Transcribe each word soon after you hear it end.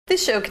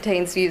This show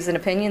contains views and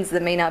opinions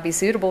that may not be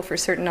suitable for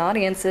certain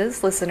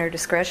audiences. Listener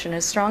discretion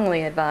is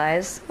strongly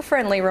advised. A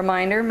friendly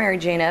reminder, Mary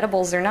Jane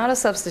edibles are not a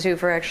substitute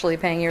for actually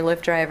paying your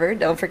Lyft driver.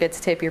 Don't forget to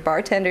tip your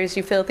bartenders,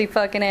 you filthy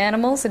fucking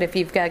animals. And if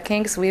you've got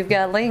kinks, we've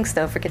got links.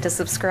 Don't forget to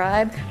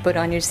subscribe, put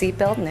on your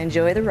seatbelt, and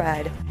enjoy the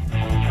ride.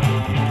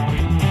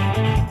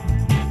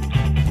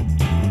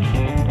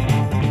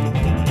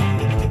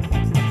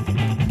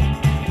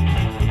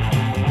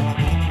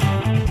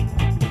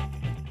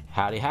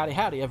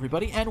 Howdy,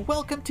 everybody, and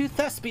welcome to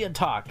Thespian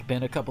Talk.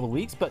 Been a couple of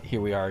weeks, but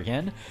here we are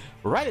again,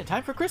 right in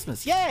time for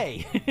Christmas.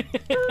 Yay!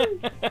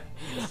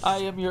 I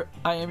am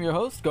your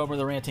host, Gomer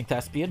the Ranting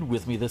Thespian.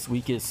 With me this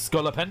week is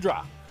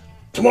Scolopendra.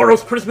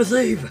 Tomorrow's Christmas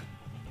Eve!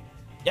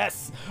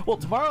 Yes! Well,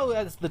 tomorrow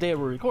is the day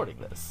we're recording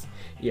this.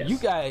 Yes. You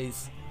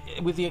guys,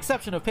 with the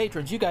exception of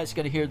patrons, you guys are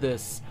going to hear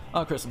this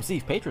on Christmas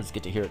Eve. Patrons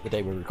get to hear it the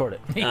day we record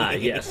it.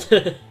 Yes.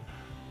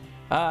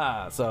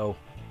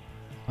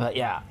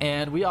 Yeah.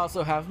 And we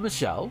also have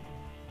Michelle.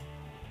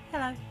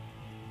 Hello.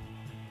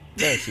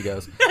 There she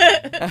goes.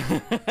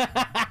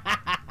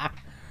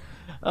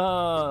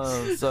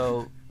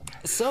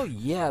 So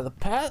yeah,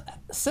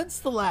 since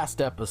the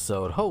last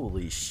episode,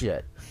 holy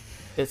shit.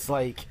 It's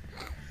like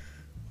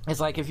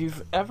if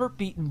you've ever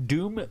beaten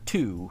Doom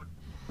 2,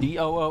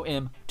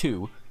 DOOM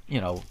 2, you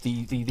know,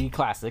 the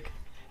classic,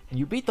 and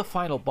you beat the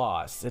final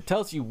boss, it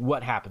tells you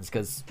what happens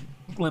because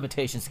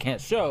limitations can't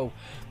show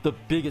the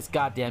biggest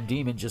goddamn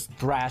demon just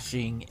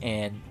thrashing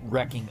and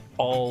wrecking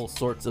all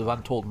sorts of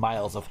untold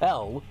miles of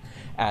hell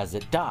as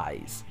it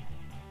dies.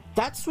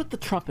 That's what the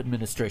Trump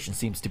administration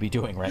seems to be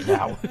doing right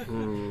now.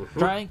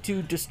 Trying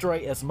to destroy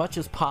as much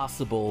as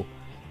possible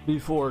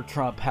before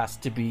Trump has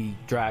to be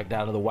dragged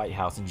out of the White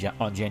House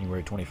on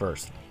January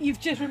 21st. You've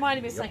just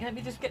reminded me a second. Let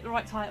me just get the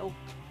right title.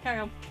 Carry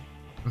on.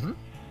 Mm-hmm.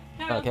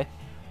 Carry on. Okay.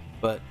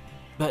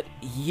 But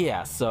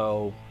yeah,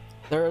 so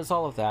there is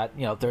all of that.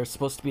 You know, there's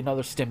supposed to be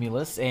another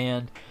stimulus,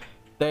 and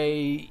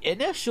they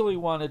initially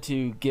wanted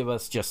to give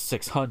us just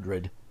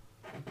 $600,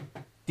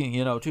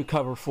 you know, to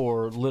cover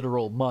for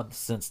literal months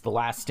since the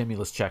last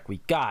stimulus check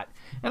we got.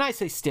 And I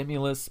say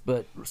stimulus,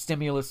 but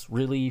stimulus,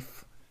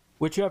 relief,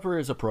 whichever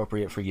is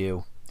appropriate for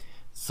you.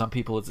 Some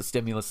people it's a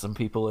stimulus, some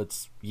people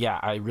it's, yeah,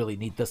 I really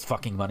need this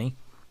fucking money.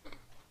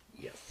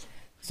 Yes.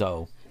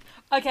 So.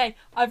 Okay,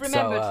 I've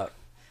remembered.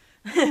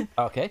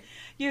 Okay.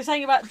 You were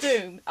saying about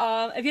Doom.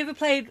 Have you ever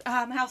played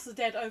House of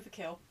the Dead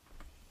Overkill?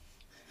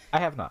 I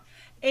have not.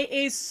 It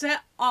is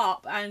set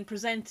up and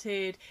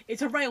presented.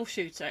 It's a rail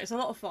shooter. It's a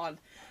lot of fun,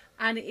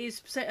 and it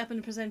is set up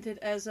and presented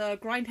as a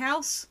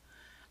grindhouse.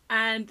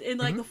 And in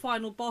the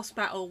final boss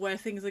battle, where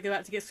things are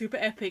about to get super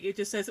epic, it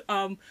just says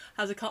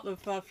has a couple of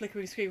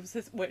flickering screens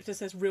where it just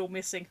says "real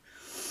missing."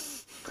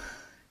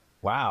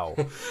 Wow.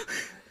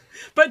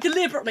 But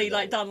deliberately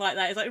done like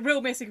that. It's like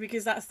real missing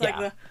because that's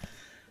the.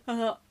 I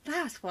thought,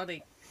 that's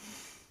funny.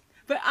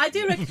 But I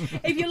do reckon,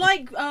 if you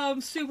like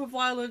super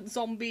violent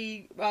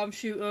zombie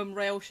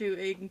rail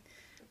shooting,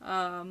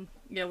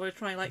 we're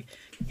trying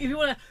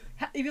if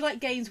you like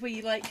games where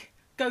you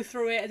go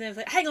through it and then it's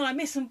like, hang on, I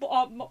missed some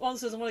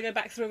monsters, I want to go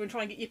back through and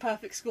try and get your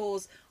perfect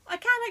scores, I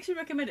can actually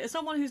recommend it. As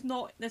someone who's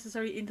not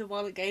necessarily into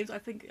violent games, I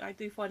think I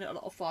do find it a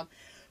lot of fun,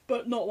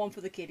 but not one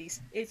for the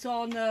kiddies. It's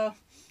on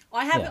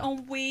I have it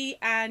on Wii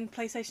and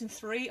PlayStation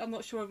 3. I'm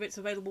not sure if it's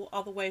available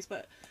other ways,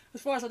 but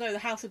as far as I know, the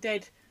House of the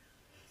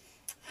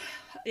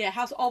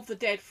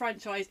Dead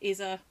franchise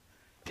is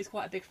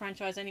quite a big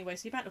franchise anyway,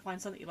 so you're bound to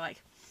find something you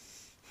like.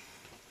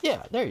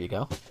 Yeah, there you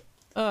go.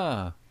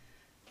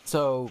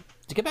 So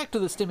to get back to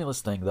the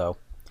stimulus thing, though,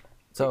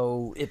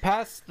 so it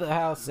passed the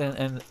House,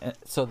 and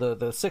so the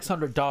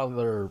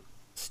 $600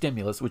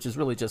 stimulus, which is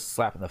really just a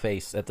slap in the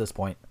face at this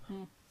point,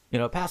 you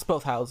know, passed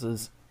both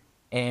houses,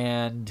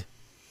 and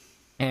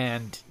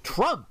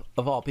Trump,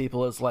 of all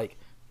people, is like,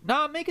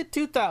 nah, make it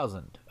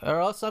 2,000,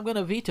 or else I'm going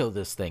to veto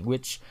this thing,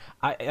 which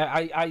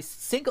I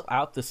single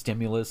out the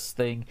stimulus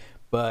thing,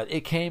 but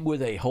it came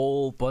with a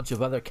whole bunch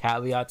of other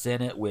caveats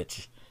in it,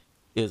 which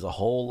is a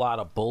whole lot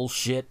of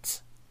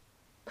bullshit.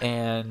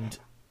 And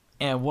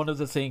one of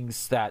the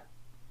things that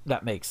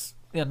makes,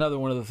 another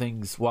one of the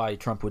things why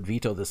Trump would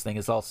veto this thing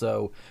is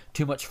also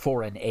too much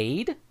foreign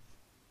aid,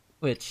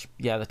 which,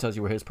 yeah, that tells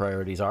you where his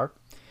priorities are.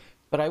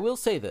 But I will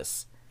say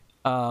this.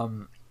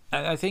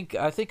 I think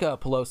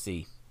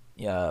Pelosi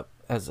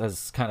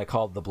has kind of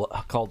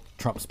called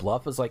Trump's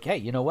bluff. Is like, hey,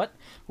 you know what?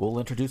 We'll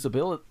introduce a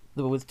bill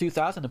with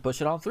 2,000 and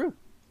push it on through.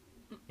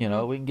 You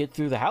know, we can get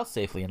through the House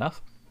safely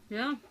enough.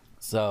 Yeah.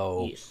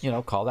 So, yes. You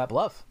know, call that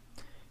bluff.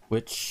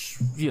 Which,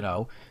 you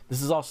know,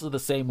 this is also the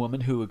same woman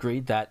who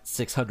agreed that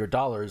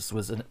 $600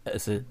 was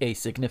a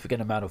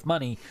significant amount of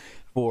money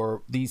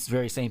for these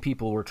very same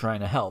people we're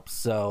trying to help.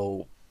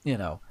 So, you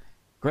know,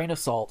 grain of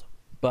salt.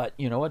 But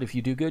you know what? If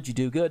you do good, you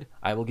do good.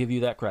 I will give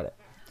you that credit.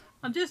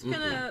 I'm just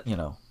gonna. You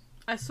know.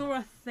 I saw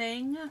a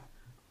thing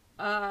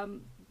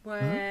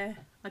where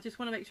I just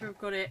want to make sure I've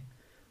got it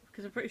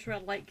because I'm pretty sure I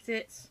liked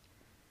it,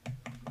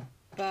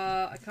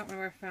 but I can't remember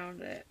where I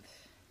found it.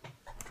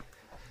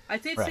 I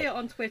did see it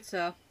on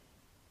Twitter.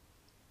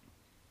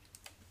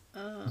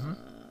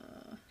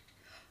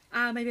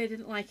 Maybe I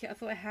didn't like it. I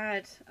thought I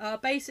had.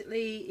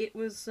 Basically, it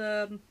was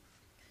a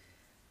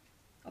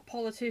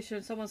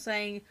politician, someone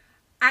saying,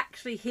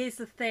 actually, here's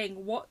the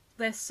thing, what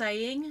they're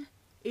saying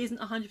isn't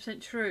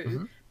 100%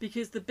 true,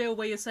 because the bill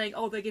where you're saying,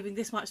 oh, they're giving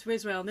this much to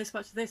Israel and this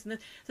much to this and this.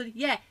 So,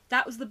 yeah,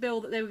 that was the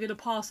bill that they were going to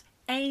pass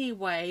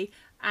anyway,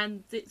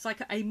 and it's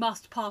like a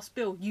must-pass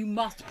bill. You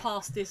must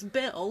pass this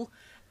bill,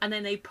 and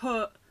then they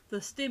put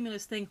the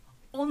stimulus thing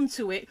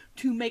onto it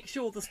to make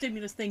sure the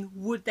stimulus thing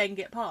would then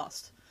get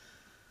passed.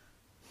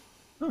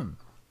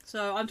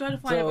 So I'm trying to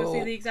find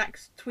obviously the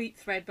exact tweet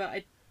thread, but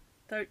I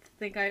don't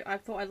think I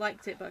thought I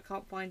liked it, but I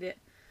can't find it.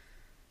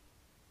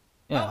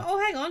 Yeah. Oh,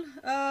 hang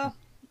on.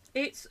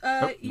 It's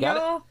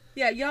Yair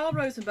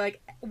Rosenberg,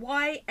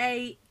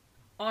 YAIR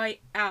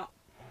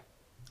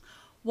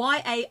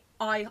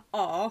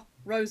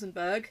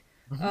Rosenberg,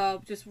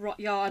 just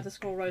Yair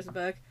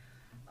 _Rosenberg.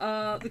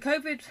 The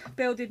COVID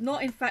bill did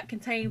not, in fact,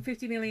 contain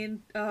 $500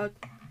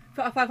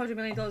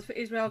 million for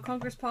Israel.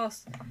 Congress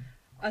passed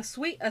a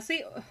suite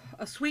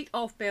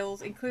of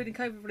bills, including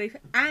COVID relief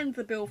and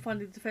the bill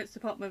funding the Defense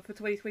Department for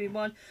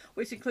 2021,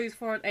 which includes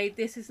foreign aid.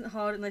 This isn't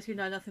hard unless you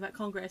know nothing about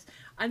Congress.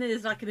 And then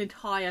there's like an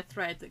entire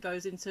thread that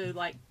goes into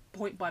like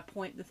point by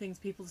point the things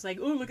people are saying.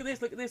 Oh, look at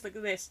this, look at this, look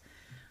at this.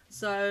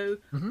 So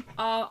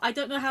I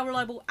don't know how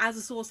reliable as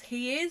a source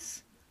he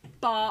is,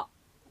 but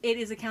it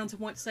is a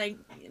counterpoint saying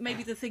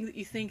maybe the thing that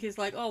you think is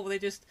like, oh, well,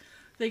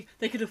 they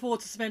could afford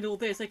to spend all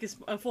this, they could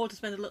afford to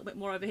spend a little bit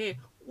more over here,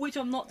 which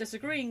I'm not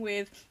disagreeing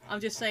with. I'm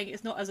just saying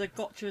it's not as a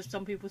gotcha as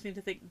some people seem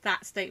to think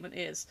that statement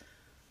is.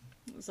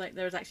 It's like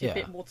there's actually a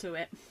bit more to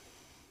it.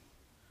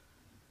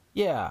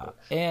 Yeah,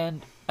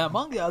 and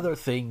among the other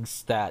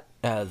things that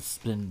has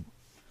been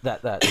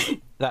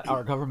that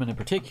our government in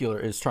particular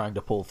is trying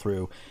to pull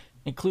through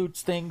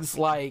includes things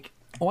like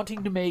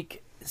wanting to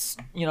make,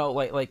 you know,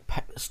 like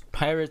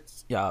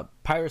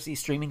piracy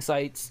streaming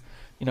sites,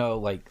 you know,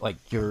 like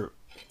your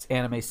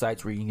anime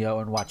sites where you can go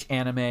and watch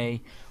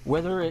anime,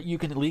 whether you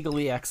can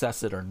legally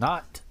access it or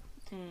not.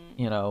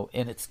 You know,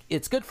 and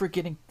it's good for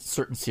getting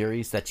certain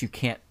series that you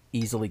can't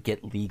easily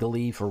get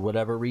legally for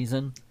whatever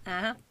reason.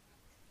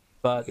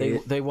 But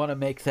they want to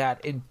make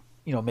that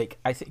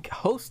I think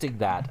hosting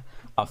that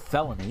a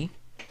felony,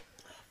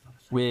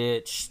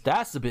 which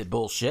that's a bit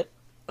bullshit.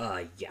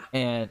 Yeah.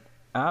 And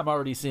I'm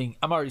already seeing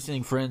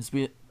friends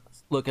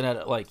looking at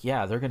it like,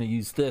 yeah, they're going to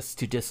use this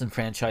to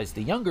disenfranchise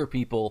the younger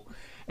people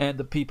and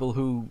the people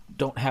who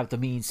don't have the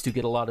means to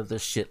get a lot of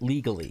this shit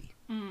legally.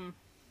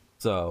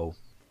 So,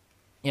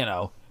 you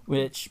know,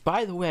 which,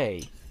 by the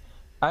way,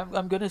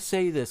 I'm going to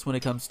say this when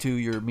it comes to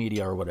your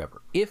media or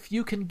whatever. If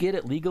you can get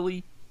it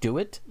legally, do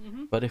it.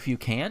 But if you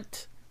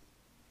can't,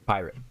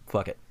 pirate.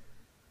 Fuck it.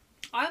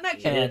 I'm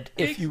actually a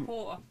big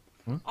supporter.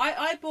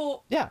 I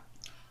bought... Yeah.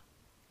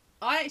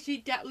 I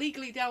actually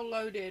legally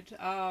downloaded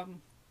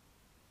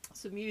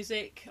some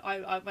music.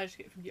 I managed to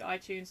get it from the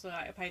iTunes, so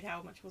I paid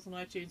how much it was on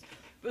iTunes.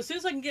 But as soon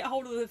as I can get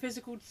hold of the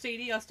physical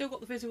CD, I still got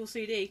the physical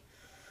CD.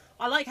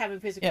 I like having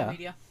physical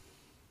media.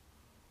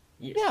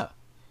 Yes. Yeah.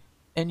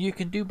 And you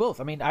can do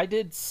both. I mean, I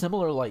did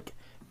similar, like,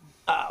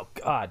 oh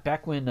god,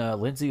 back when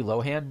Lindsay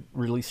Lohan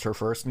released her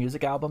first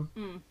music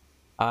album,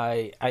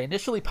 I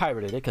initially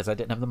pirated it because I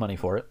didn't have the money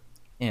for it.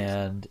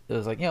 And it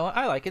was like, you know,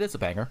 I like it, it's a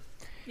banger.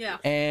 Yeah.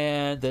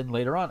 And then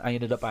later on, I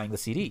ended up buying the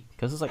CD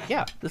because it's like,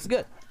 yeah, this is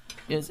good.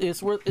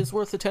 It's worth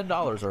the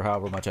 $10 or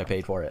however much I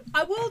paid for it.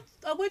 I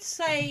would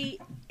say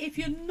if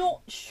you're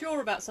not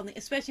sure about something,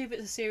 especially if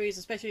it's a series,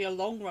 especially a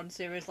long run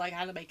series like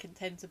anime can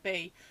tend to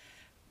be,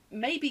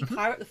 maybe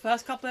pirate the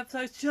first couple of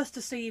episodes just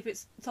to see if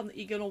it's something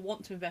you're going to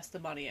want to invest the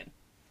money in.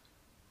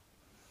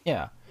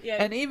 Yeah.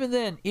 And even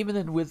then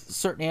with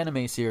certain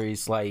anime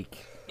series, like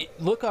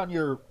look on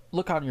your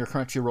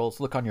Crunchyrolls,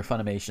 look on your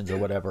Funimations or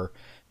whatever.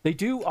 They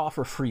do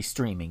offer free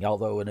streaming,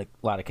 although in a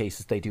lot of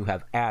cases they do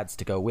have ads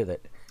to go with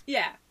it.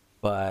 Yeah.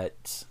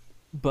 But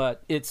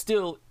it's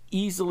still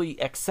easily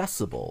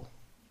accessible.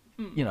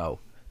 You know,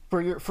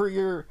 for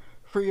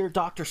your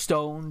Dr.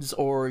 Stones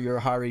or your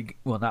not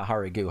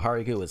Harigu.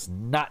 Harigu is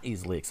not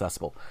easily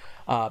accessible.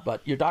 But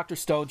your Dr.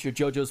 Stones, your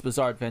JoJo's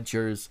Bizarre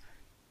Adventures,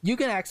 you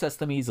can access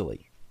them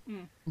easily.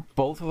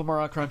 Both of them are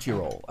on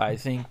Crunchyroll. I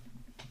think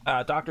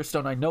Dr.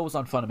 Stone I know is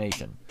on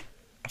Funimation.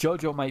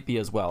 JoJo might be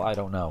as well. I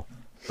don't know.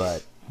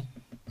 But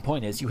the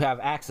point is, you have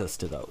access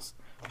to those.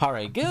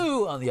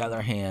 Harigu, on the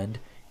other hand,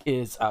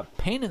 is a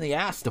pain in the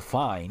ass to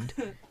find.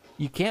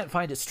 You can't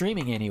find it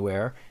streaming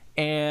anywhere,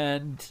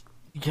 and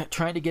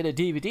trying to get a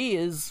DVD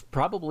is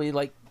probably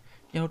like,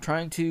 you know,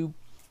 trying to,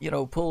 you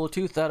know, pull a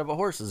tooth out of a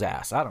horse's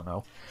ass. I don't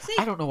know. See?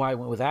 I don't know why I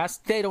went with ass.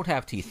 They don't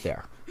have teeth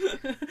there.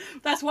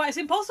 That's why it's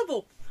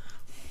impossible.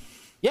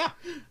 Yeah.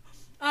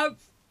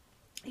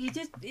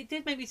 It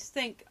did make me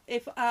think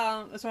if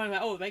sorry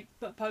about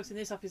posting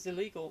this up is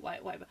illegal,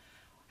 like whatever.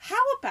 How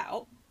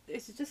about,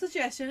 this is just a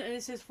suggestion, and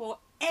this is for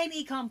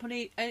any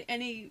company,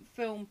 any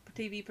film,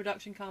 TV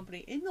production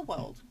company in the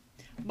world.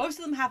 Most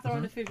of them have their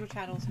own official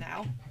channels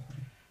now.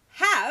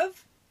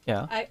 Have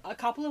a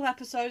couple of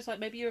episodes, like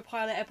maybe a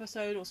pilot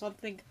episode or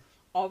something,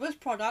 of this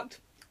product.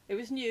 if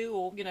it's new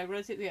or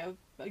relatively a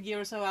year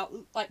or so out,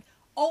 like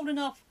old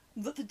enough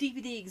that the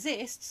DVD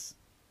exists,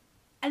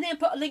 and then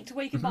put a link to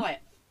where you can buy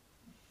it.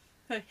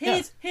 So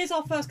here's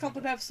our first couple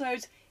of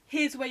episodes.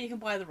 Here's where you can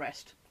buy the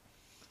rest.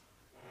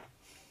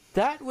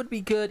 That would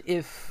be good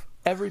if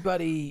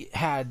everybody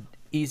had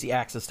easy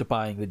access to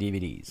buying the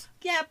DVDs.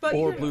 Yeah, but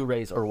or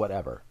Blu-rays or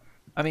whatever.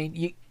 I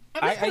mean,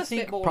 I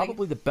think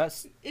probably the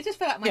best. It just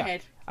fell out of my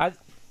head.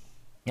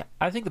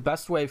 I think the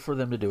best way for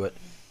them to do it,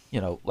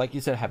 like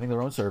you said, having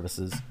their own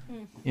services,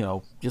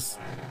 just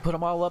put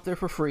them all up there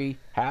for free.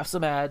 Have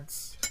some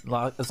ads,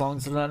 as long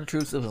as they're not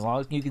intrusive, as long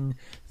as you can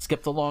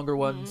skip the longer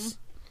ones.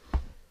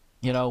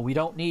 We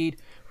don't need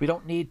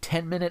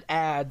 10-minute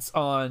ads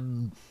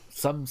on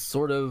some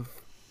sort of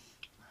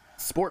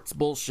sports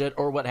bullshit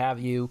or what have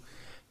you.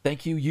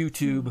 Thank you,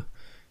 YouTube.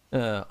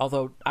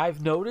 Although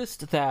I've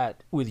noticed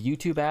that with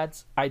YouTube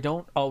ads, I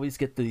don't always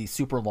get the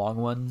super long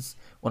ones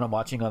when I'm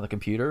watching on the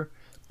computer,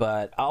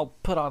 but I'll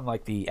put on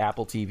like the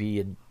Apple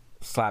TV and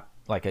slap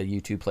like a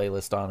YouTube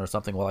playlist on or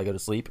something while I go to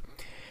sleep.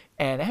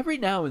 And every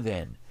now and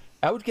then,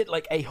 I would get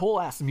like a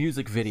whole ass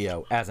music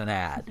video as an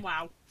ad.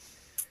 Wow.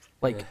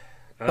 Like,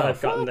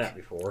 I've gotten that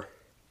before.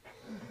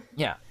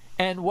 Yeah.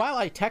 And while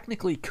I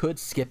technically could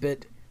skip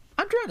it,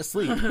 I'm trying to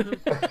sleep.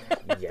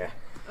 Yeah.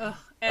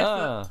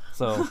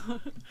 So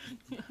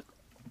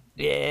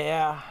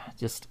yeah,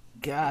 just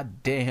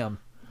goddamn.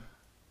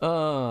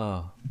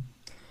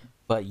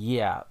 But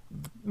yeah,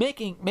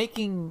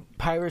 making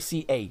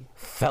piracy a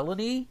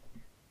felony?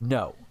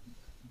 No.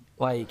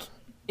 Like,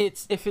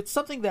 if it's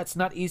something that's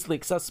not easily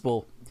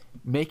accessible,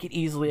 make it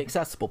easily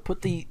accessible.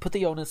 Put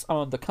the onus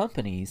on the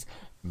companies,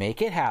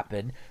 make it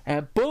happen,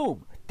 and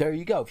boom, there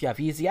you go. If you have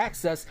easy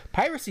access,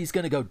 piracy is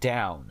going to go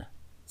down.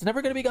 It's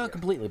never going to be gone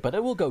completely, but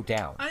it will go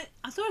down.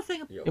 I sort of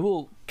think it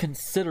will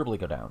considerably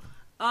go down.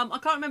 I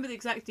can't remember the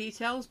exact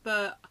details,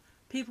 but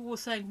people were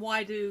saying,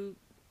 why do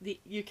the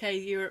UK,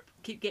 Europe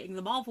keep getting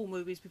the Marvel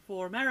movies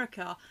before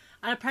America?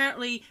 And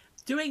apparently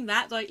doing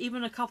that, like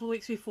even a couple of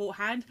weeks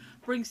beforehand,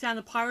 brings down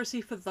the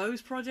piracy for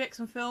those projects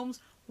and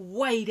films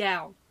way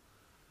down.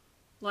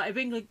 Like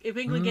if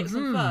England gets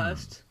them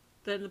first,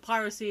 then the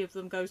piracy of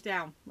them goes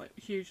down like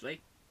hugely.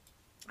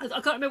 I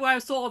can't remember where I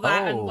saw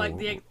that and like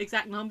the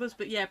exact numbers,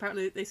 but yeah,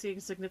 apparently they see a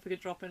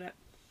significant drop in it.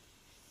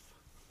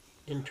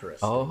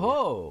 Interesting.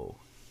 Oh,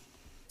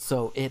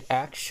 so it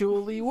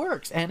actually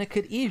works, and it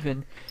could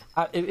even,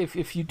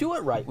 if you do it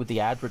right with the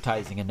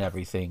advertising and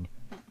everything,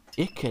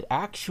 it could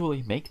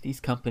actually make these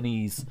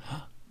companies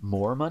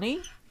more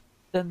money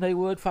than they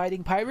would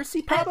fighting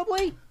piracy.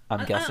 Probably,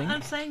 I'm guessing.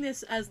 I'm saying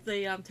this as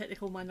the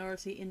technical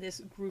minority in this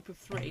group of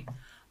three,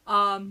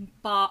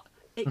 but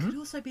it could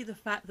also be the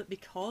fact that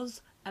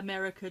because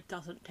America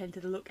doesn't tend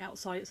to look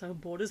outside its own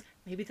borders,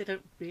 maybe they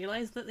don't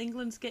realise that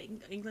England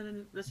and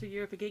the rest of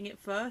Europe are getting it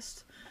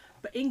first,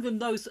 but England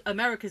knows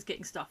America's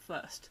getting stuff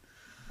first.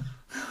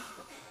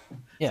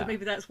 Yeah. So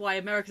maybe that's why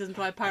America doesn't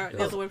try to pirate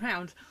the other way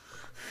around.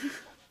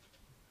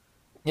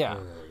 Yeah.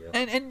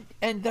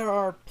 And there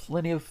are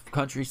plenty of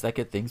countries that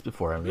get things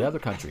before every other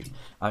country.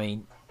 I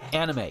mean,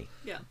 anime.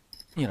 Yeah.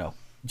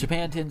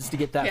 Japan tends to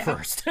get that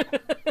first.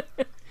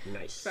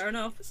 Nice. Fair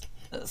enough.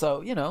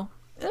 So,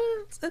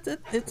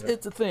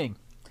 it's a thing.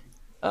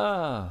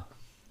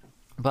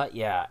 But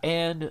yeah,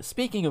 and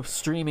speaking of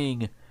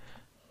streaming,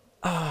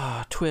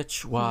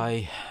 Twitch,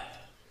 why?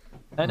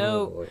 I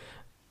know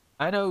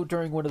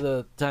during one of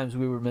the times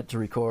we were meant to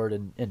record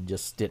and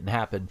just didn't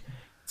happen.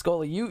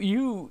 Scully,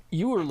 you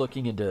were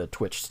looking into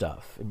Twitch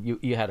stuff, and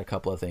you had a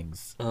couple of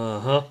things.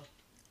 Uh-huh.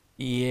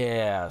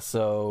 Yeah,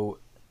 so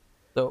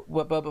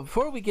but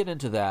before we get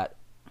into that,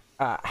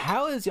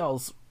 how has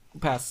y'all's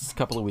past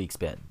couple of weeks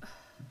been?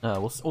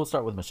 We'll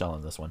start with Michelle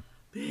on this one.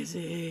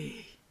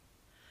 Busy.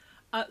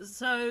 Oh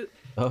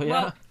yeah.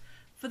 Well,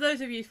 for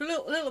those of you, for a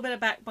little bit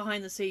of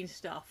behind the scenes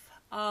stuff.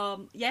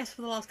 Yes,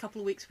 for the last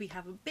couple of weeks we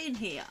haven't been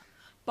here,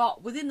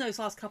 but within those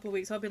last couple of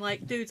weeks I've been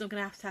like, dudes, I'm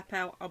gonna have to tap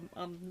out.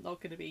 I'm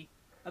not gonna be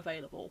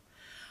available.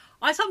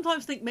 I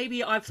sometimes think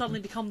maybe I've suddenly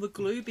become the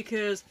glue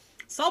because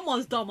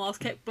someone's dumbass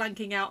kept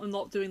blanking out and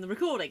not doing the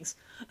recordings.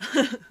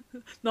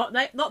 not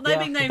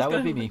naming names. That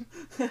would be me.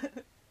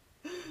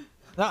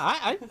 No,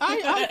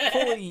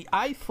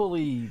 I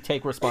fully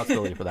take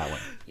responsibility for that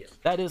one. Yes.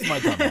 That is my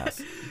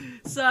dumbass.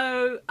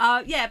 So,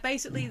 yeah,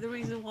 basically the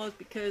reason was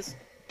because,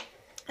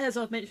 as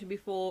I've mentioned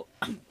before,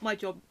 my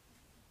job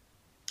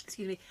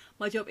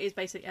is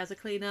basically as a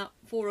cleaner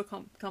for a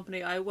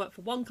company. I work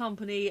for one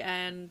company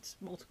and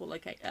multiple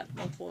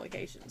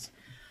locations.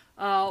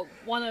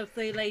 One of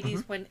the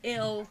ladies went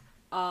ill,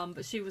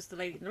 but she was the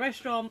lady in the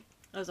restaurant.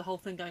 There's a whole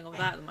thing going on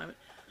with that at the moment.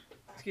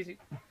 Excuse me.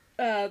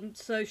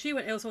 So she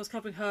went ill, so I was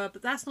covering her,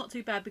 but that's not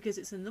too bad because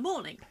it's in the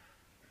morning.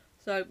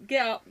 So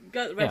get up,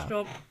 go to the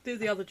restaurant, do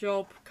the other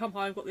job, come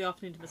home, got the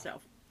afternoon to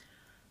myself.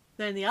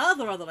 Then the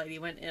other lady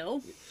went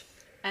ill,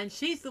 and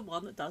she's the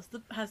one that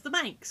has the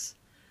Manx.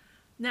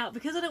 Now,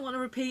 because I don't want to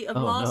repeat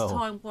of last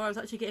time where I was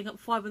actually getting up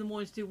 5 in the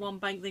morning to do one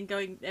bank, then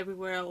going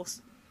everywhere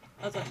else,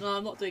 I was like, no,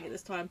 I'm not doing it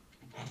this time.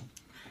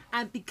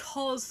 And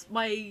because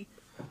my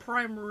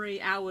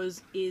primary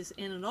hours is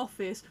in an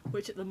office,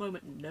 which at the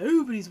moment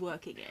nobody's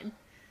working in.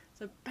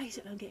 So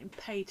basically I'm getting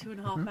paid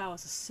 2.5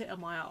 hours to sit on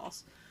my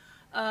ass.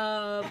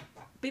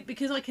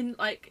 Because I can,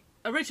 like,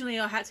 originally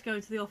I had to go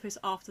into the office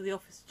after the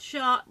office had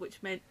shut,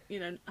 which meant,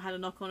 had a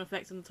knock-on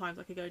effect on the times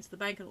I could go into the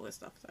bank and all this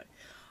stuff. So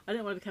I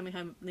didn't want to be coming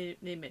home near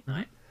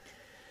midnight.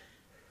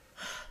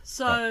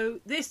 So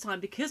this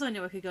time, because I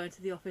knew I could go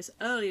into the office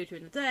earlier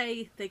during the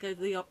day, they go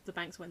to the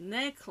banks when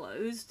they're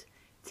closed.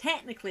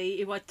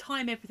 Technically, if I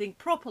time everything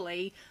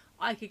properly,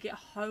 I could get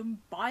home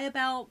by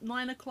about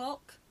 9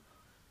 o'clock,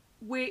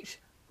 which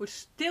would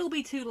still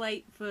be too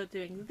late for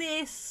doing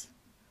this,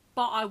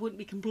 but I wouldn't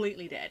be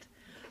completely dead.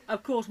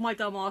 Of course, my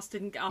dumb ass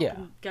didn't get up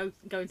and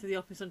go into the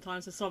office on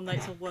time, so some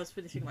nights I was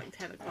finishing like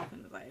 10 o'clock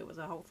in the day. It was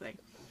a whole thing.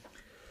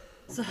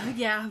 So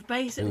yeah, I've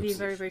basically been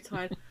very, very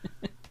tired.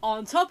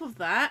 On top of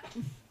that,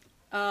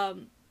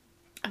 I've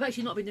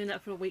actually not been doing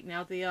that for a week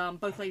now. The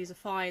both ladies are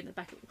fine. They're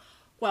back at,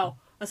 well,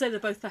 I say they're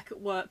both back at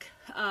work.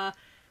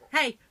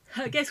 Hey,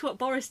 guess what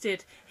Boris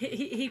did?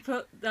 He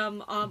put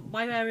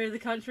my area of the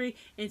country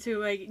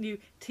into a new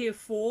tier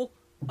 4,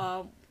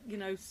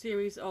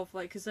 series of,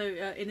 like, because so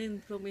in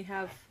England we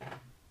have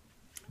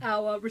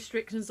our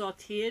restrictions are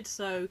tiered.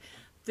 So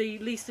the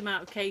least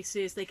amount of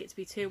cases they get to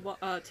be tier 1,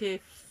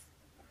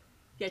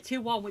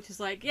 which is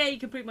like, you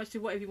can pretty much do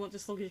whatever you want,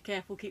 just as long as you're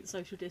careful, keep the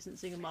social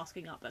distancing and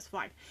masking up, that's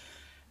fine.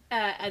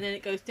 And then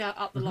it goes down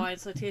up the line,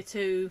 so tier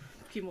 2,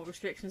 a few more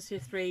restrictions, tier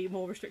 3,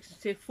 more restrictions,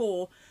 tier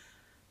 4.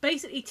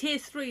 Basically, tier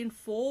 3 and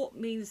 4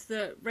 means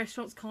that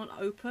restaurants can't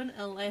open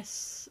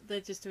unless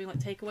they're just doing, like,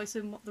 takeaway.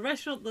 So the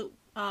restaurant that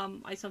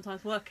I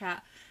sometimes work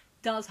at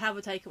does have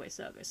a takeaway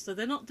service. So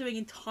they're not doing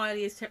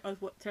entirely as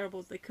terrible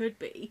as they could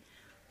be.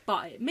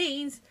 But it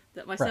means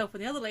that myself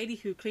and the other lady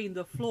who cleaned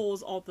the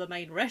floors of the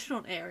main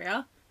restaurant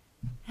area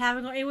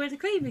haven't got anywhere to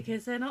clean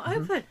because they're not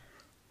open.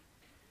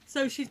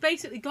 So she's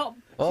basically got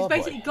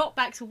got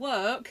back to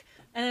work,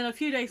 and then a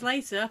few days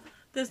later,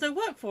 there's no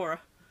work for her.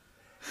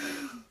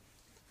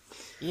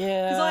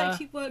 Yeah. Because I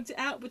actually worked it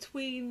out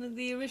between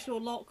the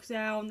original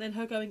lockdown, then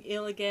her going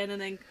ill again,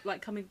 and then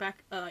like coming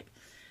back.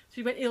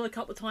 She went ill a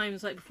couple of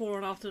times, like before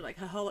and after, like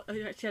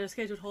she had a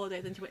scheduled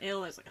holiday, then she went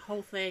ill. It's like a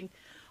whole thing.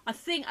 I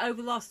think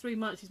over the last 3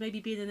 months, she's maybe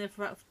been in there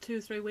for about 2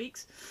 or 3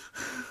 weeks.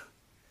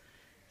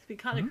 It's been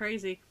kind of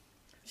crazy.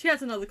 She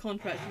has another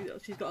contract.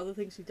 She's got other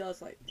things she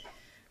does, like.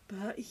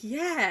 But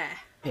yeah.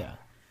 Yeah.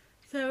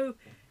 So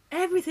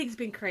everything's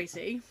been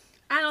crazy,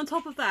 and on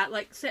top of that,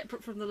 like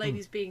separate from the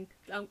ladies being,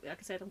 like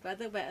I said, I'm glad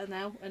they're better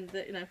now, and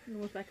that no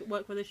one's back at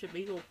work where they should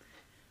be, or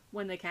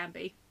when they can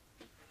be.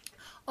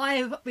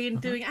 I've been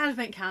doing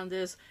advent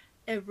calendars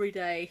every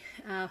day,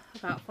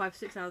 about 5 or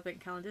 6 advent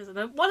calendars, and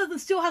one of them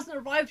still hasn't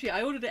arrived yet.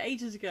 I ordered it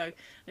ages ago, and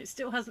it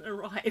still hasn't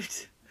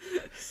arrived.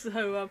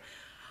 So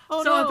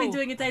I've been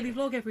doing a daily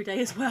vlog every day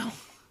as well.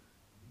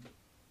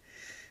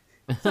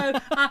 So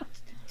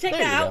check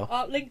that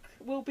out. Link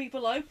will be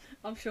below,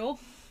 I'm sure,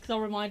 because I'll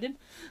remind him.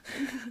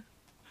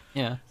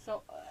 Yeah.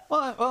 So.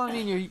 Well, I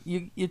mean,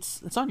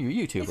 it's on your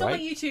YouTube, it's right? on my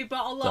YouTube, but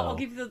I'll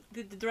give you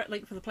the direct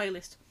link for the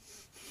playlist.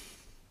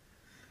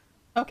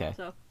 Okay.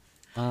 So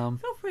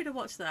feel free to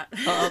watch that.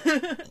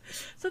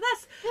 So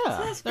that's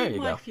there been you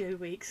my go. few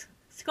weeks.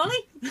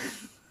 Scully?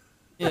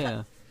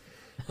 Yeah.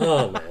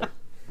 Oh, man.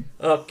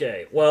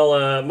 Okay,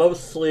 well,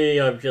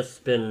 mostly I've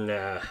just been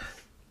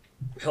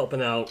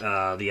helping out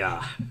my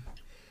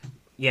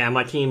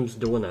team's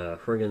doing a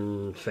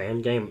friggin'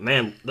 fan game.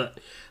 Man,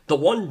 the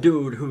one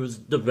dude who's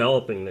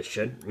developing this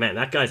shit, man,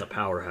 that guy's a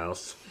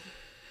powerhouse.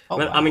 Oh,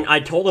 Man, wow. I mean, I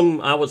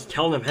was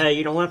telling him, hey,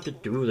 you don't have to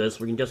do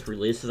this, we can just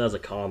release it as a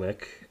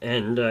comic,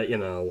 and,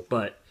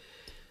 but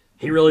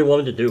he really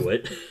wanted to do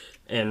it,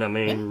 and, I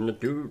mean, the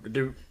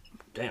dude,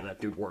 damn,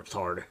 that dude works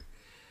hard.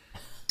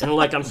 And,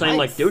 like, I'm saying,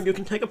 like, dude, you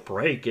can take a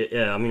break.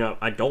 I mean,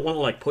 I don't want to,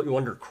 like, put you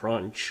under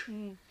crunch.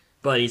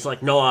 But he's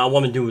like, no, I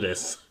want to do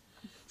this.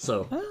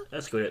 So,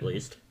 that's good, at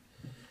least.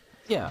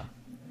 Yeah.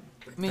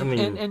 I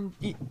mean, and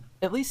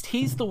at least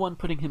he's the one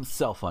putting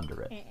himself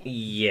under it.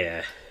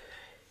 Yeah.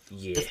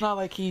 Yeah. It's not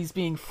like he's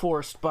being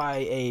forced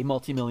by a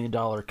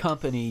multi-million-dollar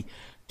company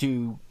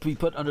to be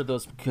put under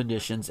those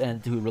conditions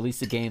and to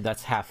release a game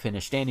that's half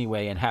finished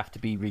anyway and have to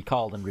be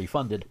recalled and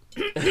refunded.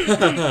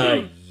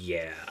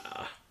 Yeah.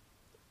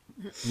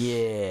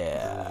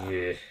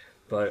 Yeah.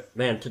 But,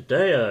 man,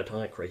 today, a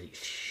ton of crazy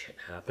shit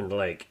happened.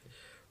 Like,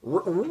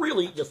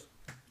 really just,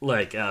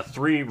 like,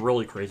 3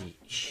 really crazy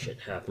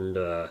shit happened,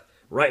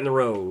 right in a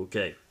row.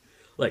 Okay.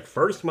 Like,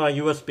 first, my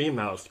USB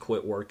mouse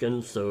quit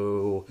working,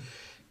 so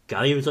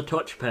gotta use a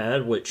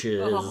touchpad, which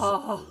is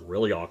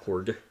really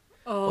awkward.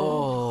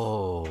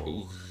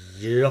 Oh.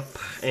 Yep.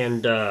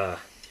 And,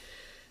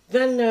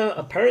 then,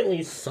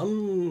 apparently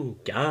some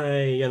guy,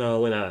 in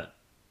a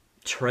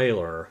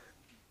trailer,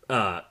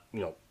 and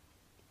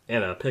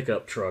a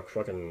pickup truck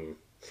fucking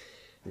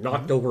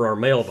knocked over our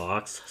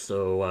mailbox,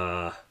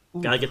 so,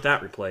 gotta get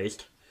that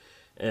replaced.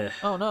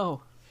 Oh,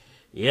 no.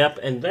 Yep,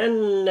 and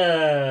then,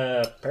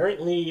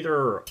 apparently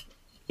either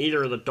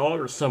the dog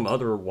or some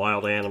other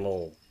wild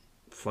animal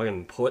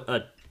fucking put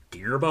a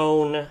deer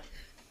bone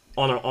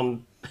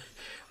on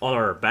on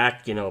our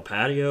back,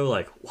 patio.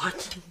 Like,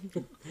 what?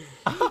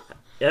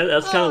 Yeah,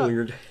 that's kind of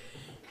weird.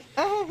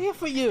 Here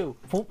for you.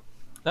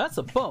 That's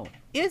a bone.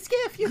 It's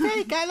gift you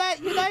take. I like.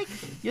 You like.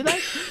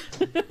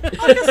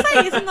 I was gonna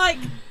say, isn't like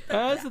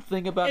That's the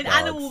thing about in dogs.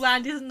 Animal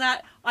Land, isn't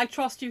that I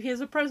trust you?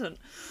 Here's a present.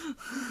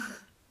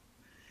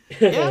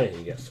 Yeah.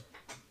 Yes.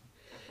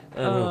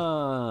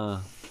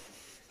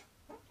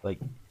 Like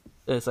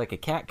it's like a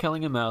cat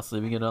killing a mouse,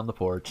 leaving it on the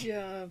porch,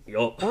 Yeah.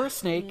 Yup. or a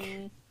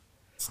snake.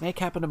 Snake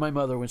happened to my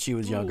mother when she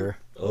was younger.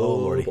 Oh,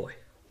 lordy. boy.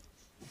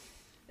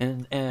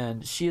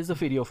 And she is a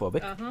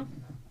phobiophobic.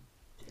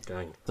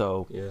 Dang.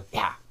 So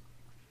Yeah.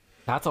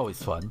 that's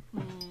always fun.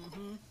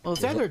 Mm-hmm. Well,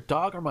 it's either a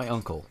dog or my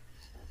uncle.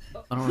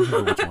 I don't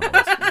remember which one it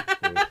was.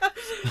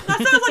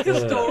 That sounds like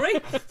a story.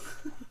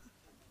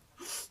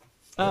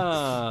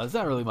 There's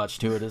not really much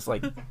to it. It's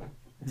like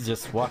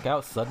just walk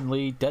out,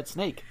 suddenly dead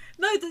snake.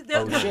 No,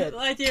 Oh, shit. the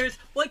idea is,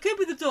 well, it could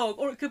be the dog,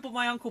 or it could be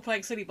my uncle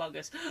playing silly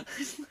buggers.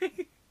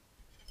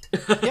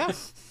 Yeah.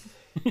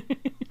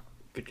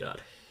 Good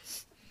God.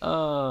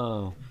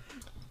 Oh.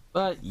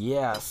 But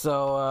yeah,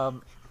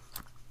 so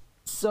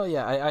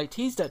yeah, I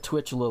teased at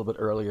Twitch a little bit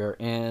earlier,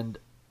 and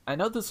I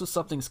know this was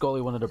something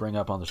Scully wanted to bring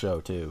up on the show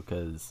too,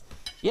 because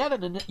you had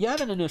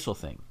an initial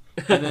thing,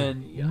 and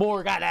then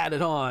more got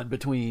added on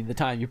between the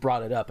time you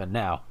brought it up and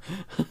now.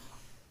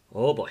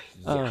 Oh boy.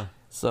 Yeah.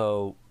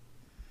 So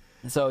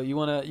you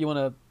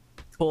wanna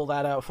pull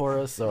that out for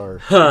us,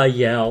 or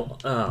Yeah.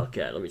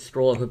 Okay, let me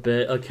scroll up a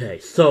bit. Okay,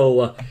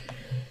 so a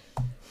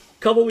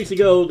couple weeks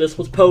ago, this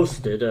was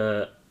posted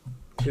to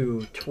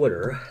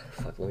Twitter.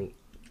 Fuck, let me.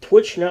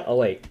 Twitch now. Oh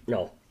wait,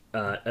 no.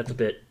 That's a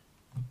bit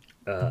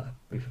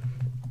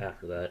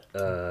after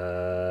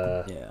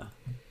that. yeah.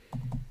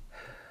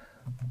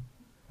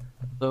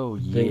 Oh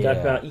Think I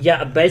yeah. found,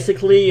 yeah,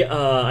 basically,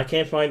 I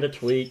can't find the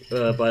tweet,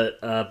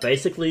 but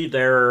basically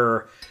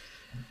they're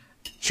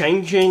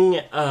changing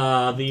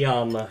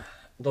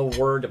the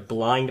word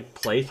blind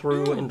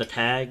playthrough in the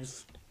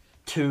tags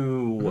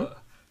to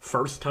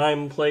first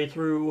time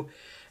playthrough,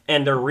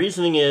 and their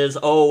reasoning is,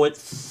 blind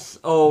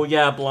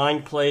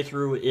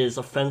playthrough is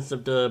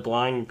offensive to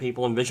blind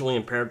people and visually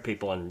impaired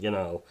people, and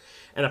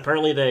and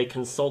apparently they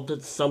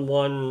consulted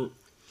someone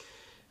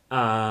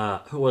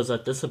who was a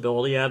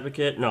disability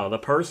advocate. No, the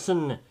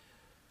person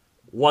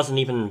wasn't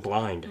even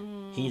blind.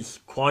 He's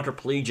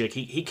quadriplegic.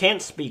 He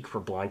can't speak for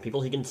blind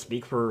people. He can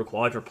speak for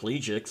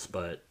quadriplegics,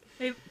 but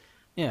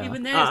Yeah.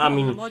 Even then, it's not and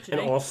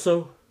homogeneous.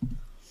 also,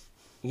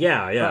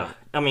 yeah. Right.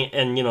 I mean,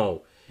 and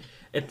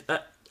it.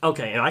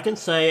 Okay, and I can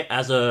say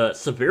as a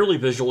severely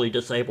visually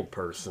disabled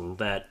person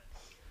that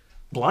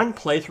blind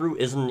playthrough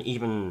isn't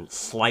even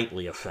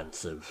slightly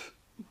offensive.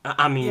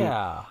 I mean,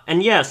 Yeah.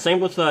 and same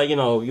with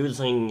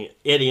using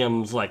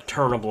idioms like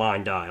 "turn a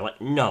blind eye." Like,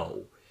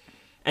 no,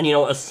 and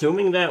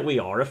assuming that we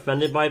are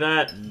offended by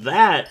that,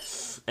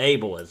 that's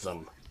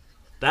ableism.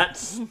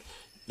 That's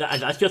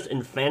just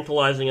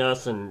infantilizing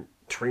us and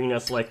treating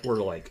us like we're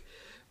like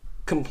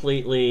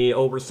completely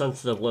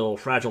oversensitive little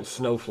fragile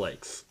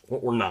snowflakes.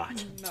 What we're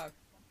not. No.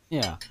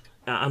 Yeah.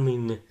 I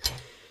mean,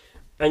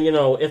 and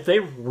if they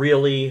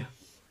really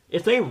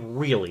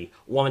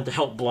wanted to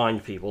help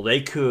blind people,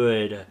 they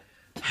could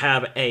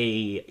have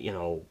a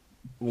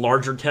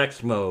larger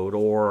text mode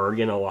or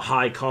a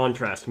high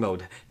contrast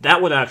mode.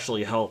 That would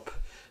actually help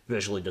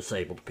visually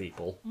disabled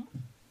people.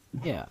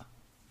 Yeah.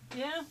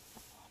 Yeah.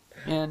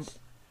 And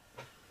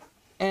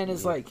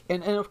it's like,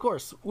 and of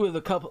course, with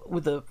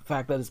the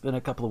fact that it's been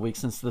a couple of weeks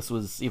since this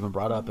was even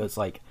brought up, it's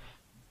like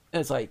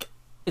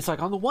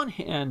on the one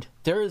hand,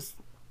 there is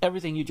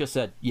everything you just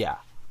said,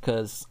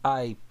 because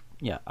I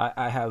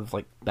have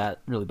like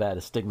really bad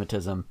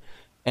astigmatism,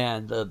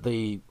 and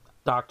the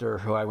doctor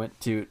who I went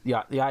to,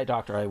 the eye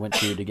doctor I went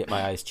to get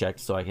my eyes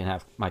checked so I can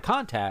have my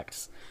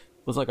contacts,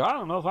 was like, I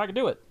don't know if I can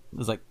do it. It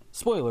was like,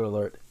 spoiler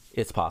alert,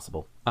 it's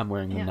possible. I'm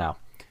wearing them now.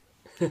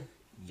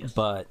 Yes.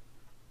 But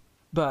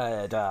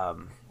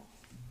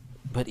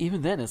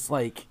even then, it's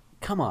like,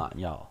 come on,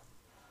 y'all.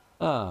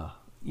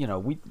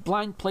 We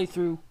blind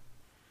playthrough.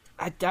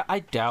 I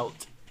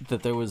doubt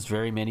that there was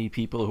very many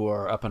people who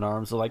are up in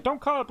arms, like,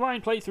 don't call it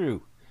blind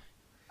playthrough.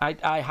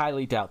 I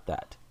highly doubt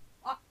that.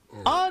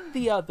 On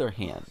the other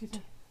hand,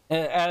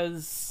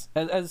 as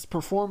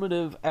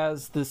performative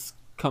as this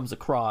comes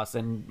across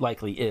and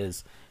likely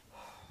is,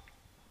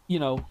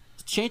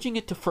 changing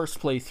it to first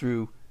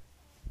playthrough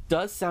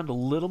does sound a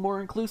little more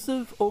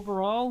inclusive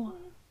overall,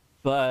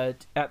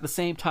 but at the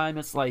same time,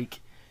 it's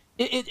like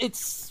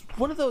it's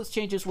one of those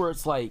changes where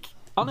it's like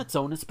on its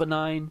own it's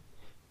benign,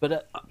 but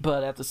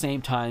at the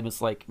same time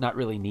it's like not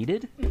really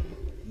needed.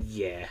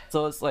 Yeah.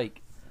 So it's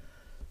like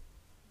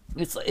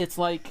it's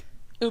like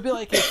it would be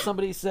like if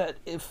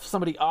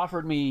somebody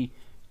offered me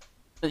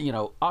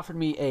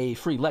a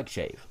free leg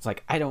shave. It's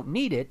like, I don't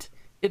need it.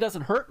 It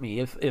doesn't hurt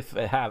me if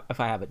I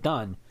have it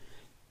done,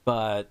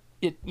 but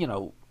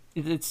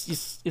it's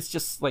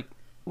just like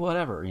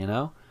whatever,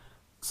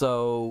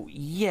 So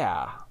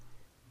yeah,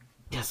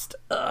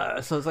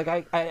 so it's like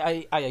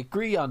I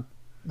agree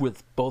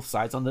with both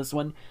sides on this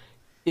one.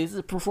 is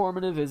it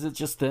performative? Is it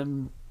just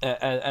them,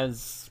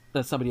 as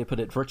somebody had put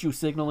it, virtue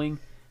signaling?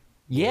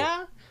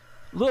 Yeah,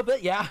 a little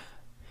bit, yeah.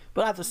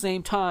 But at the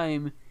same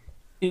time,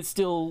 it's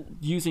still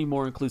using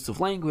more inclusive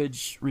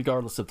language,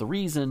 regardless of the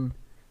reason.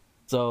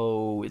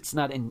 So it's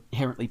not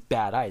inherently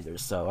bad either.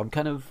 So I'm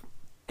kind of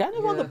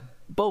on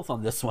both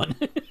on this one.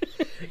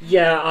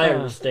 Yeah, I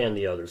understand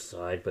the other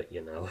side, but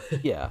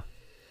Yeah.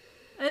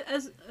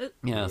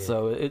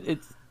 So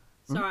it's.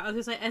 Sorry, I was going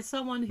to say, as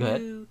someone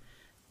who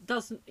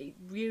doesn't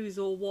use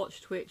or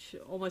watch Twitch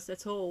almost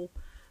at all,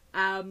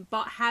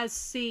 but has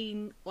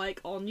seen,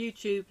 like, on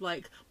YouTube,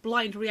 like,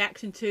 blind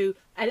reaction to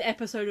an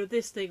episode of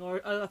this thing, or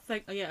a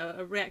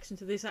reaction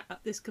to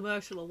this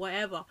commercial or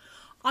whatever,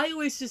 I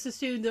always just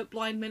assumed that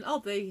blind meant,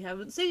 they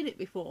haven't seen it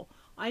before.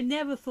 I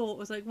never thought it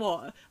was like,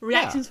 what,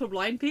 reactions for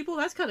blind people?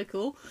 That's kind of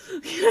cool.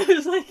 It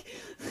was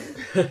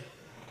like...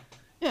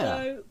 Yeah.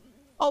 So,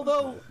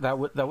 although that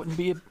would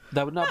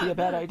not be a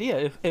bad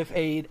idea if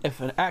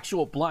an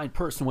actual blind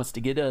person wants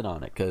to get in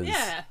on it, because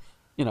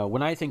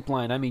when I think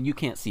blind, I mean you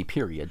can't see,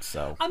 period.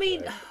 So I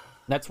mean,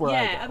 that's where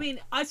I go. I mean,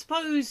 I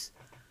suppose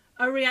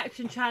a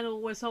reaction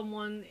channel where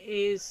someone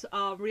is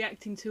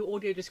reacting to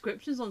audio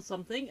descriptions on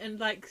something, and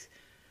like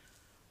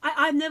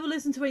I've never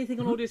listened to anything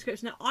on audio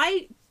description. Now,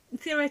 I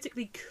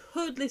theoretically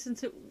could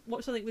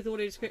watch something with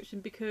audio description,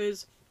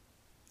 because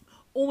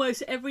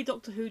almost every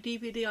Doctor Who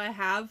DVD I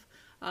have,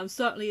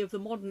 certainly of the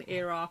modern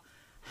era,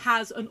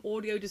 has an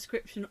audio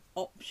description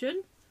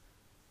option,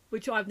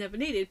 which I've never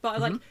needed. But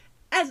like,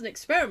 as an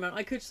experiment,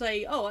 I could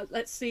say,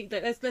 let's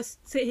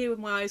sit here with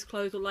my eyes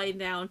closed or laying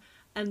down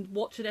and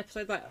watch an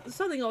episode like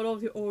something I'd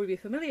already be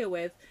familiar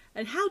with.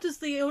 And how does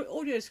the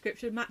audio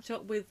description match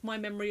up with my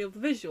memory of the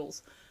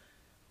visuals?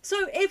 So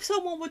if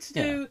someone were to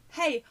do,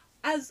 hey,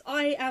 as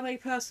I am a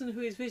person who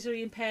is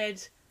visually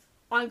impaired,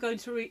 I'm going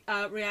to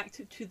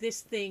react to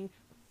this thing,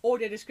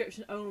 audio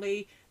description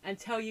only, and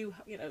tell you,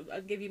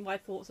 and give you my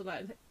thoughts on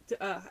that.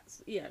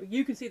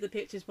 You can see the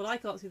pictures, but I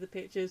can't see the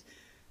pictures.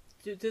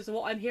 Does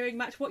what I'm hearing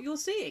match what you're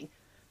seeing?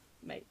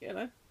 Mate,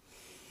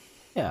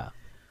 Yeah.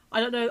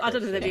 I don't know if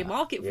there'd be a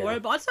market for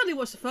it, but I'd certainly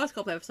watch the first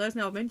couple of episodes.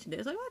 Now I've mentioned it,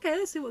 it's like, okay,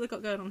 let's see what they've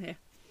got going on here.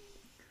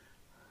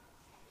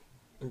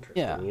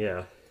 Interesting.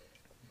 Yeah.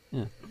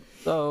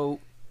 So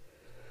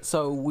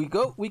we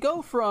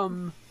go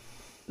from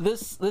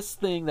this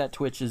thing that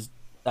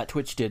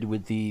Twitch did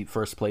with the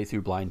first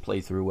playthrough, blind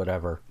playthrough,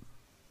 whatever.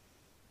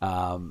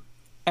 And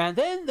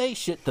then they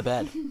shit the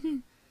bed.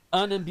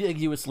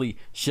 Unambiguously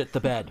shit the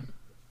bed.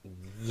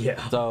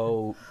 Yeah.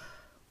 So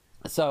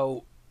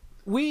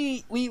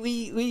we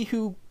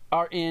who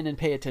are in and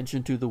pay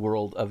attention to the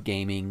world of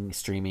gaming,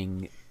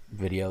 streaming,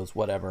 videos,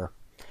 whatever,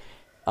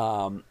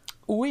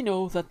 we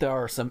know that there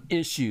are some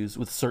issues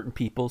with certain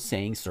people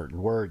saying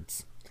certain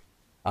words.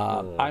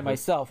 I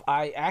myself,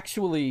 I've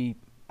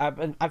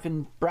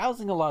been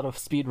browsing a lot of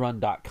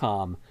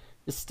speedrun.com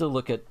just to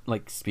look at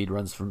like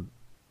speedruns from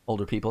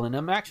older people, and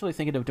I'm actually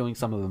thinking of doing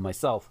some of them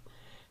myself.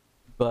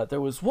 But there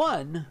was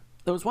one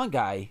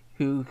guy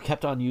who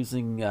kept on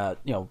using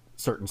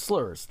certain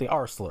slurs, the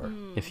R slur,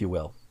 if you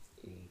will.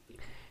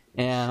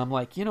 And I'm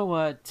like, you know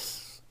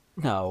what?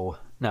 No,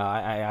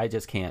 I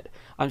just can't.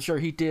 I'm sure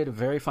he did a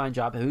very fine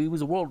job. He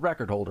was a world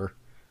record holder.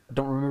 I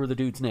don't remember the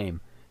dude's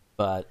name,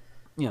 but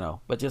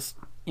it's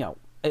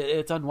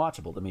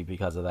unwatchable to me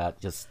because of that.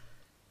 Just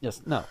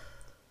no.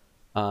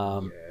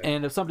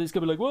 And if somebody's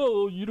gonna be like,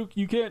 "Well,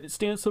 you can't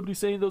stand somebody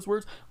saying those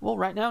words," well,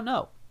 right now,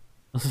 no.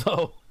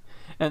 So,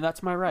 and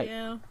that's my right.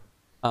 Yeah.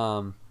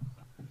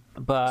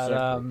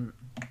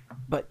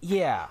 But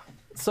yeah.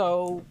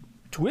 So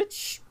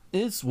Twitch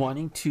is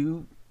wanting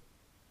to,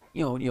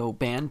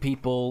 ban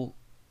people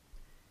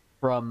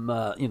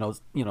from,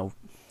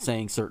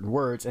 saying certain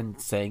words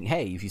and saying,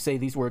 "Hey, if you say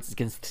these words, it's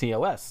against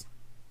TOS."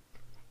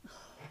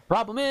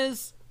 Problem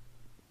is,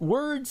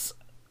 the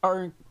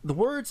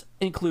words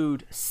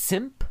include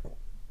simp,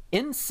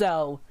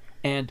 incel,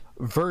 and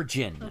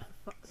virgin.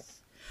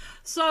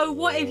 So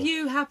what if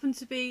you happen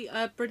to be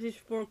a British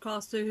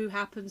broadcaster who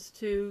happens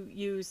to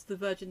use the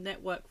Virgin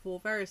network for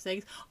various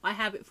things? I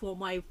have it for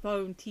my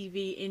phone,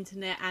 TV,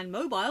 internet, and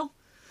mobile.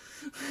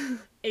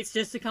 It's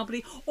just a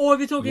company. Or if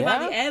you're talking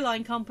about the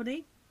airline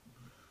company.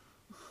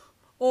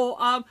 Or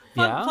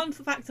fun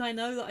fact I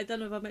know that I don't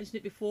know if I mentioned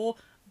it before,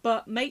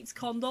 but Mates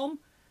Condom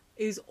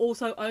is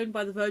also owned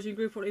by the Virgin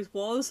Group, or it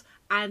was,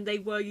 and they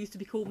used to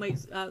be called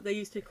Mates. They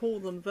used to call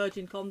them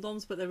Virgin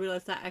Condoms, but they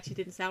realised that actually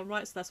didn't sound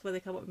right, so that's where they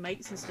come up with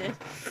Mates instead.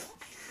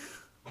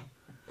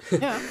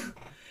 Yeah.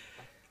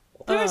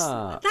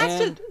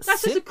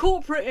 That's just a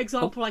corporate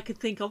example I could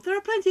think of. There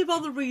are plenty of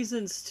other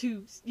reasons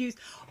to use.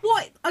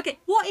 What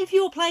if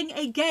you're playing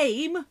a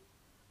game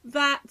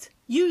that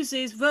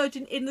uses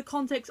Virgin in the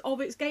context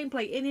of its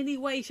gameplay in any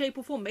way, shape,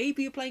 or form?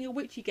 Maybe you're playing a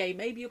witchy game.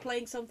 Maybe you're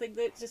playing something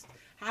that just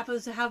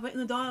happens to have it in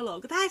the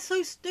dialogue. That's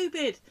so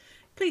stupid.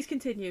 Please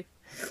continue.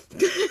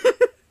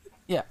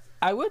 Yeah,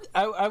 I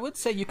would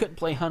say you couldn't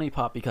play Honey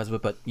Pop because of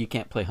it, but you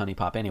can't play Honey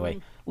Pop anyway.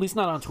 At least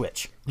not on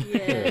Twitch.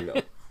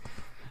 Yeah.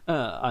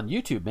 On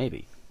YouTube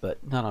maybe,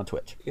 but not on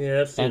Twitch.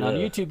 Yeah, and on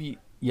YouTube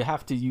you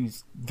have to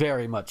use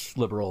very much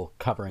liberal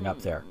covering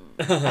up there.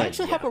 I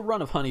actually have a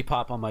run of Honey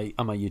Pop on my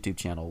YouTube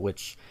channel,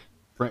 which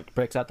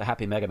breaks out the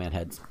happy Mega Man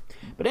heads.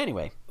 But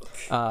anyway,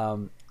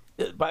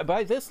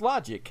 by this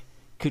logic,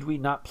 could we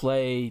not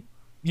play,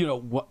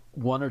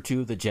 one or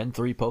two of the Gen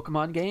 3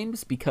 Pokemon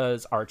games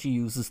because Archie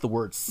uses the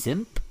word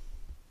simp?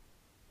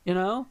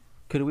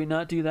 Could we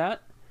not do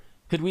that?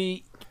 Can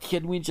we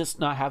just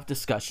not have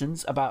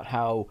discussions about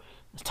how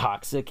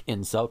toxic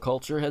incel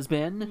culture has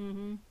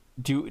been?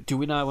 Do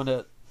we not want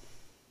to?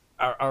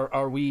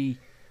 Are we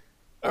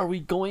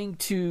going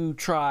to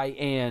try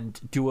and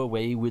do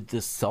away with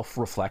this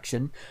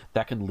self-reflection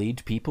that can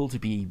lead people to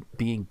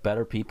being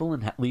better people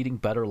and leading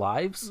better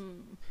lives?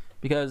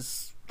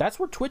 Because that's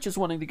where Twitch is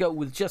wanting to go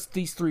with just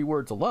these 3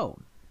 words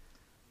alone.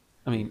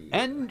 I mean,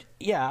 and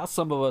yeah,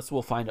 some of us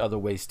will find other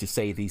ways to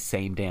say these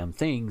same damn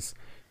things,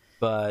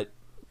 but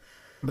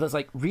it's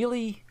like,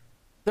 really?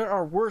 There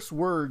are worse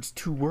words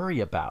to worry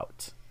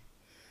about.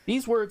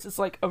 These words, it's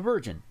like a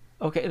virgin.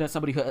 Okay, that's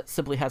somebody who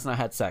simply has not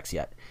had sex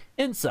yet.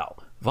 Incel,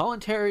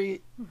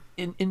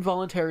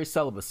 involuntary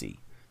celibacy.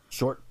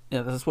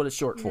 That's what it's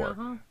short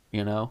for.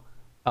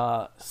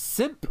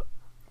 Simp,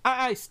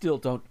 I still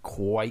don't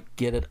quite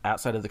get it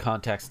outside of the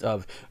context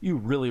of you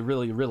really,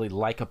 really, really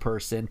like a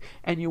person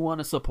and you want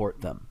to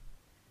support them.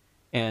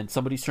 And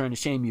somebody's trying to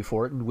shame you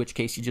for it, in which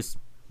case you just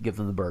give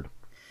them the bird.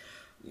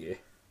 Yeah.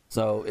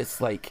 So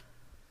it's like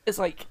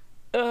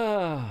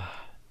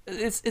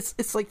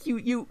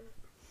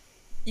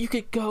you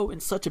could go in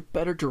such a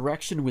better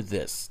direction with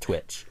this,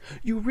 Twitch.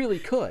 You really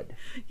could.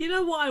 You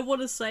know what I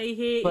want to say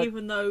here, But,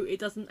 even though it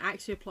doesn't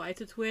actually apply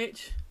to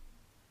Twitch?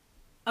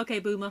 Okay,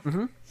 Boomer.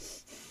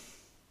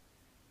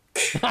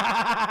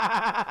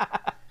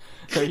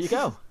 There you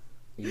go.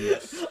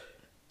 Yes.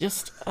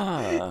 Just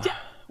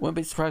wouldn't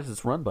be surprised if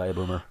it's run by a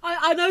boomer.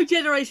 I know,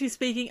 generationally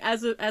speaking,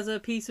 as a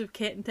piece of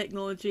kit and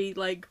technology,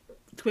 like,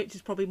 Twitch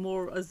is probably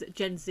more as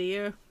Gen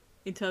Zer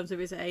in terms of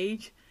its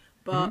age,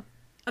 but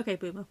okay,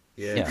 Boomer.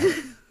 Yeah.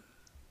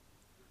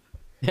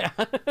 Yeah.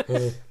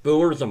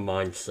 Boomer's a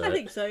mindset. I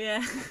think so,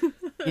 yeah.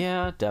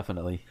 Yeah,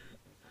 definitely.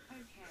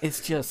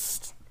 It's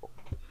just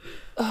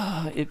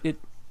it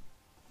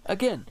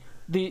again,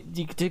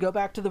 to go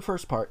back to the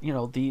first part,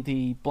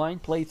 the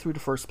blind playthrough to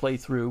first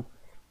playthrough,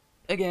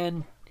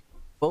 again,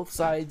 both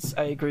sides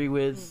I agree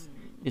with.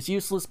 It's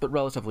useless but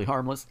relatively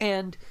harmless,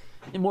 and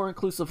in more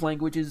inclusive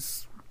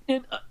languages,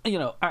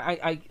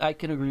 I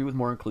can agree with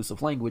more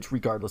inclusive language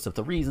regardless of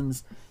the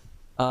reasons.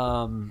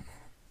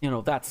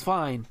 That's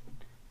fine.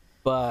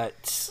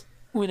 But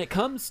when it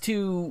comes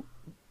to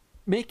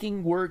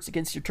making words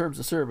against your terms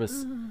of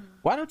service,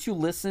 why don't you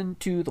listen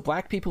to the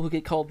black people who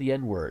get called the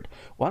N-word?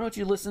 Why don't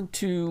you listen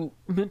to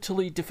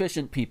mentally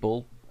deficient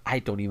people, I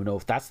don't even know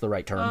if that's the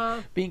right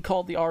term, being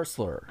called the R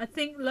slur? I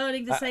think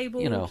learning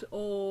disabled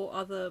or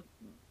other...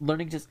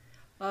 Learning just...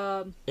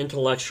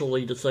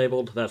 Intellectually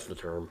disabled, that's the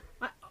term.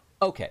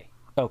 Okay.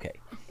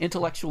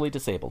 Intellectually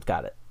disabled,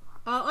 got it.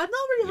 I've not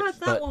really heard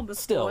that but one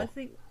before. still. I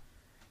think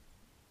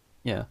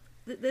Yeah.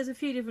 there's a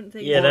few different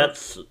things. Yeah,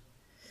 that's...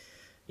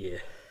 Yeah.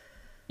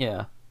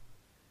 Yeah.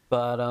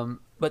 But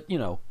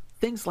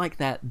things like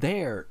that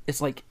there,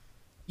 it's like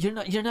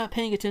you're not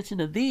paying attention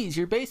to these.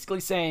 You're basically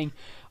saying,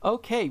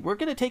 okay, we're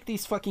gonna take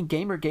these fucking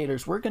gamer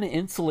gators, we're gonna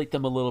insulate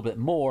them a little bit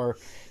more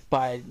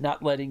by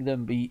not letting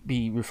them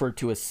be referred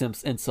to as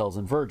simps, incels,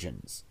 and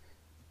virgins.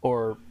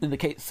 Or in the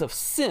case of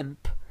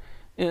simp,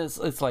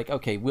 it's like,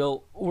 okay,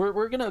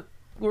 we're gonna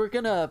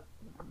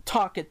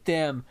talk at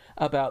them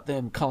about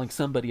them calling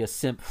somebody a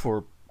simp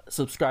for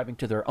subscribing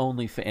to their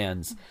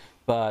OnlyFans,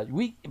 but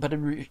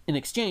in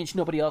exchange,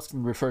 nobody else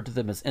can refer to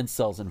them as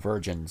incels and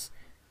virgins,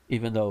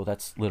 even though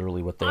that's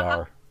literally what they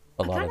are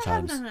a lot of times. I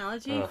kind of have an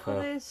analogy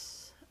for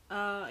this.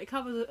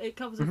 It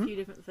covers a few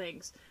different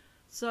things.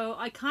 So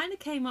I kind of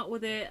came up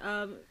with it.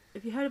 Have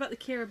you heard about the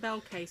Kira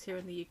Bell case here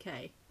in the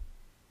UK?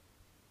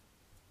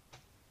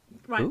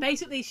 Right,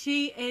 basically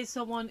she is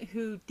someone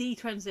who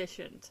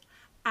detransitioned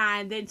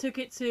and then took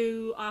it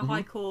to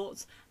High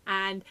Court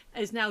and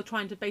is now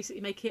trying to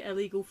basically make it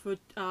illegal for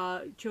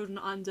children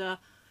under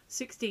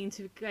 16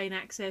 to gain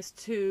access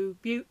to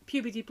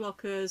puberty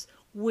blockers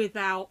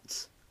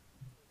without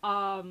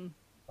High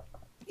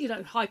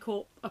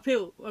Court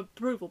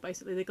approval.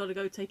 Basically they've got to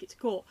go take it to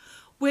court,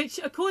 which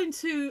according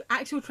to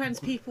actual trans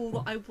people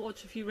that I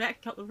watched a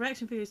couple of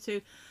reaction videos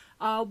to,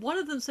 one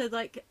of them said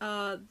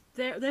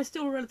they're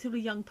still a relatively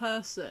young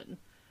person,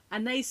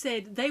 and they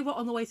said they were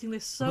on the waiting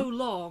list so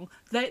long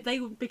they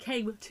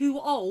became too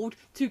old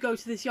to go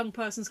to this young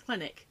person's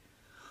clinic.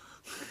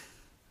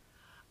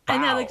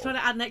 And now they're trying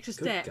to add an extra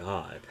step. Good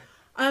God.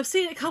 I've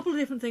seen a couple of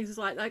different things. It's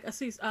like I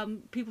see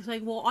people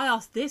saying, well, I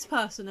asked this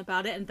person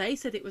about it and they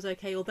said it was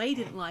okay, or they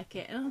didn't like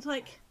it. And I was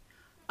like,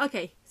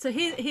 okay, so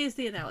here's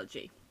the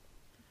analogy.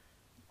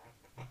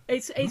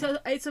 It's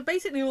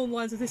basically along the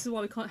lines of this is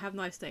why we can't have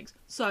nice things.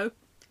 So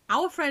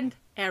our friend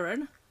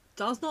Aaron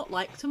does not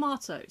like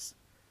tomatoes.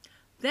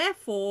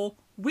 Therefore,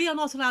 we are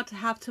not allowed to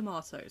have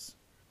tomatoes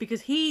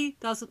because he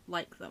doesn't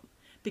like them.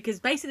 Because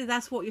basically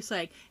that's what you're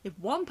saying. If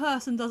one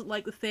person doesn't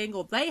like the thing,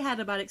 or they had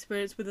a bad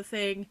experience with the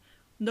thing,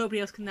 nobody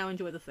else can now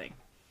enjoy the thing.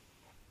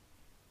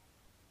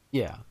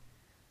 Yeah.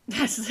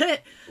 That's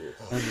it.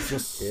 And it's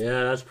just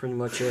Yeah, that's pretty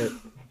much it.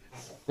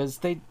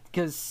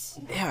 because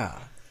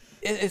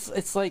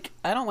it's like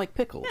I don't like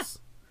pickles.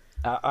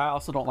 I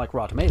also don't like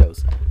raw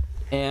tomatoes.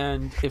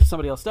 And if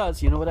somebody else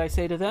does, you know what I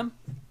say to them?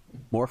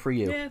 More for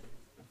you. Yeah.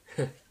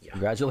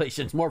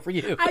 Congratulations, more for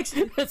you.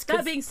 Actually, It's that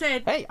 'cause- being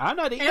said, hey, I'm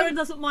not eating. Aaron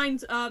doesn't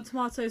mind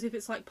tomatoes if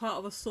it's like part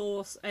of a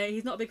sauce.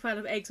 He's not a big fan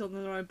of eggs on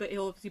their own, but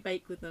he'll obviously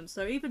bake with them.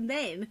 So even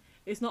then,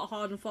 it's not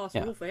hard and fast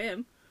Yeah. rule for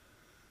him.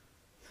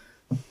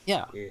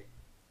 Yeah. Yeah.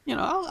 You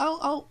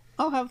know,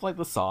 I'll have like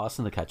the sauce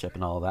and the ketchup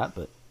and all of that,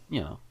 but you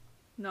know,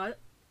 No,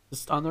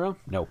 just on their own,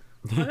 no.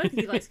 I don't think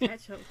he likes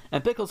ketchup.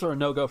 And pickles are a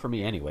no-go for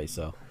me anyway,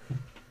 so.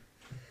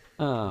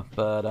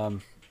 But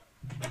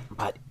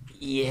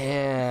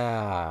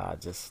yeah,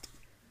 just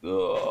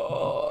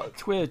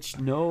Twitch,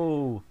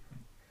 no.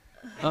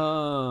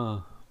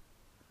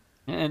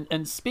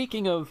 And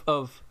speaking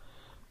of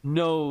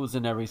no's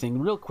and everything,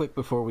 real quick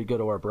before we go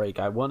to our break,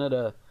 I want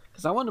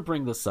to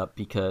bring this up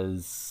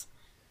because,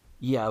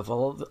 yeah, of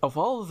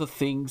all of the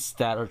things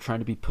that are trying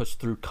to be pushed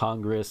through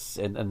Congress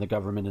and the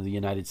government of the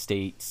United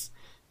States,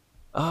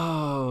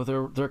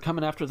 they're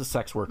coming after the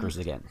sex workers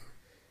again.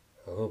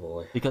 Oh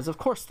boy. Because of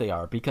course they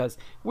are. Because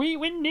we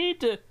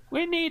need to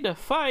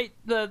fight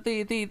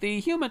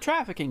the human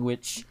trafficking,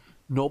 which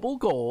noble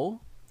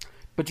goal,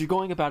 but you're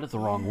going about it the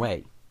wrong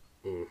way.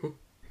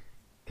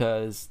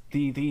 Because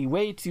the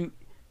way to,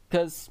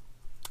 because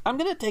I'm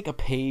gonna take a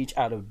page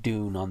out of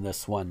Dune on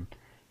this one,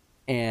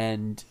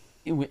 and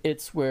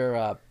it's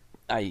where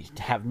I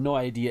have no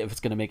idea if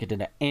it's gonna make it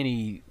into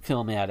any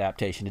film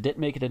adaptation. It didn't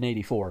make it in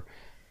 '84,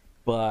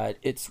 but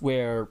it's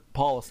where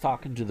Paul is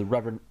talking to the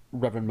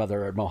Reverend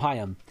Mother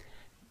Mohiam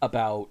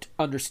about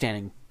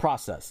understanding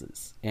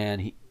processes,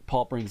 and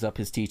Paul brings up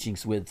his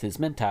teachings with his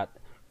mentat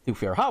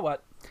Thufir Hawat,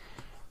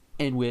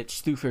 in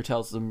which Thufir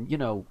tells them, you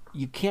know,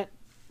 you can't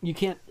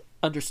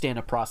understand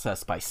a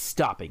process by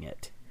stopping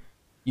it.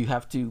 You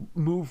have to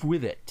move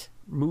with it,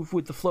 move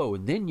with the flow,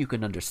 and then you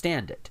can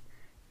understand it.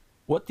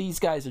 What these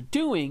guys are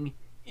doing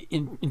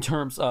in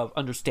terms of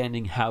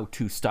understanding how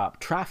to stop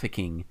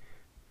trafficking,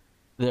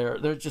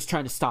 they're just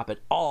trying to stop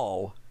it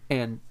all,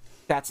 and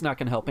that's not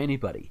going to help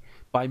anybody.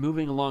 By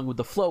moving along with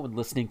the flow and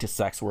listening to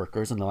sex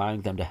workers and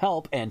allowing them to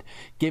help and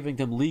giving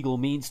them legal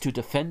means to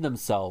defend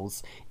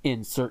themselves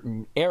in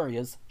certain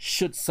areas,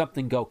 should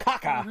something go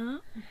caca,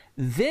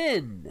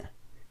 then,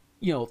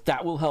 you know,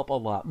 that will help a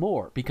lot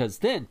more, because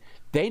then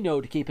they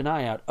know to keep an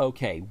eye out.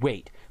 Okay,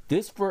 wait,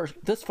 this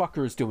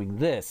fucker is doing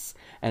this,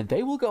 and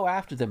they will go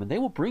after them and they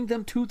will bring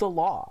them to the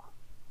law.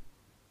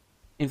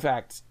 In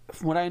fact,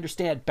 from what I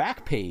understand,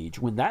 Backpage,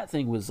 when that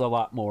thing was a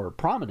lot more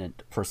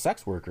prominent for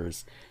sex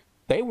workers,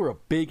 they were a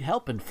big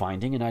help in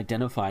finding and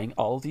identifying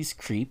all of these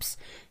creeps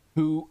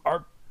who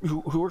are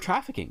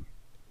trafficking,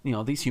 you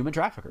know, these human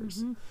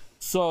traffickers.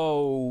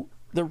 So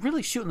they're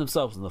really shooting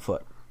themselves in the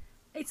foot.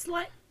 It's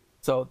like,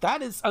 So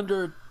that is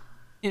under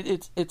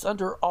it's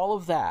under all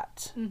of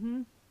that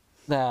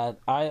that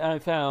I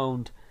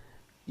found.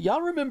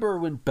 Y'all remember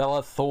when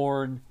Bella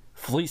Thorne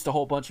fleeced a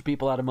whole bunch of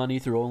people out of money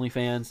through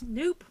OnlyFans?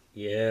 nope.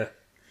 Yeah.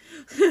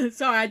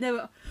 Sorry, I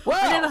never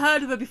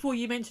heard of her before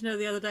you mentioned her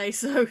the other day.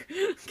 So,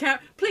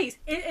 please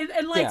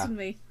enlighten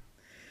me.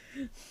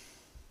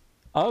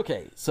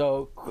 Okay,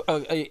 so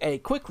a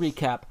quick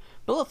recap.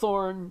 Bella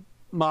Thorne,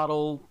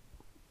 model,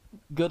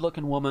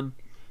 good-looking woman.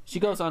 She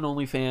goes on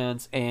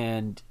OnlyFans,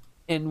 and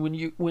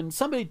when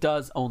somebody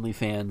does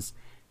OnlyFans,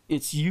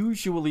 it's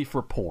usually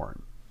for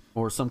porn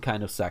or some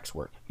kind of sex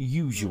work.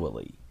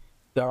 Usually.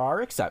 There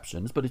are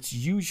exceptions, but it's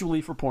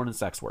usually for porn and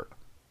sex work.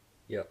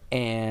 Yep.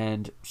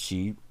 And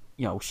she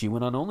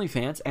went on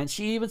OnlyFans, and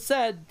she even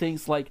said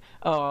things like,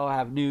 "Oh, I'll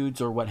have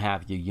nudes" or what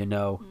have you, you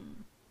know.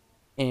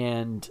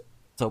 And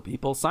so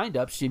people signed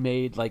up. She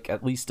made like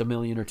at least $1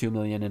 million or $2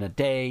 million in a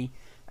day,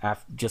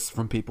 just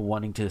from people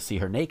wanting to see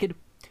her naked.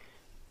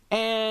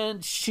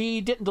 And she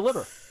didn't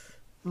deliver.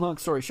 Long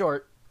story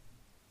short,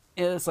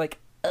 it's like,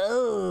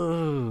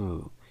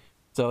 oh.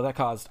 So that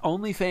caused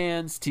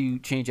OnlyFans to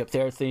change up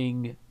their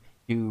thing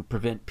to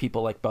prevent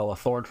people like Bella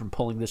Thorne from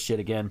pulling this shit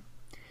again.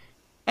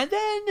 And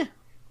then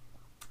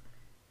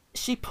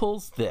she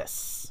pulls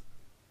this.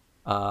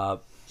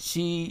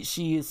 She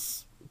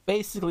is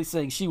basically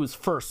saying she was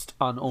first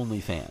on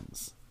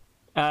OnlyFans,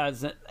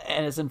 as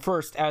in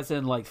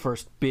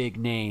first big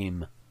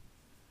name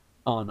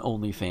on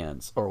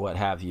OnlyFans or what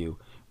have you.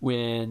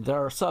 When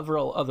there are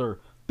several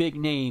other big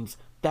names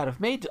that have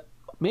made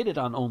it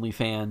on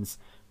OnlyFans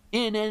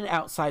in and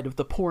outside of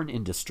the porn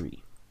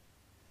industry.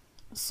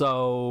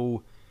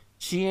 So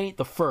she ain't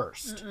the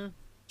first.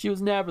 She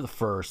was never the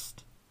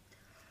first.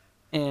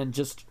 And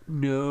just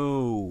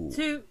no.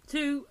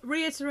 To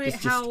reiterate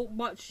how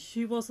much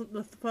she wasn't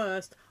the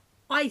first,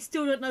 I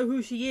still don't know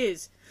who she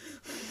is.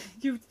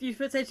 You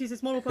said she's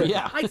this model person.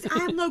 Yeah. I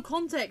have no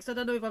context. I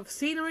don't know if I've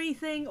seen her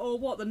anything or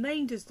what. The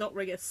name does not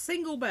ring a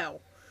single bell.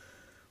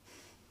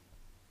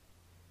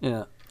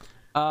 Yeah.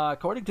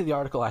 According to the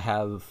article I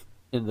have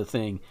in the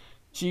thing,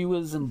 she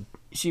was in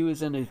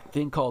a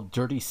thing called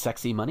Dirty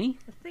Sexy Money.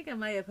 I think I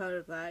may have heard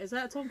of that. Is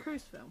that a Tom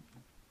Cruise film?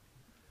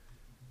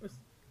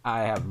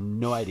 I have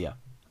no idea.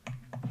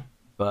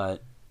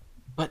 But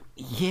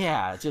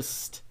yeah,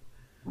 just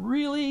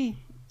really,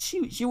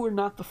 you were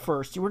not the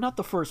first. You were not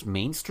the first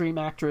mainstream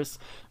actress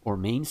or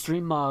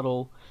mainstream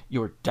model. You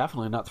were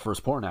definitely not the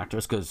first porn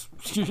actress, because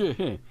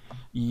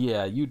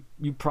yeah, you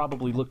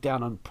probably look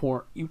down on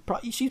porn.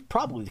 She's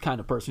probably the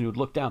kind of person who would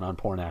look down on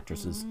porn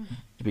actresses,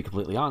 to be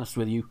completely honest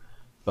with you.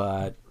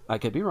 But I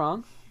could be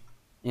wrong,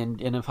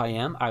 and if I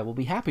am, I will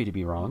be happy to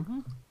be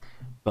wrong.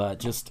 But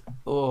just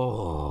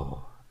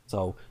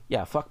so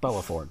yeah, fuck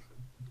Bella Thorne.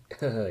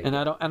 And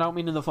I don't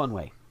mean in the fun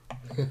way.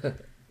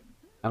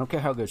 I don't care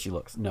how good she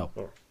looks. No,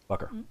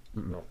 fuck her.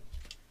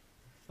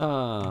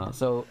 No.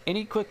 So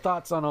any quick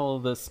thoughts on all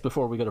of this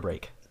before we go to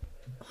break?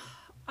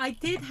 I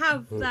did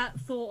have that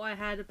thought I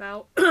had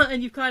about,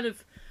 and you've kind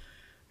of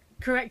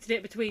corrected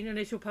it between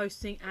initial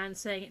posting and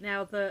saying it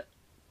now, that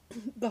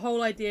the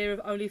whole idea of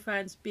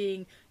OnlyFans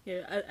being,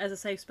 as a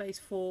safe space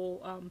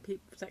for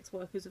sex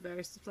workers of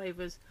various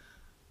flavours,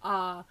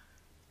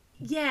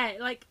 yeah,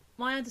 like,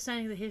 my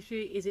understanding of the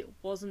history is it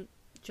wasn't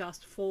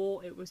just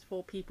it was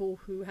for people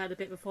who had a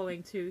bit of a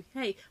following to,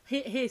 hey,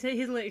 here's a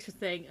little extra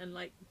thing, and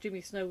like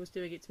Jimmy Snow was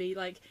doing it to be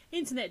like,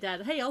 internet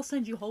dad, hey, I'll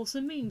send you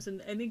wholesome memes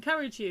and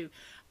encourage you.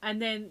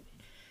 And then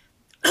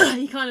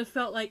he kind of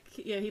felt like,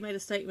 he made a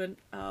statement,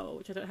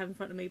 which I don't have in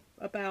front of me,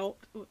 about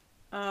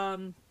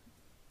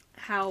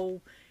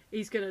how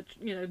he's gonna,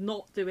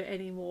 not do it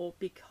anymore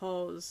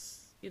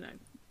because,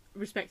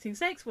 respecting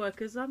sex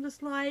workers. I'm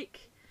just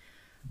like,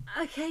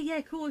 okay,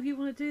 yeah, cool if you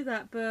want to do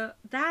that, but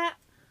that,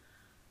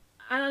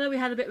 and I know we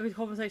had a bit of a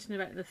conversation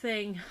about the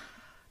thing,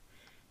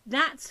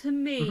 that to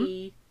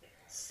me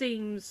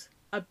seems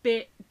a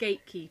bit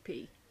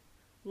gatekeepy.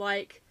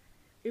 Like,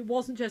 it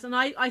wasn't just, and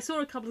I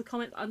saw a couple of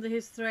comments under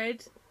his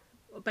thread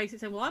basically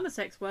saying, well, I'm a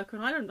sex worker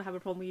and I don't have a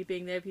problem with you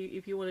being there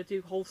if you want to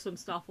do wholesome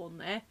stuff on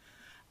there.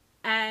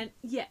 And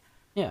yeah,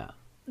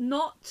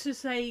 not to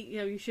say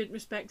you shouldn't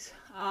respect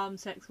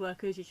sex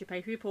workers. You should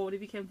pay for your porn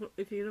if you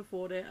can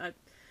afford it.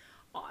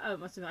 I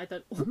must admit, I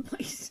don't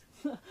always.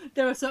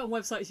 There are certain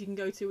websites you can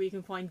go to where you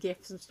can find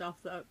GIFs and stuff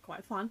that are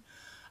quite fun.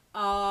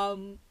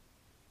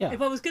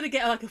 If I was going to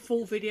get like a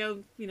full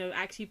video,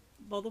 actually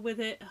bother with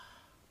it.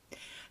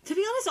 To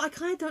be honest, I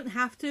kind of don't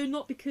have to.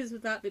 Not because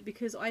of that, but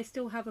because I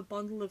still have a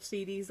bundle of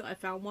CDs that I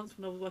found once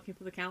when I was working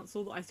for the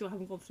council that I still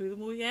haven't gone through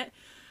them all yet.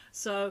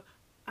 So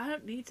I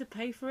don't need to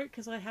pay for it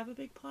because I have a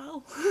big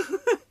pile.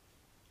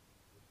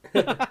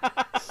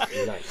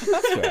 Nice.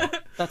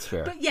 That's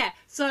fair. But yeah,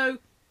 so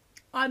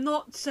I'm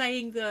not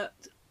saying that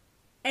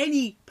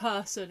any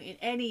person in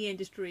any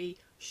industry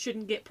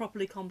shouldn't get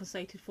properly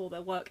compensated for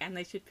their work and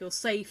they should feel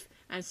safe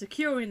and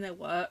secure in their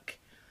work.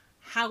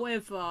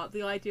 However,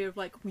 the idea of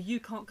like, well, you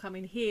can't come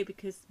in here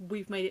because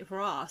we've made it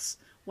for us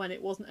when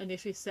it wasn't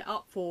initially set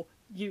up for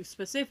you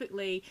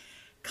specifically,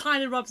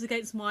 kind of rubs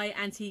against my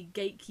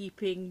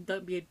anti-gatekeeping,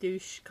 don't be a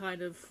douche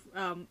kind of,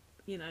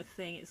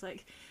 thing. It's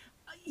like,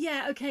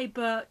 yeah, okay,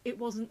 but it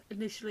wasn't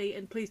initially,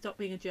 and please stop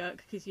being a jerk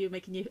because you're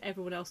making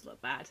everyone else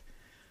look bad.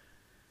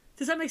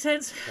 Does that make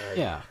sense?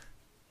 Yeah.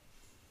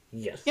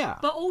 Yes. Yeah.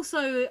 But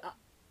also,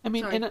 I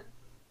mean,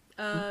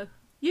 sorry.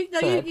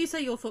 You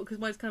say your thought because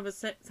mine's kind of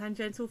a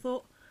tangential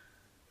thought.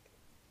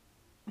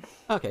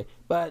 Okay,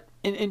 but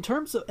in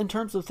terms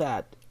of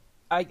that,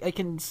 I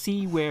can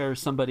see where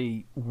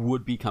somebody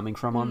would be coming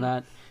from on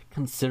that,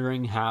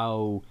 considering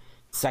how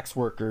sex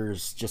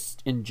workers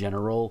just in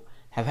general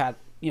have had,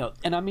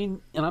 and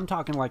I'm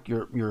talking like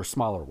your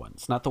smaller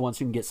ones, not the ones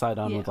who can get signed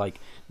on with like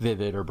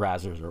Vivid or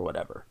Brazzers or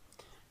whatever.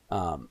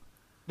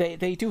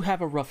 They do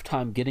have a rough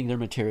time getting their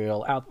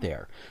material out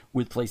there,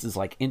 with places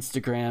like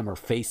Instagram or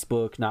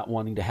Facebook not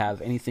wanting to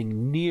have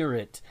anything near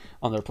it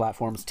on their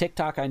platforms.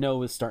 TikTok, I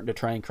know, is starting to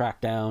try and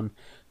crack down.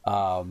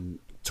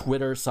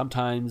 Twitter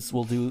sometimes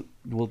will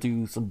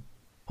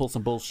pull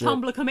some bullshit.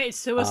 Tumblr committed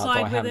suicide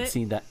I with haven't it.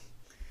 seen that.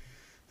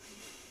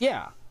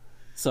 Yeah.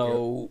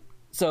 So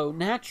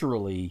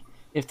naturally,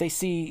 if they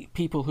see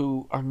people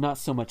who are not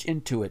so much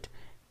into it,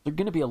 they're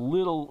going to be a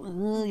little.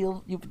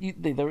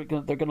 They're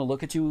going to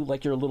look at you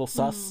like you're a little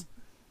sus.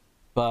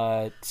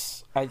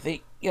 But I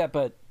think,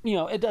 but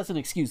it doesn't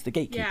excuse the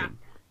gatekeeping. Yeah.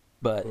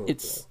 But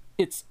it's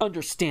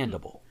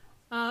understandable.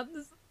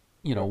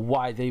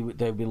 Why they'd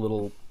be a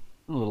little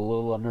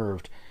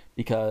unnerved,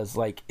 because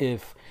like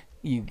if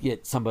you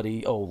get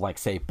somebody, like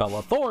say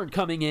Bella Thorne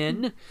coming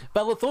in,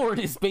 Bella Thorne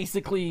is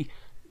basically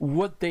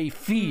what they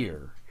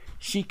fear.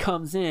 She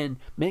comes in,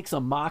 makes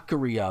a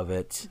mockery of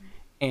it.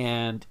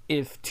 And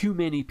if too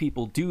many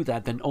people do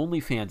that, then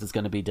OnlyFans is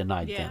going to be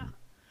denied them.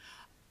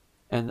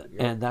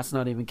 And that's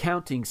not even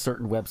counting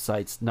certain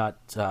websites not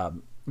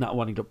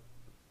wanting to,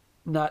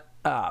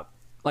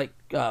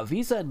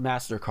 Visa and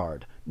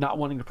MasterCard not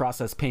wanting to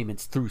process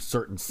payments through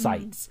certain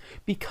sites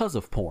because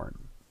of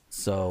porn.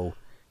 So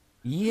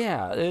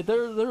Yeah,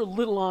 they're a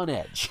little on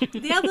edge,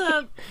 The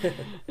other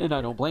and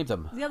I don't blame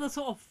them. the other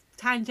sort of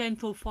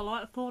tangential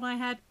follow-up thought I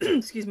had,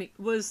 excuse me,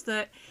 was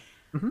that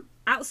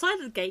outside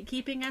of the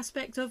gatekeeping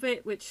aspect of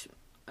it, which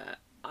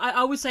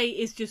I would say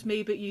is just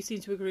me, but you seem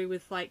to agree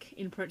with, like,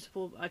 in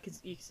principle,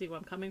 you can see where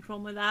I'm coming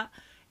from with that.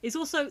 It's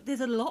also,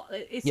 there's a lot,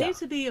 it Yeah. seems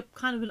to be a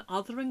kind of an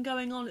othering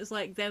going on. It's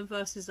like them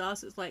versus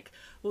us. It's like,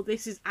 well,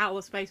 this is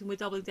our space and we're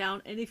doubling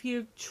down. And if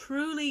you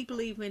truly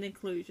believe in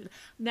inclusion,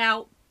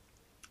 now,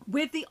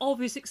 with the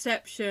obvious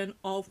exception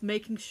of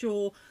making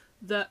sure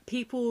that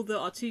people that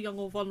are too young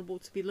or vulnerable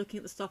to be looking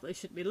at the stuff they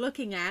shouldn't be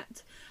looking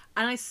at,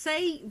 and I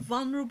say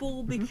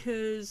vulnerable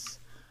because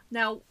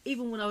now,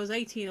 even when I was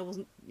 18, I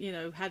wasn't,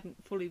 hadn't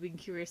fully been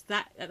curious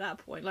at that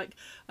point. Like,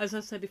 as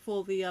I said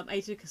before, the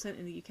age of consent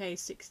in the UK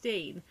is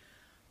 16.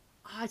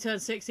 I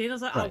turned 16, I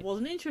was like, I Right.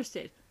 wasn't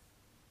interested.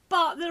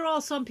 But there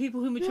are some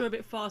people who mature a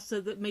bit faster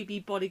that may be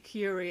body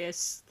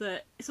curious,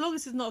 that as long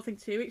as it's not nothing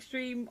too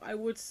extreme, I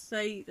would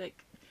say,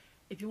 like,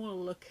 if you want to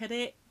look at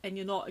it and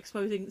you're not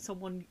exposing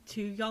someone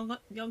too young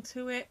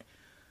to it.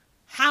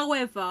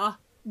 However,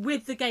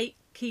 with the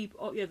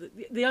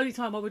the only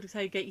time I would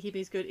say gatekeeping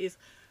is good is,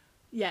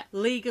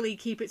 legally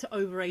keep it to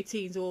over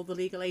 18s or the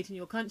legal age in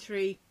your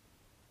country.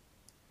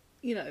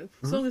 As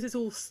long as it's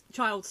all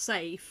child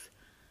safe.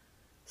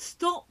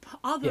 Stop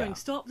othering. Yeah.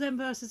 Stop them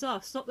versus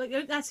us. Stop.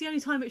 That's the only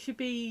time it should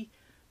be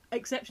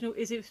exceptional,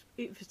 is if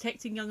it's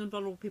protecting young and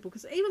vulnerable people.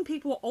 Because even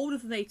people older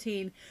than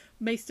 18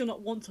 may still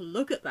not want to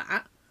look at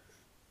that,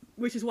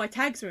 which is why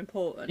tags are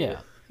important. Yeah.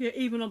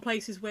 Even on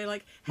places where,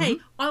 like, hey,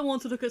 I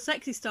want to look at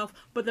sexy stuff,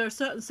 but there are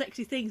certain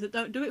sexy things that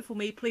don't do it for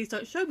me. Please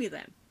don't show me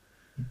them.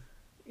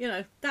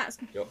 That's...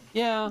 Yep.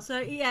 Yeah.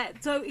 So,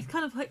 so it's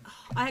kind of like,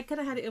 I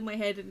kind of had it in my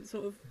head and it's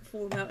sort of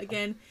fallen out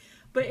again.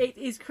 But it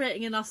is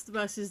creating an us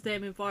versus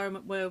them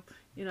environment where,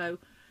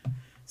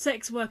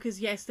 sex workers,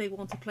 yes, they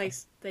want a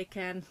place they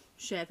can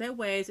share their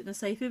wares in a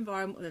safe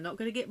environment where they're not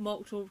going to get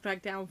mocked or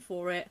dragged down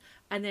for it.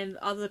 And then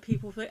other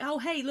people think, oh,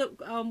 hey,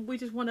 look, we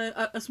just want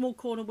a small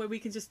corner where we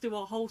can just do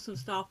our wholesome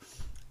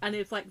stuff. And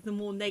if, like, the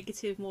more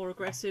negative, more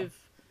aggressive,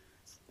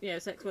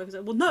 sex workers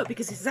are, well, no,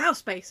 because this is our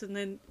space. And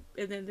then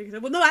they say,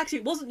 well, no, actually,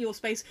 it wasn't your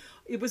space.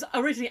 It was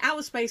originally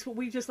our space, but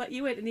we just let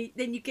you in. And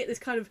then you get this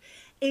kind of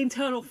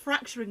internal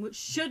fracturing, which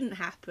shouldn't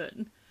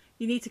happen.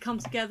 You need to come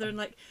together and,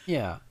 like...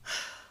 Yeah.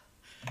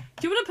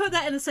 Do you want to put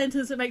that in a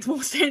sentence that makes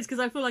more sense? Because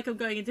I feel like I'm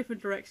going in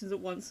different directions at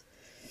once.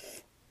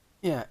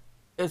 Yeah.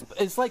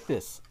 It's like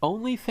this.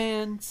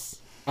 OnlyFans,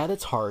 at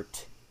its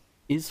heart,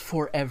 is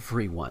for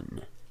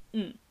everyone.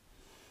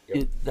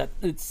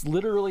 It's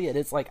literally, and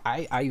it's like,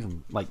 I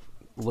even, like,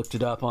 looked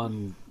it up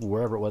on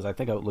wherever it was. I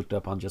think I looked it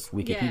up on just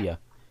Wikipedia. Yeah.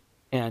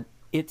 And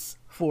it's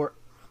for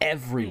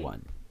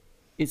everyone.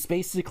 It's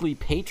basically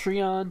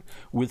Patreon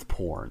with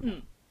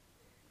porn.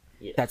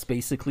 Yes. That's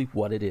basically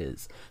what it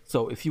is.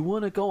 So if you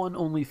want to go on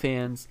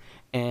OnlyFans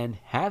and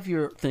have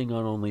your thing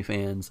on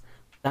OnlyFans,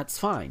 that's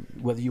fine.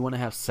 Whether you want to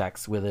have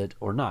sex with it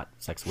or not.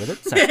 Sex with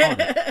it? Sex on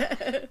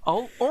it.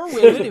 Or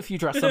with it if you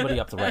dress somebody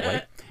up the right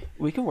way.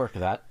 We can work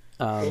with that.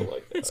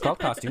 It's called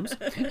costumes.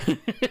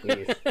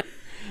 Please.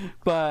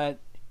 But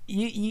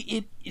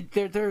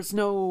there's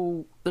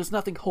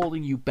nothing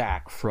holding you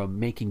back from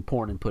making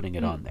porn and putting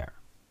it on there.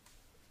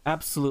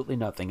 Absolutely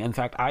nothing. In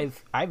fact,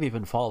 I've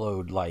even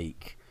followed,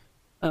 like,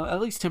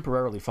 at least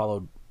temporarily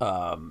followed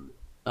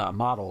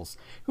models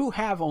who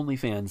have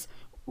OnlyFans,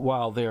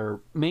 while their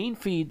main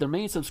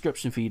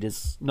subscription feed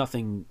is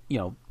nothing.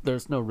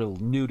 There's no real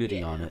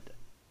nudity on it.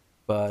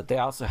 But they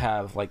also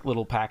have, like,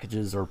 little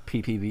packages or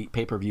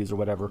pay-per-views or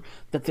whatever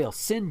that they'll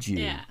send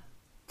you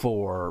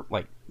for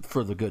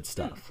the good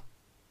stuff.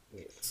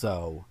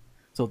 So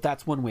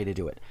that's one way to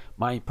do it.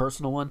 My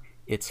personal one,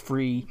 it's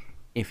free.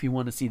 If you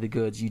want to see the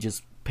goods, you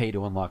just pay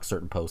to unlock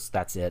certain posts.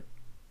 That's it.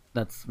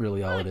 That's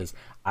really all it is.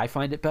 I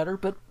find it better,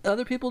 but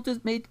other people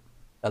may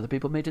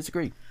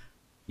disagree.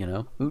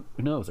 Who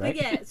knows, right?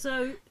 But yeah,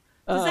 so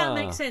does that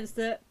make sense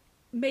that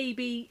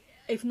maybe,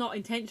 if not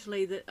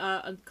intentionally, that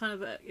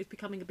it's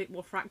becoming a bit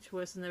more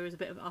fractious and there is a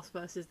bit of us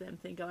versus them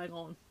thing going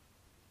on?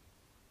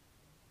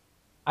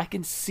 I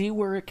can see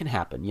where it can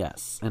happen,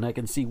 yes, and I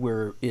can see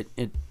where it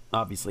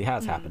obviously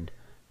has happened.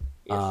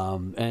 Yes.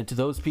 And to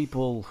those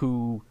people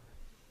who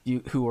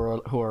are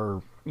a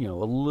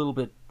little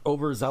bit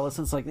overzealous,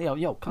 and it's like,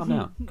 yo, calm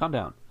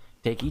down.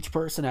 Take each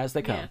person as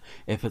they come. Yeah.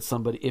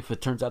 If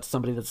it turns out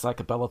somebody that's like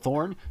a Bella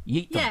Thorne,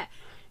 yeet them. Yeah.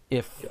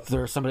 If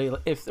there's somebody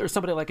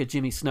like a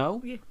Jimmy Snow,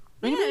 bring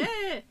them in.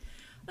 Yeah.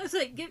 That's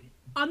it.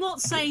 I'm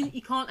not saying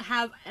you can't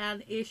have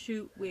an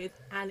issue with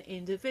an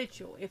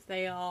individual if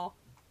they are,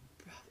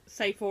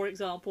 say, for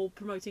example,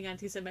 promoting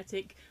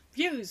anti-Semitic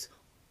views.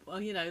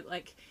 Well,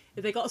 like,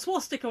 if they got a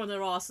swastika on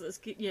their ass that's,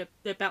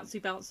 they're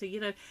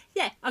bouncy,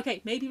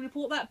 okay, maybe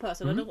report that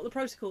person. I don't know what the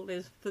protocol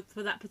is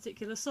for that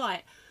particular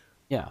site.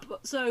 Yeah.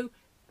 But, so,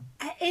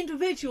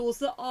 individuals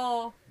that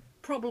are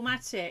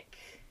problematic,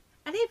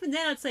 and even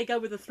then I'd say go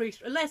with the three,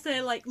 unless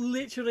they're, like,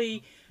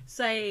 literally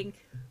saying,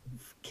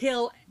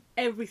 kill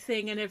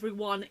everything and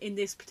everyone in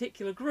this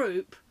particular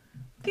group,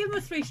 give them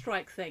a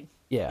 3-strike thing.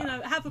 Yeah. You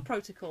know, have a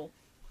protocol.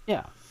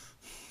 Yeah.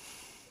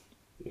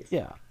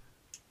 Yeah.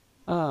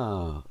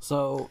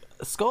 So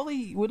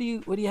Scully, what do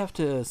you have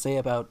to say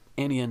about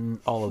Annie and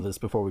all of this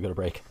before we go to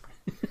break?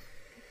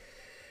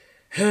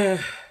 I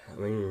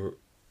mean,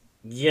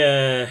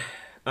 yeah,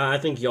 I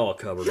think y'all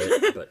covered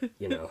it, but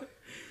you know.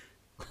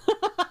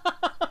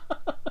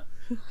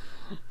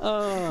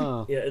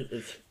 Oh. Yeah,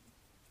 it's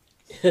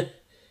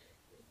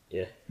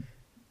yeah.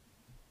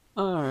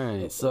 All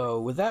right. So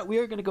with that, we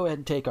are going to go ahead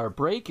and take our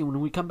break, and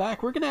when we come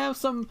back, we're going to have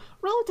some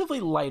relatively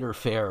lighter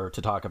fare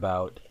to talk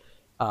about.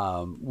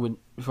 For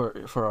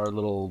our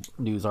little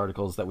news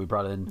articles that we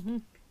brought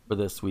in for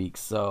this week.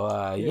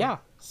 So yeah,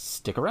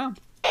 stick around.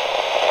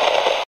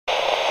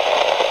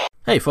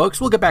 Hey folks,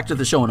 we'll get back to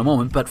the show in a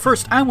moment, but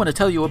first I want to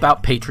tell you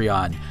about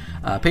Patreon.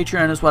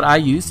 Patreon is what I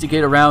use to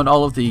get around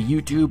all of the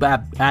YouTube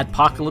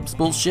adpocalypse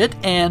bullshit,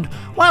 and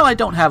while I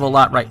don't have a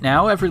lot right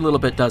now, every little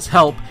bit does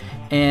help.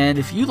 And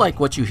if you like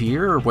what you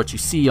hear or what you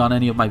see on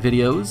any of my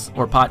videos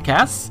or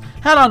podcasts,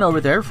 head on over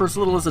there. For as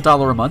little as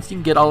 $1 a month, you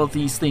can get all of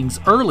these things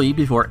early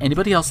before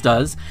anybody else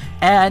does,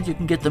 and you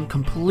can get them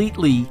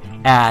completely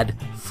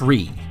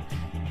ad-free.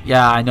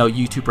 Yeah, I know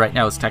YouTube right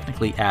now is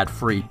technically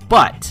ad-free,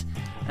 but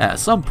at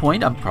some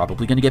point, I'm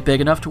probably going to get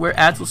big enough to where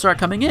ads will start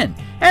coming in,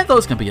 and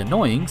those can be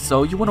annoying,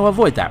 so you want to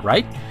avoid that,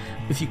 right?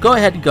 If you go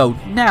ahead and go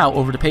now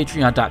over to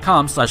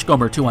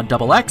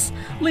patreon.com/Gomer21XX,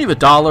 leave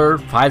 $1,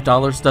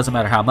 $5, doesn't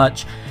matter how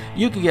much,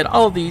 you can get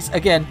all of these.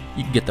 Again,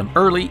 you can get them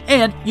early,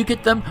 and you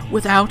get them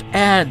without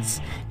ads,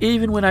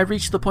 even when I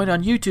reach the point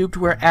on YouTube to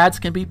where ads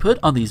can be put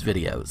on these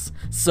videos.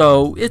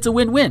 So it's a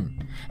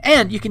win-win.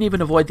 And you can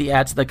even avoid the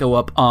ads that go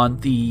up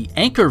on the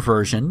Anchor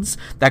versions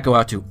that go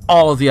out to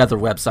all of the other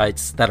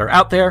websites that are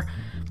out there.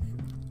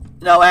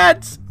 No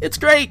ads. It's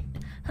great.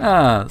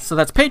 So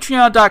that's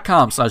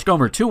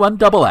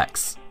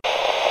patreon.com/Gomer21XX.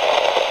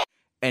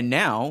 And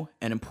now,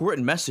 an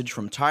important message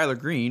from Tyler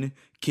Green,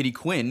 Kitty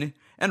Quinn,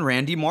 and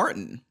Randy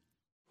Martin.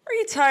 Are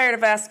you tired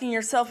of asking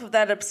yourself if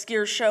that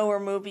obscure show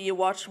or movie you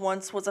watched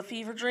once was a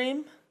fever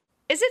dream?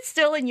 Is it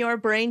still in your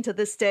brain to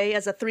this day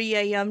as a 3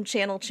 a.m.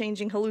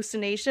 channel-changing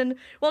hallucination?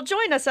 Well,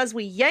 join us as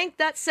we yank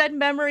that said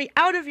memory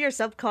out of your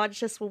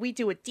subconscious when we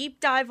do a deep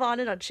dive on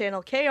it on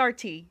Channel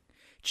KRT.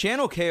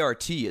 Channel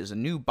KRT is a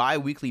new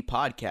bi-weekly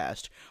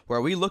podcast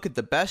where we look at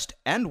the best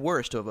and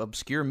worst of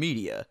obscure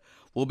media.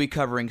 We'll be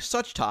covering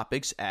such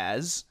topics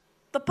as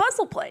The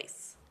Puzzle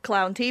Place,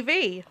 Clown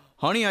TV,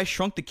 Honey, I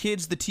Shrunk the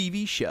Kids, the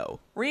TV show,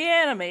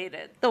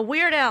 Reanimated, The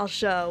Weird Al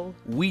Show,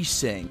 We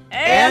Sing,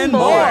 and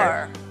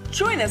more.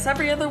 Join us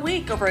every other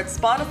week over at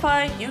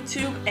Spotify,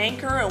 YouTube,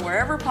 Anchor, and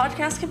wherever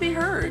podcasts can be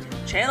heard.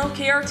 Channel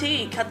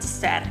KRT, cut to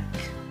static.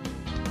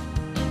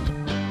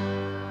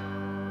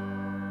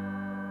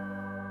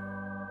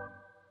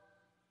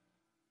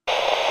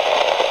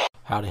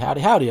 Howdy,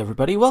 howdy, howdy,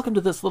 everybody. Welcome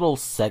to this little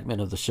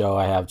segment of the show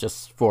I have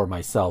just for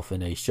myself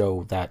in a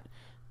show that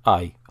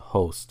I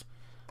host,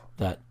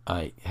 that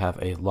I have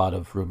a lot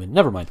of room in.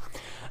 Never mind.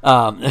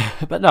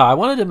 But no, I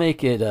wanted to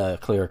make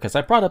it clear, because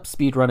I brought up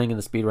speedrunning in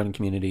the speedrunning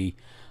community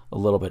a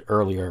little bit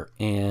earlier,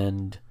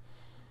 and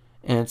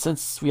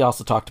since we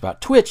also talked about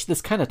Twitch, this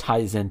kind of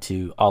ties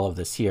into all of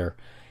this here.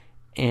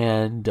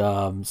 And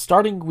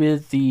starting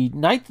with the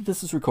night that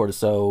this is recorded,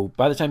 so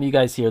by the time you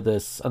guys hear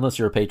this, unless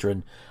you're a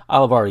patron,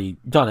 I'll have already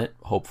done it,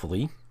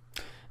 hopefully,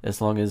 as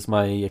long as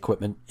my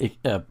equipment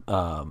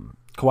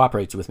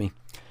cooperates with me.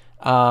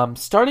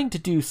 Starting to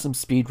do some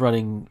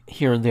speedrunning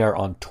here and there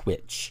on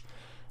Twitch.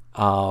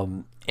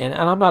 And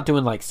I'm not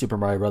doing like Super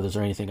Mario Brothers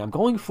or anything. I'm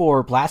going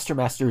for Blaster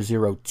Master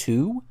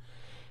 02,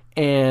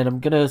 and I'm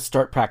going to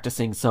start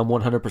practicing some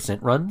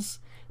 100% runs.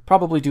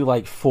 Probably do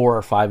like 4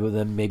 or 5 of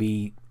them,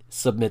 maybe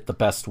submit the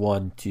best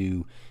one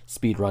to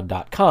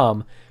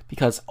speedrun.com,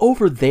 because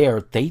over there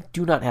they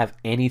do not have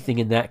anything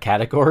in that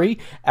category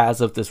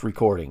as of this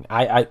recording.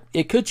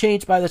 It could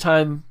change by the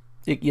time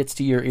it gets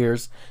to your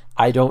ears.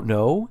 I don't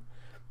know,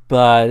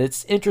 but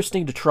it's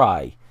interesting to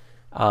try.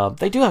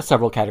 They do have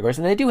several categories,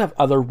 and they do have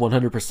other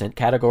 100%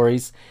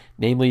 categories,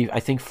 namely, I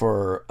think,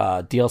 for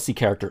DLC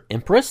character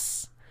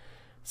Empress.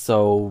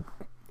 So,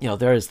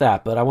 there is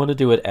that, but I want to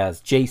do it as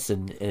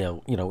Jason,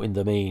 in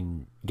the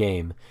main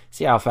game.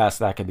 See how fast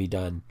that can be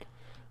done.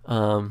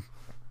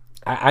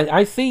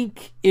 I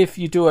think if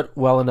you do it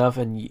well enough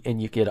and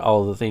you get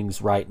all the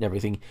things right and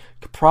everything, you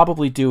could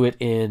probably do it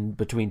in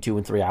between 2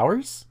 and 3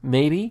 hours,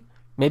 maybe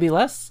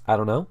less. I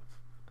don't know.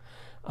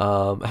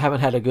 I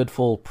haven't had a good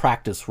full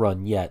practice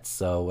run yet,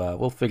 so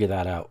we'll figure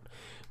that out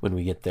when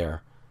we get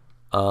there.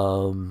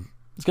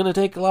 It's going to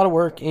take a lot of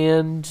work,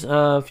 and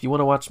if you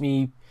want to watch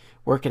me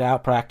work it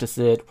out, practice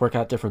it, work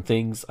out different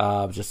things,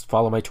 just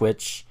follow my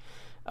Twitch,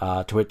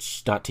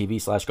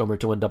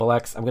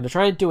 twitch.tv/Gomer21XX. I'm going to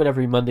try and do it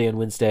every Monday and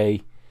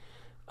Wednesday,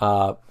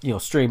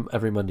 stream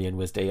every Monday and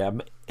Wednesday.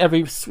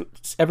 Every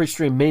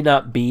stream may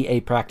not be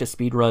a practice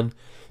speed run,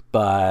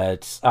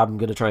 but I'm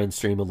going to try and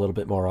stream a little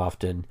bit more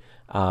often.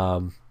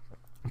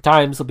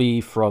 Times will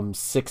be from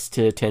 6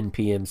 to 10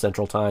 p.m.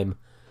 Central Time,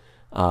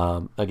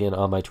 again,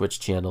 on my Twitch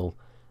channel.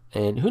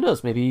 And who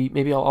knows,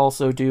 maybe I'll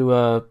also do it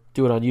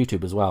on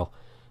YouTube as well.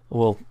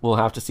 we'll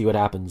have to see what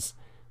happens.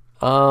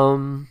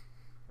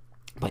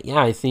 But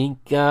yeah, I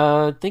think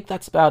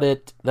that's about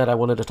it that I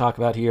wanted to talk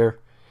about here.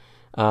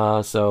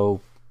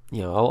 So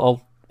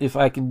I'll if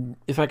I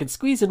can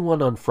squeeze in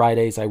one on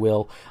Fridays, I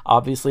will.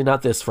 Obviously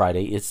not this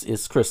Friday.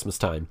 It's Christmas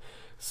time,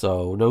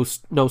 so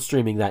no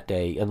streaming that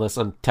day unless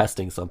I'm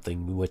testing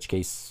something. In which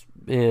case,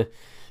 you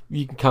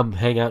can come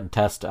hang out and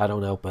test. I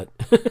don't know, but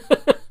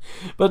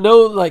but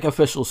no like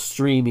official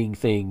streaming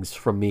things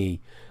from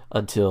me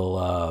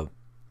until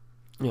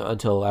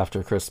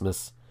after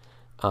Christmas.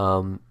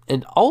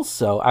 And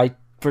also I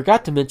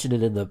forgot to mention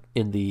it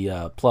in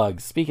the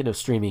plugs. Speaking of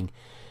streaming,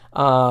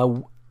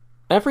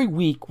 every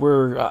week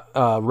we're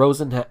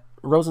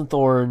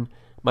Rosenthorn,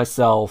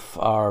 myself,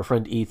 our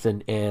friend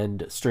Ethan,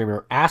 and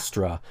streamer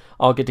Astra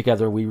all get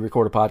together. We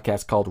record a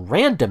podcast called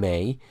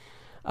Random-A,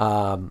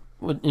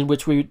 in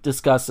which we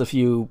discuss a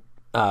few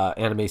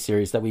anime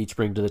series that we each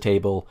bring to the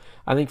table.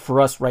 I think for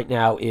us right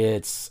now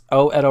it's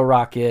Edo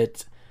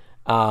Rocket,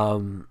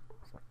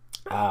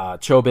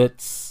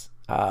 Chobits,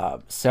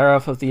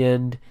 Seraph of the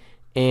End,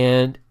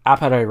 and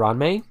Appare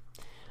Ranmei.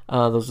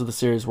 Those are the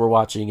series we're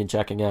watching and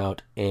checking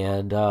out,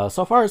 and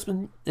so far it's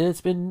been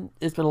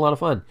a lot of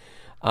fun.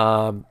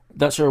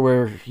 Not sure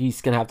where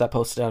he's gonna have that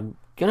posted. I'm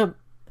gonna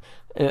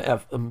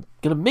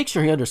make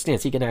sure he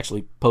understands he can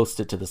actually post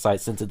it to the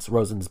site since it's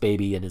Rosen's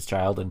baby and his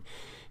child, and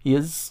he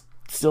is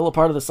still a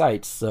part of the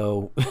site.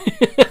 So,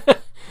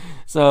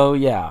 so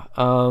yeah.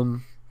 So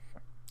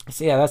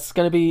yeah, that's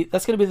gonna be the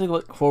thing to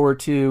look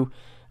forward to.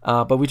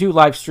 But we do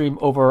live stream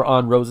over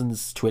on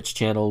Rosen's Twitch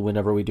channel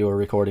whenever we do a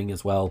recording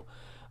as well.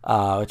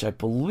 Which I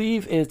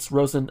believe it's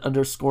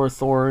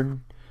Rosen_Thorn,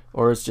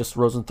 or it's just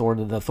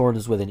Rosenthorn, and the Thorn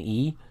is with an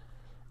E.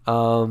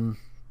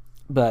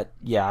 But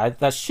yeah,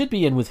 that should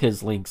be in with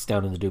his links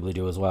down in the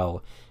doobly-doo as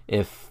well,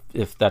 if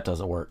that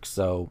doesn't work.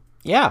 So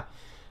yeah,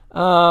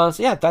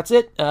 that's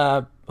it.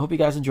 Hope you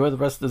guys enjoy the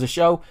rest of the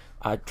show.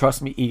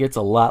 Trust me, it gets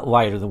a lot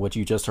lighter than what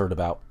you just heard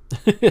about.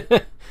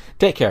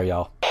 Take care,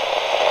 y'all.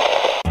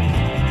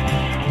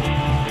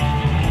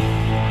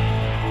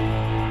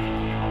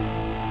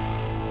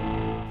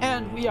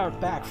 We are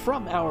back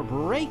from our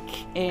break,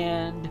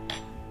 and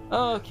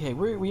okay,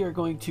 we are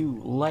going to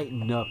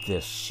lighten up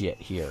this shit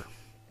here.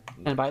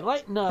 And by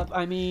lighten up,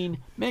 I mean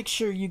make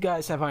sure you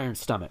guys have iron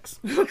stomachs.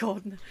 Oh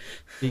God!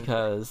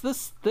 Because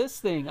this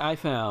thing I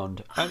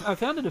found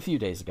it a few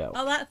days ago.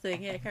 Oh, that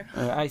thing, yeah.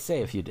 I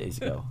say a few days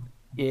ago.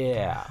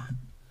 Yeah.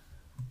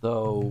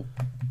 So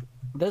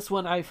this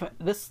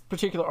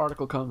particular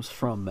article comes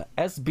from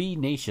SB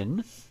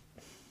Nation.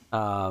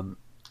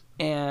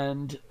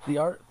 And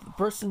the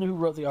person who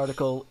wrote the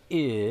article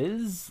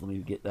is, let me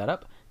get that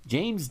up,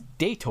 James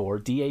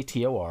Dator,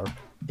 D-A-T-O-R,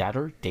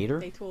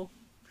 Dator?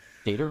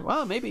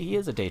 Well, maybe he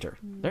is a dater.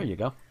 There you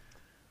go.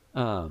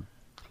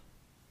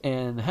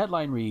 And the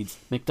headline reads,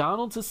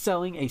 McDonald's is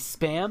selling a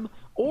Spam,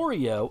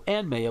 Oreo,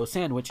 and mayo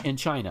sandwich in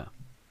China.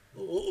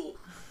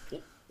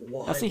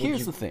 Now see,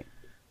 here's the thing.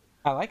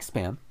 I like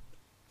Spam,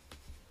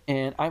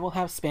 and I will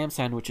have Spam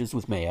sandwiches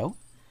with mayo,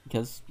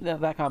 because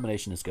that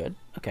combination is good.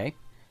 Okay.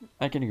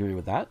 I can agree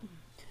with that.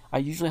 I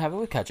usually have it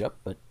with ketchup,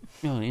 but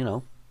you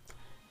know.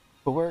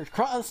 But where it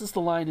crosses the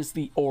line is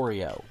the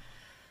Oreo.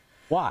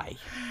 Why?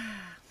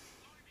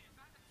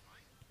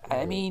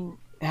 I mean,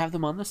 have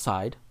them on the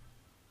side,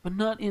 but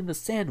not in the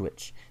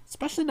sandwich,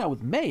 especially not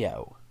with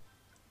mayo.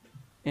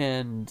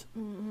 And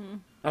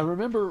I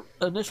remember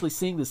initially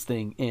seeing this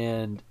thing,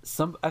 and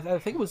I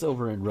think it was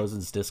over in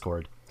Rosen's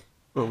Discord,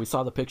 where we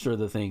saw the picture of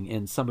the thing,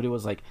 and somebody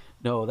was like,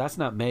 "No, that's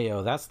not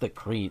mayo. That's the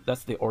cream.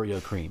 That's the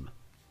Oreo cream."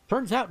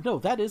 Turns out, no,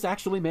 that is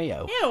actually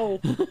mayo. Ew.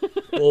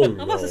 Oh,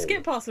 I must have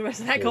skipped past the rest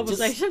of that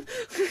conversation.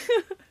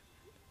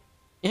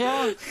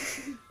 Yeah,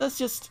 that's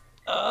just,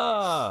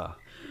 But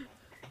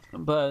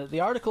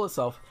the article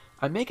itself,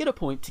 I make it a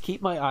point to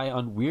keep my eye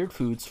on weird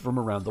foods from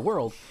around the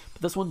world,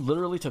 but this one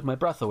literally took my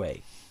breath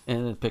away.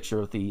 And a picture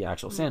of the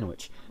actual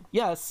sandwich.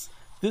 Yes,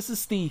 this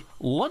is the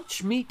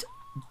lunch meat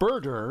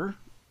burger.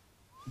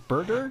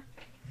 Burger?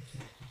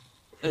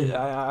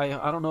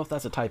 I don't know if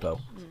that's a typo.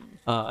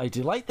 A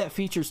delight that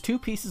features 2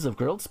 pieces of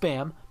grilled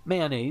Spam,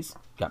 mayonnaise,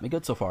 got me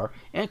good so far,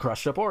 and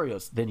crushed up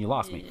Oreos. Then you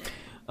lost me.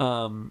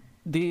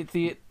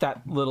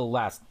 That little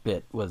last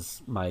bit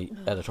was my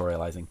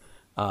editorializing.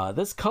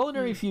 This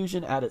culinary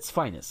fusion at its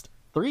finest.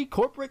 3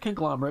 corporate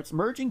conglomerates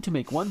merging to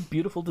make one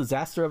beautiful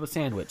disaster of a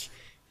sandwich.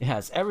 It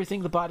has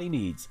everything the body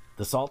needs.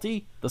 The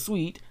salty, the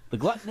sweet, the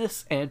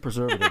gluttonous, and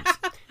preservatives.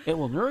 It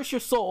will nourish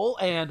your soul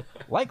and,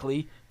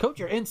 likely, coat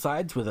your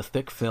insides with a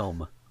thick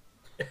film.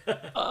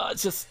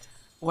 It's just...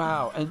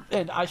 Wow,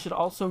 and I should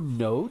also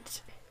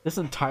note, this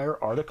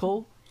entire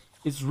article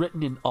is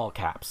written in all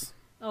caps.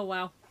 Oh,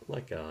 wow. My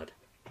God.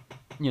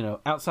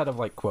 Outside of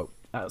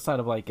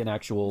an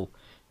actual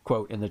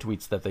quote in the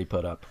tweets that they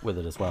put up with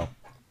it as well.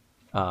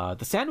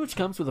 The sandwich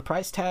comes with a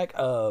price tag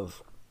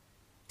of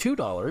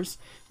 $2,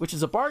 which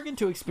is a bargain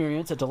to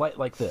experience a delight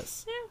like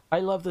this. Yeah. I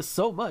love this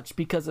so much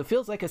because it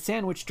feels like a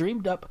sandwich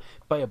dreamed up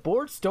by a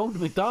bored, stoned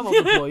McDonald's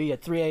employee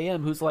at 3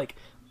 a.m. who's like,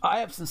 I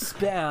have some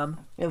Spam,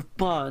 I have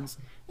buns,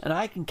 and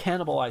I can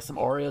cannibalize some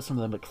Oreos from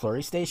the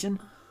McFlurry station.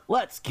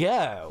 Let's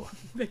go!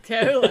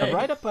 Totally. A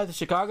write-up by the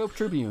Chicago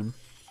Tribune.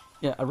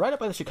 Yeah, a write-up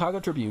by the Chicago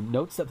Tribune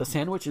notes that the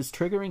sandwich is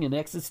triggering an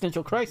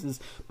existential crisis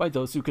by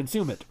those who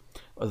consume it,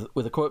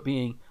 with a quote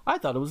being, "I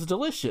thought it was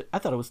delicious,"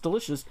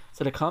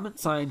 said a comment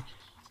signed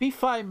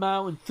B5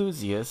 Mao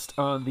enthusiast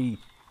on the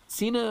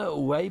Sina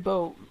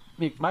Weibo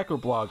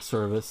microblog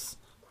service.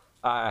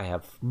 I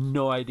have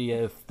no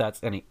idea if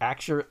that's any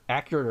accurate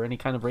or any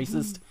kind of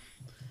racist.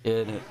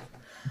 If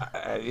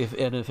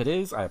it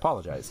is, I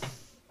apologize.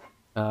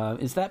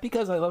 Is that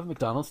because I love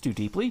McDonald's too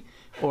deeply,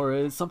 or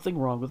is something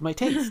wrong with my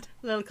taste?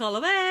 Little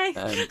column A.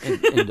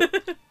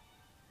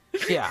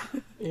 Yeah.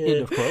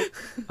 End of quote.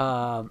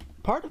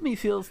 Part of me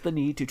feels the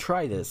need to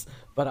try this,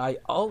 but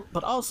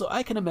also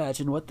I can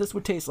imagine what this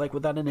would taste like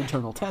without an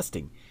internal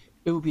testing.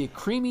 It would be a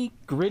creamy,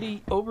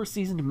 gritty,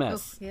 over-seasoned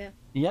mess. Oh, yeah.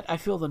 Yet I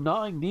feel the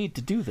gnawing need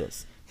to do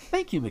this.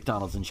 Thank you,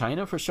 McDonald's in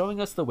China, for showing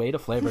us the way to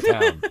Flavor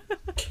Town.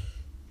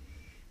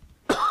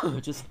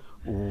 Just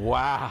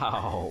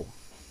wow.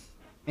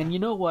 And you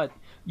know what?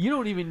 You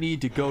don't even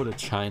need to go to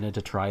China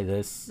to try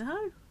this.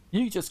 No.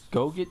 You just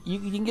go you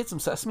can get some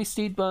sesame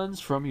seed buns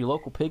from your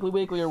local Piggly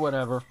Wiggly or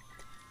whatever.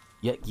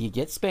 You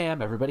get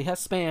Spam. Everybody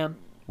has Spam.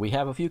 We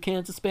have a few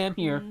cans of Spam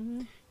here.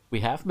 Mm-hmm.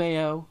 We have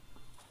mayo.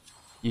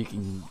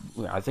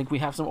 I think we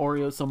have some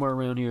Oreos somewhere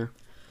around here.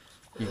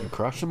 You can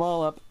crush them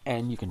all up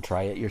and you can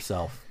try it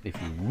yourself if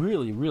you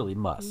really, really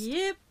must.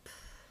 Yep.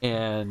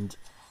 And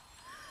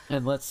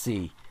let's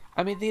see.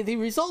 I mean, the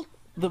results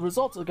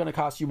are going to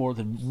cost you more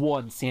than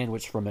one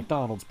sandwich from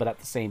McDonald's, but at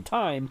the same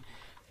time,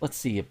 let's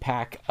see, a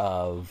pack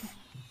of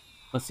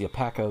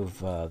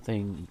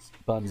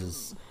buns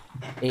is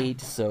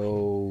 8,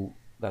 so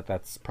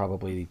that's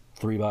probably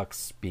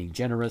 $3 being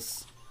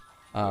generous.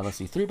 Let's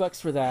see,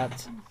 $3 for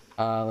that.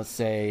 Let's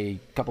say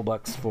a couple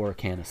bucks for a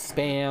can of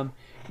Spam,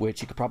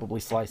 which you could probably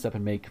slice up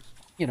and make,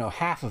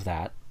 half of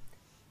that.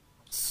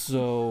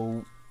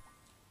 So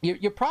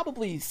you're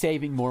probably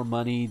saving more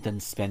money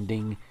than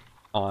spending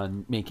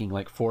on making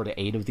like 4 to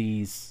 8 of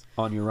these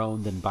on your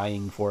own than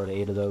buying 4 to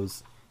 8 of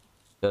those,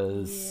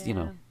 because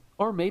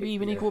or maybe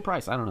even equal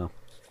price. I don't know.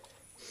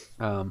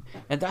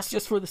 And that's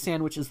just for the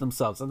sandwiches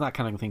themselves, and not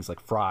counting things like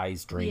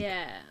fries, drink,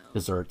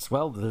 desserts.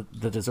 Well,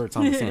 the desserts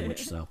on the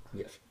sandwich, so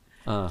Yes.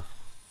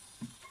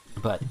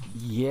 But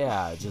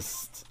yeah,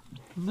 just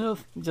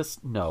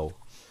no.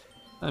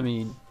 I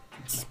mean,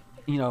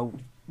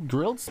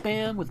 grilled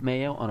Spam with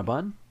mayo on a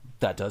bun,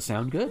 that does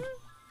sound good.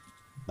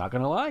 Not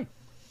gonna lie,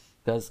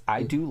 because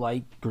I do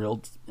like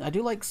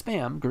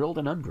Spam, grilled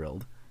and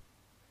ungrilled.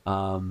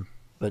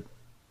 But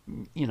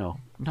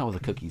not with the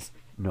cookies.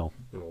 No.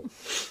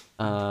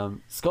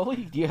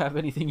 Scully, do you have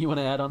anything you want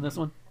to add on this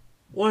one?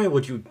 Why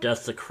would you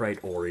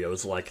desecrate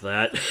Oreos like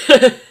that?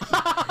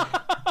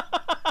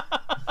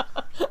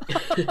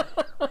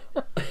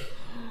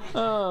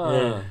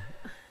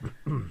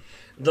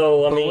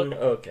 Though, I mean,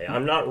 okay,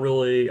 I'm not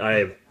really,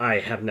 I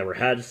have never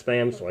had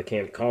Spam, so I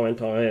can't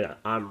comment on it.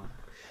 I'm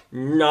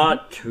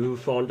not too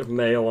fond of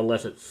mayo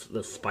unless it's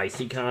the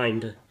spicy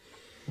kind.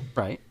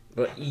 Right.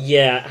 But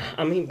yeah,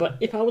 I mean, but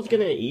if I was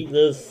gonna eat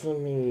this, I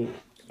mean,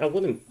 I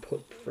wouldn't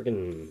put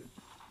friggin'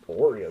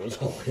 Oreos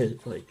on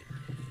it. Like,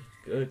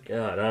 good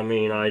God. I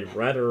mean, I'd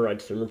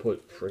sooner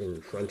put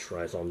friggin' French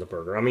fries on the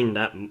burger. I mean,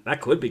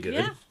 that could be good.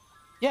 Yeah.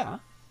 Yeah.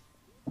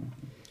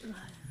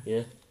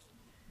 Yeah.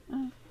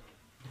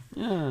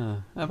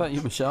 How about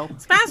you, Michelle?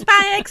 Spam,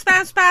 egg,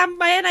 spam,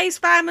 mayonnaise,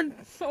 spam, and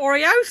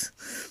Oreos.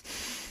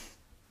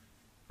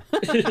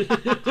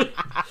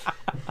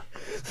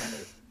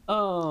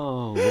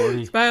 Oh,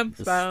 Lordy. Spam.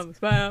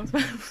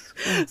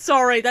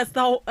 Sorry, that's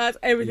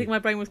everything my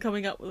brain was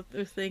coming up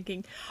with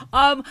thinking.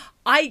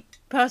 I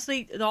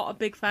personally not a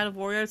big fan of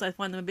Oreos. I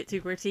find them a bit too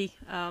gritty.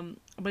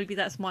 Maybe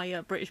that's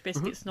my British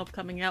biscuit snob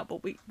coming out,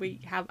 but we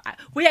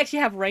actually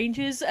have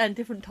ranges and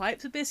different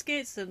types of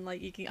biscuits, and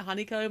like you can get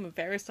honeycomb and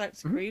various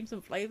types of creams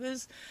and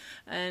flavors,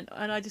 and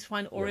I just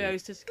find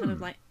Oreos just kind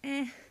of like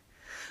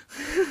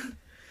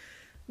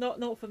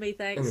Not for me,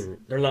 thanks. I mean,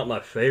 they're not my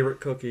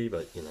favorite cookie,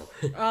 but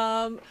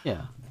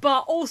Yeah.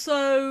 But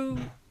also,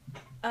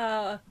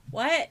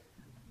 what?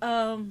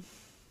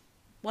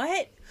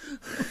 What?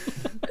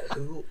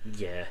 Ooh,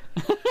 yeah.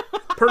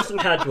 Person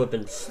had to have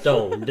been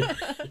stoned. They had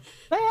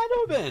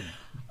to have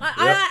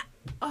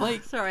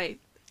been. Sorry.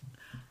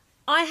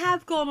 I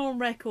have gone on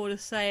record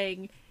as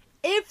saying,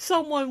 if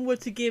someone were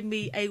to give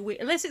me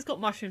unless it's got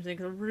mushrooms in,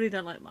 because I really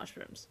don't like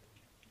mushrooms.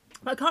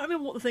 I can't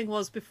remember what the thing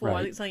was before. Right.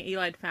 I think something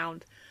Eli had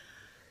found.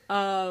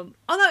 Oh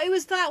no, it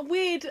was that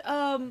weird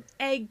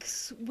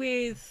eggs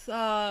with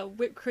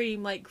whipped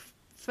cream, like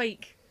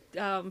fake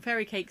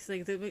fairy cakes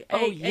things. Eggs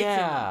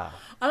yeah.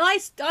 and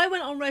I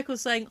went on record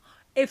saying,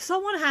 if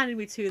someone handed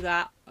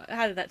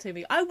that to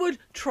me, I would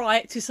try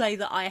it to say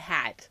that I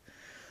had.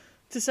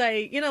 To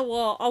say, you know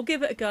what, I'll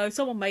give it a go.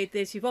 Someone made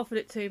this, you've offered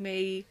it to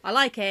me. I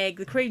like egg,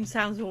 the cream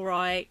sounds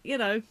alright,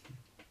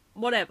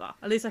 whatever.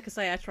 At least I can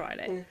say I tried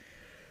it.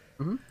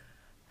 Mm-hmm.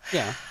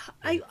 Yeah.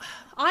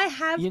 I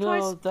have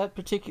tried that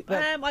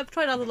particular. I've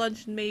tried other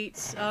luncheon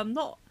meats.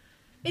 Not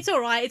It's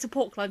all right. It's a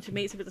pork luncheon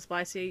meat. It's a bit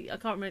spicy. I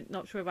can't remember.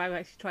 Not sure if I've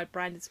actually tried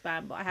branded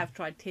Spam, but I have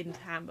tried tinned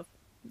ham,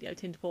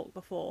 tinned pork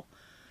before.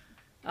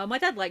 My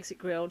dad likes it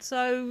grilled.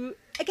 So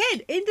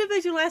again,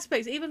 individual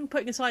aspects. Even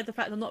putting aside the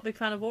fact that I'm not a big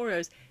fan of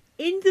Oreos,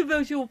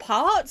 individual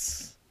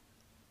parts.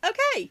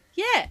 Okay,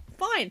 yeah,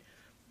 fine.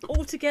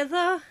 All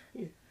together.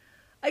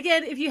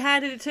 Again, if you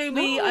handed it to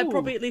me, I'd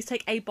probably at least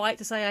take a bite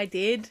to say I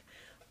did.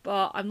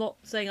 But I'm not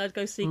saying I'd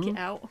go seek it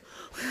out.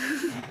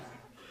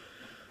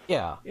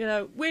 Yeah.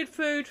 Weird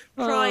food.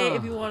 Try it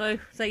if you want to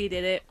say you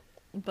did it.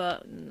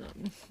 But no,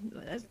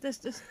 there's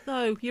just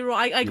no. You're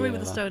right. I agree with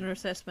the stoner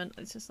assessment.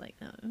 It's just like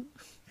no.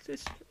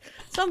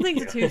 Some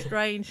things are too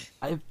strange.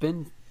 I have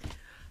been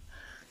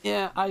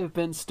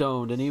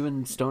stoned, and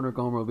even Stoner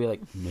Gomer will be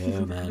like,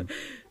 "No, man,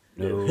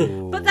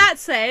 no." But that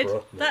said,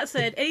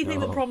 anything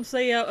that prompts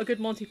a good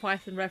Monty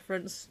Python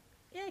reference,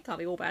 it can't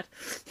be all bad.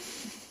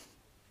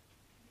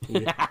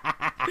 You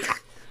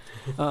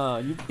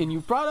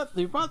brought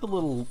the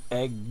little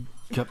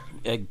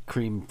egg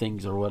cream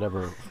things or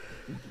whatever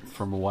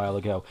from a while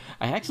ago.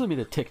 I actually made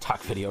a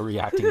TikTok video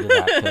reacting to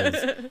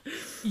that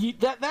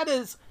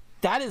because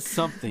that is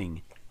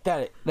something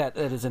that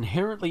is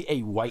inherently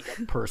a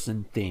white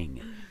person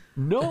thing.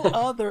 No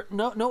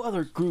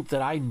other group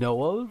that I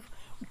know of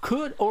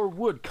could or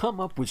would come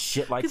up with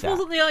shit like that. Because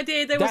wasn't the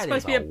idea they were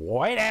supposed to be a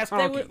white ass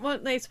honky?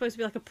 Weren't they supposed to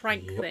be like a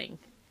prank thing?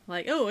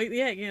 Like,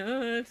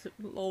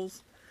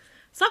 lols.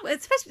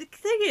 Especially the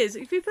thing is,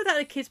 if you put that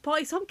at a kid's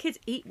party, some kids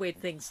eat weird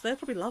things. So they'll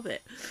probably love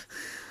it.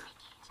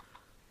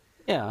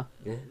 Yeah.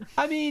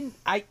 I mean,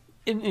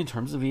 in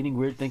terms of eating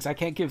weird things, I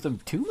can't give them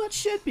too much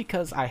shit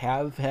because I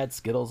have had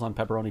Skittles on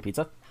pepperoni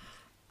pizza.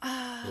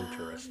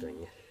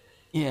 Interesting.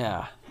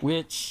 Yeah,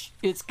 which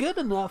it's good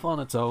enough on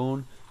its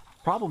own.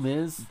 Problem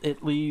is,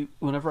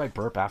 whenever I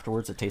burp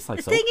afterwards, it tastes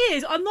like soap. The thing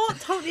is, I'm not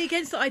totally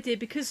against the idea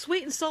because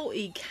sweet and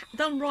salty,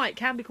 done right,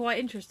 can be quite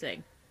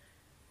interesting.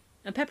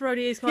 And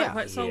pepperoni is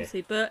quite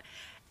salty, but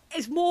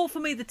it's more for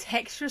me the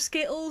texture of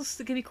Skittles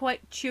that can be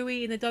quite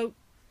chewy and they don't.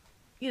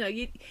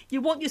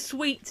 You want your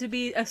sweet to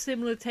be a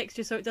similar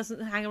texture so it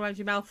doesn't hang around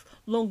your mouth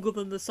longer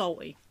than the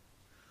salty,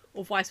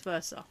 or vice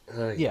versa.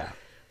 Yeah.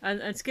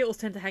 And Skittles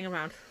tend to hang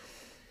around.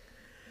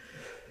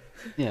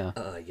 Yeah.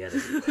 Yeah.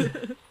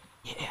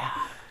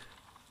 Yeah.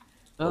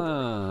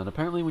 And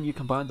apparently when you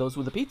combine those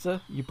with a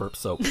pizza, you burp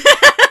soap.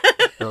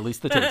 Or at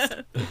least the taste.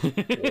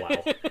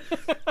 Wow.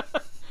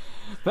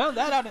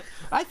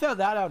 I found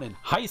that out in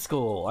high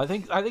school. I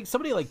think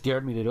somebody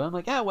dared me to do it. I'm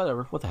like,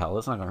 whatever. What the hell?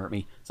 It's not gonna hurt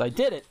me. So I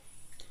did it.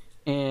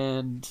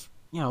 And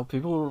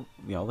people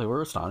were they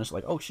were astonished,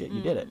 like, oh shit,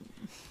 you did it.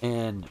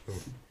 And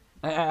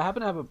I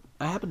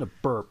happened to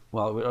burp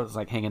while I was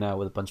hanging out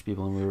with a bunch of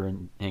people, and we were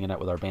hanging out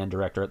with our band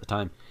director at the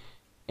time.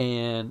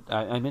 And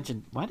I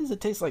mentioned, why does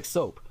it taste like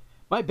soap?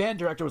 My band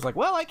director was like,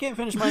 well, I can't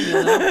finish my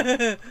meal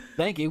now.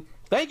 Thank you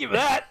for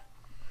that.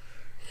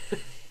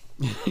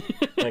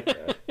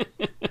 Okay.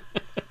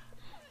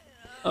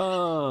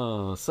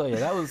 Oh, so yeah,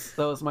 that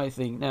was my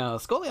thing. Now,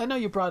 Scully, I know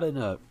you brought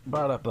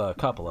up a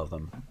couple of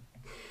them.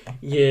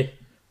 Yeah.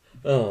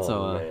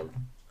 Oh,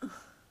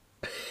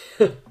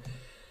 man.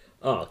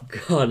 Oh,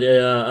 God.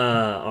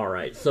 All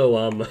right.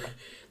 So,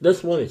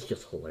 this one is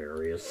just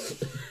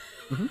hilarious.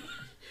 Mm-hmm.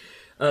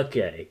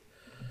 Okay.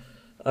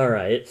 All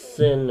right. It's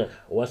in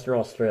Western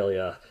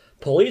Australia.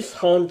 Police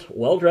hunt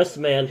well-dressed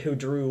man who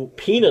drew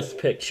penis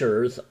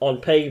pictures on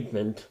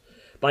pavement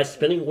by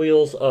spinning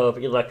wheels of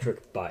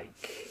electric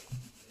bike.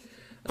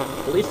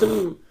 Police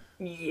in...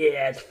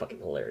 Yeah, it's fucking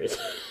hilarious.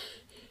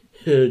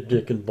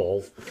 Dick and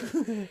balls.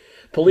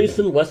 Police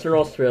in Western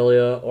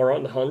Australia are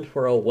on the hunt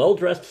for a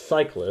well-dressed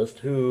cyclist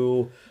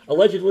who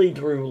allegedly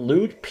drew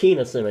lewd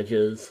penis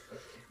images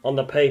on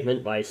the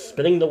pavement by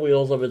spinning the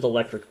wheels of his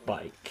electric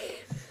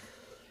bike.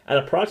 At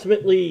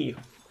approximately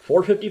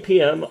 4:50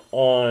 p.m.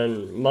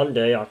 on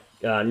Monday,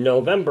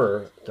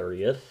 November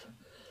 30th,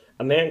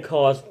 a man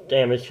caused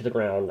damage to the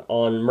ground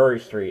on Murray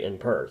Street in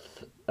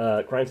Perth.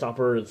 Crime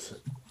Stoppers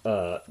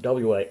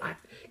WA, I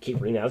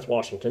keep reading that as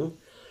Washington,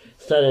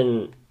 said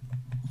in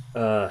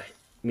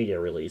media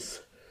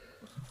release.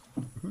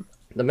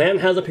 The man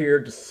has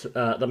appeared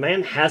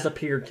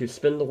to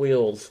spin the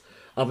wheels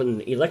of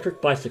an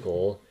electric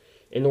bicycle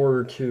in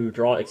order to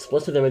draw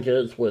explicit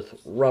images with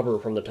rubber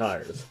from the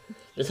tires.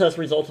 This has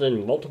resulted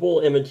in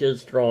multiple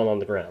images drawn on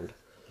the ground.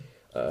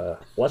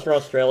 Western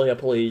Australia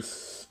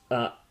police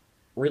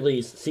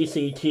released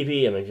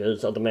CCTV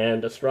images of the man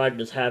described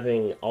as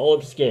having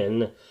olive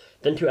skin,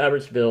 thin to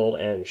average build,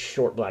 and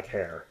short black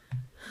hair.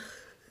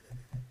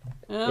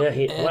 Yeah,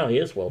 he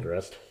is well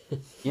dressed.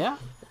 Yeah.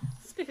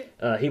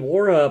 He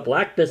wore a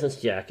black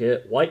business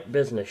jacket, white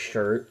business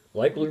shirt,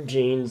 light blue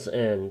jeans,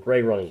 and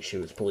gray running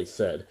shoes, police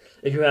said.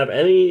 If you have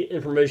any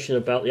information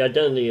about the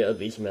identity of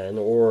these men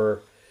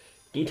or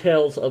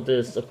details of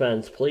this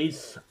offense,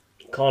 please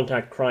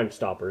contact Crime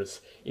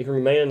Stoppers. You can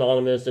remain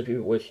anonymous if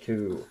you wish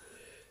to,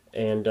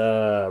 and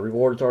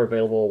rewards are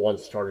available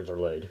once charges are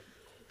laid.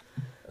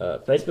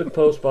 Facebook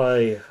post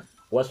by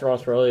Western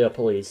Australia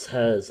Police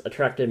has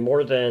attracted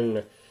more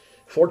than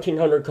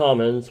 1,400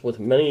 comments, with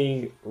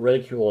many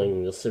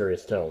ridiculing the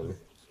serious tone.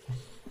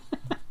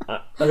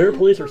 I hear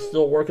police are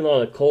still working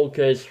on a cold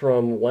case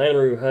from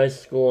Wanneroo High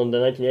School in the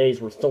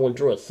 1980s where someone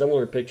drew a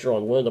similar picture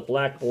on one of the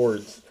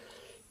blackboards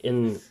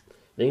in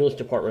the English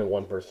department,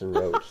 one person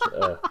wrote.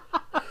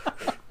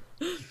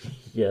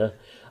 Yeah.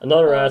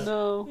 Another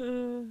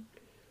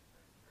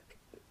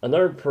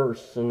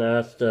person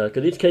asked,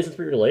 could these cases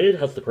be related?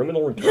 Has the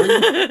criminal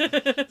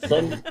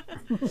returned?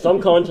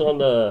 Some comment on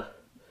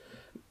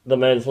the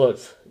man's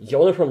looks.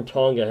 Jonah from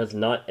Tonga has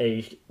not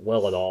aged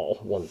well at all,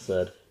 one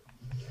said.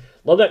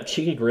 Love that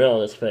cheeky grin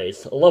on his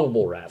face. A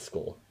lovable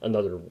rascal,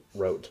 another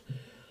wrote.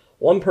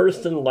 One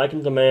person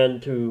likened the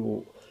man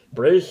to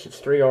British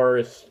street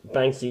artist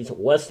Banksy's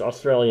West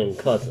Australian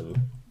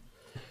cousin.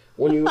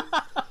 When you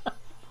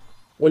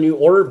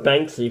order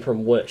Banksy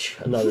from Wish,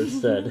 another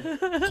said.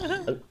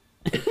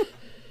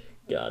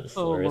 God, it's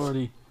hilarious.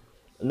 Lordy.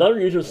 Another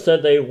user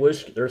said they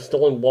wish their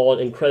stolen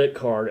wallet and credit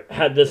card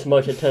had this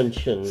much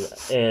attention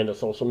and a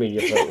social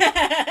media post.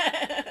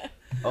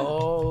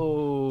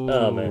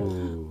 Oh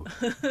man.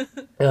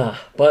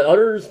 But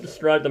others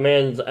described the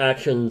man's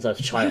actions as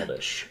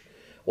childish.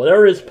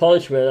 Whatever his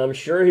punishment, I'm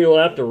sure he will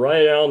have to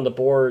write it on the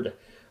board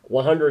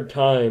 100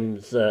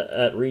 times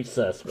at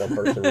recess, one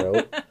person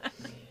wrote.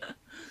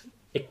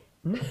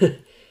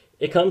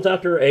 It comes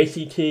after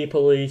ACT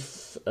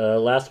police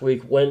last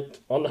week went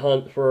on the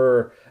hunt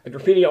for a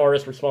graffiti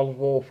artist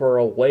responsible for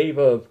a wave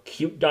of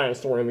cute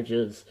dinosaur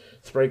images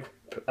spray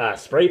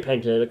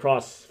painted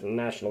across the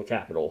national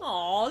capital.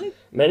 Aww.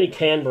 Many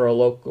Canberra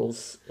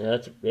locals,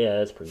 that's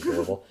pretty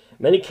adorable.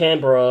 Many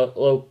Canberra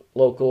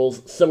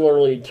locals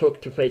similarly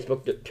took to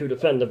Facebook to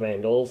defend the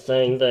vandals,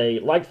 saying they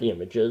liked the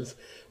images,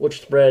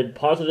 which spread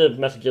positive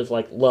messages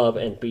like love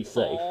and be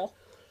safe. Aww.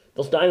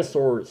 Those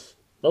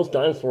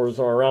dinosaurs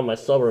are around my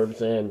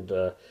suburbs, and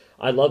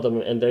I love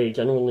them, and they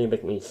genuinely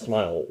make me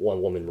smile,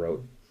 one woman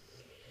wrote.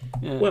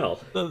 Yeah.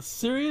 Well, the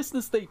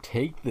seriousness they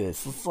take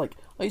this, it's like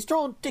he's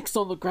drawing dicks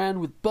on the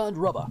ground with burnt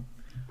rubber.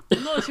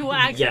 I'm not sure what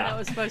accent Yeah. that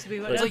was supposed to be,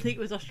 but I don't think it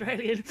was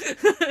Australian.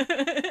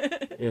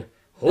 yeah.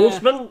 Who's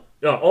been?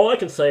 All I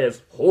can say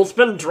is, who's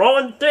been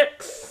drawing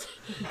dicks?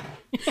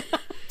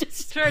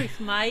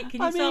 Truth, mate.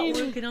 Can you start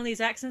working on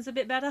these accents a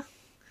bit better?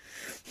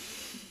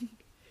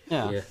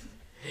 Yeah.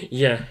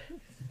 Yeah.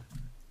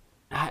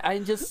 I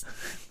just,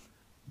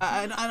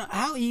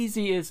 how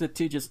easy is it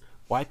to just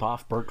wipe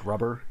off burnt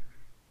rubber?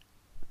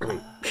 I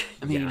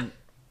mean,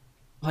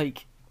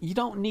 like, you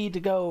don't need to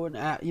go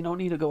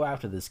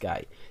after this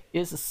guy.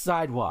 It's a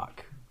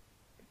sidewalk.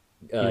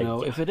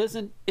 If it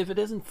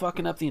isn't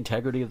fucking up the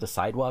integrity of the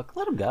sidewalk,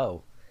 let him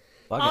go.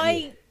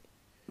 I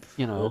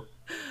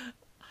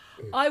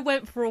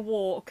went for a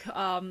walk.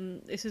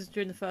 This was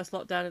during the first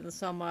lockdown in the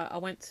summer. I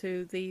went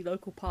to the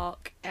local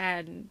park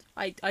and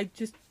I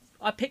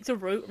picked a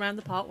route around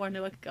the park where I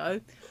knew I could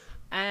go,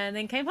 and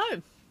then came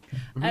home.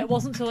 And it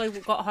wasn't until I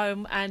got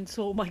home and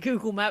saw my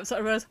Google Maps that I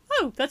realised,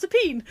 oh, that's a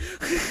peen.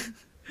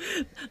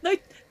 no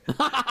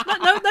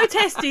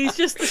testes,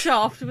 just the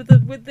shaft with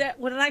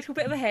an actual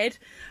bit of a head.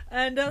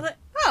 And I was like,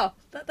 oh,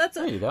 that's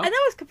a. And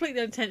that was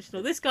completely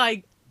unintentional. This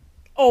guy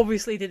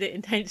obviously did it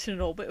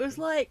intentional, but it was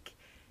like,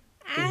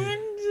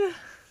 and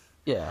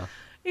yeah,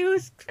 he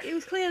was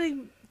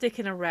clearly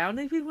dicking around.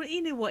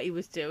 He knew what he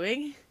was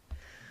doing.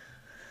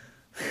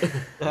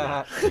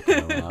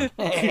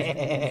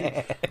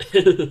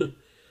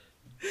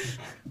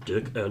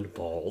 Dick and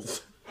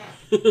balls.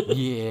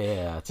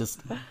 Yeah,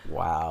 just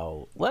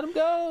wow. Let him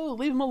go.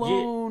 Leave him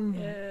alone.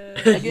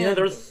 Yeah,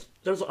 there's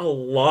a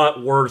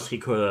lot worse he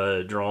could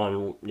have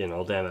drawn, than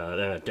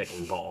a dick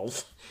and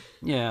balls.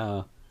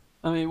 Yeah,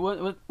 I mean,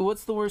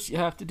 what's the worst you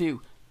have to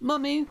do?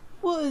 Mummy,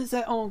 what is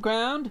that on the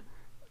ground?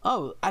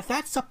 Oh,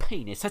 that's a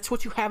penis. That's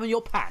what you have in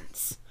your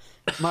pants.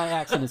 My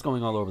accent is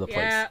going all over the place.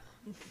 Yeah.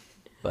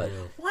 But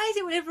why is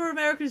it whenever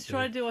Americans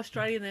try to do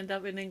Australian, they end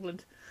up in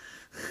England?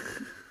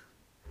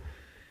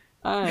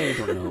 I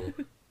don't know.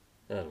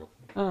 I don't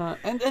know.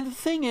 And the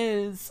thing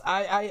is,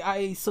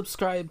 I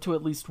subscribe to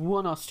at least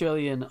one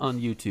Australian on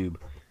YouTube,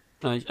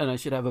 and I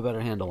should have a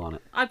better handle on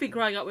it. I've been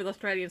growing up with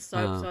Australian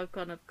soap, so I've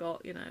kind of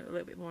got a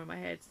little bit more in my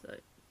head. So,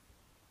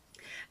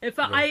 in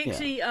fact, I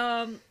actually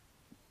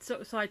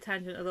sort of side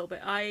tangent a little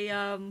bit.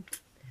 I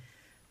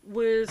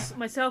was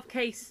myself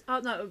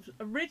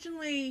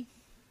originally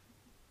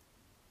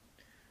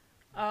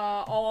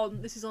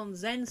this is on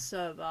Zen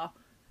server,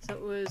 so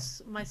it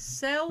was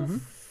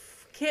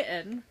myself,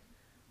 Kitten,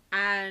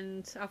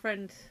 and our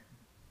friend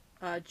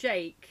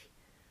Jake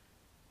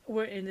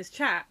were in this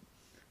chat,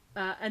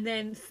 and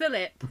then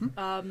Philip,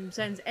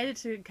 Zen's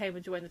editor, came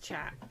and joined the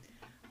chat,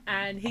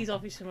 and he's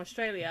obviously from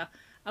Australia,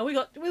 and we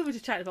were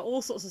just chatting about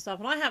all sorts of stuff,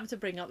 and I happened to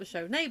bring up the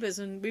show Neighbours,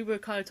 and we were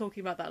kind of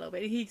talking about that a little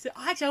bit. And he said,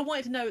 actually, I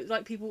wanted to know,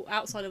 like, people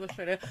outside of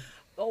Australia,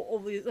 all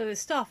this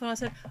stuff, and I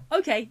said,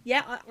 okay,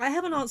 yeah, I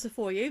have an answer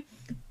for you,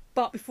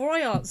 but before I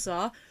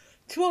answer,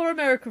 to our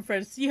American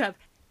friends, do you have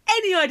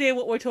any idea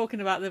what we're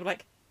talking about? They were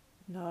like,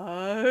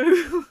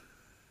 no.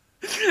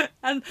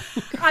 and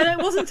it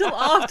wasn't until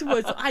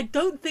afterwards. I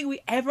don't think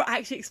we ever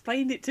actually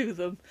explained it to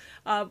them.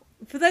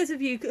 For those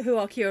of you who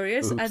are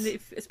curious, and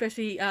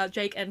especially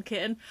Jake and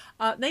Kitten,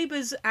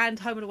 Neighbours and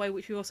Home and Away,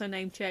 which we also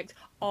name checked,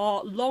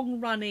 are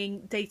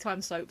long-running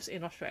daytime soaps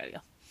in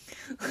Australia.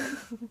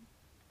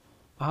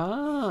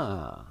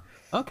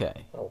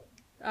 Okay.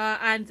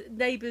 And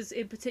Neighbours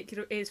in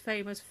particular is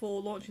famous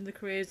for launching the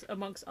careers,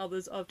 amongst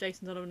others, of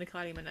Jason Donovan and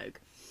Kylie Minogue.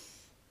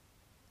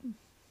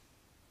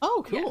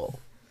 Oh, cool.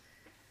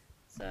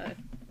 So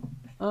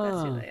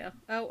that's who they are.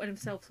 Oh, and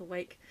himself's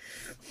awake.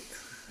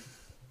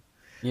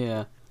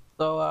 Yeah.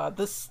 So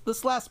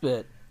this last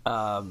bit,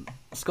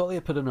 Scully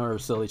put in our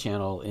silly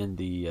channel in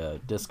the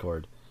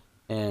Discord,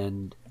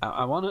 and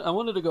I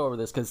wanted to go over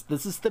this because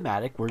this is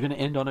thematic. We're gonna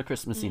end on a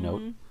Christmassy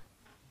note.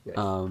 Yes.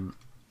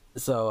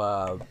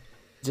 So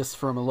just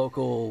from a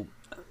local,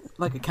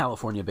 like a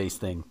California-based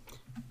thing,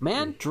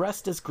 man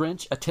dressed as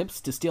Grinch attempts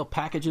to steal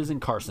packages in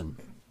Carson.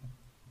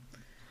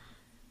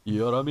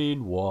 You're a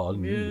mean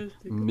one,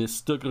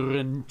 Mr.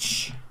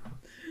 Grinch.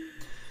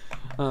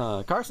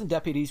 Carson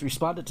deputies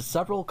responded to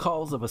several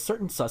calls of a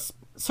certain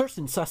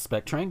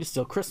suspect trying to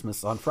steal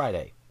Christmas on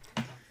Friday.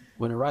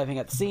 When arriving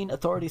at the scene,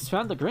 authorities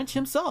found the Grinch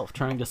himself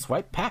trying to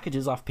swipe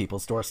packages off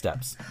people's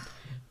doorsteps.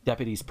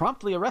 Deputies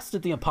promptly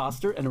arrested the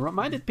imposter and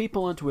reminded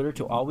people on Twitter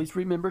to always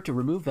remember to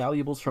remove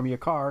valuables from your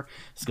car,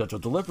 schedule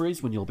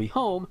deliveries when you'll be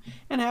home,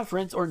 and have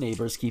friends or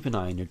neighbors keep an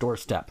eye on your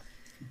doorstep.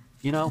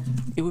 You know,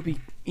 it would be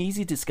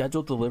easy to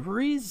schedule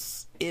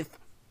deliveries if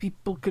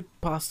people could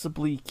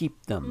possibly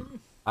keep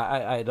them.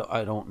 I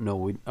don't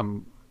know.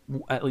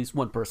 At least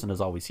one person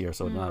is always here,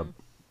 so not a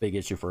big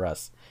issue for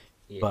us.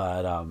 Yeah.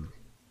 But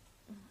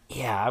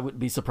yeah, I wouldn't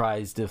be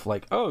surprised if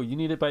like, oh, you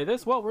need it by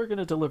this? Well, we're going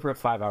to deliver it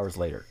 5 hours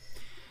later.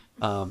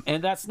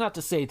 And that's not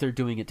to say they're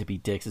doing it to be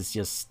dicks. It's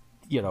just,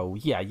 you know,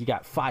 yeah, you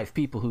got 5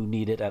 people who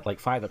need it at like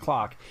 5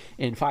 o'clock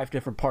in 5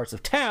 different parts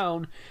of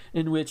town,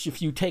 in which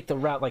if you take the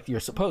route like you're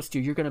supposed to,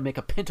 you're going to make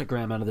a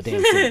pentagram out of the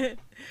damn thing.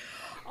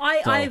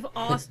 I've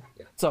asked.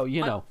 So,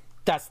 you know,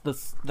 that's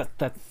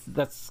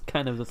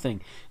kind of the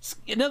thing.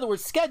 In other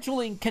words,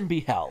 scheduling can be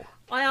hell.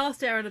 I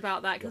asked Aaron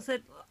about that because I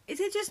said, is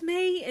it just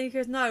me? And he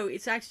goes, no,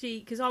 it's actually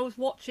because I was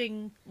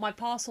watching my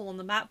parcel on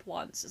the map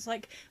once. It's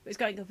like it was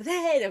going over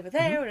there and over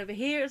there and over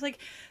here. It's like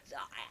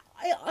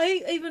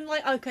I even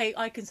like, okay,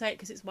 I can say it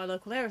because it's my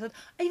local area. So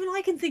even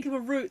I can think of a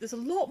route that's a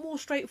lot more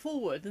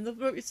straightforward than the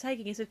route it's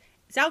taking. He said,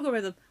 it's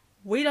algorithm.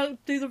 We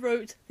don't do the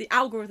route. The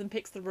algorithm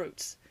picks the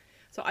routes.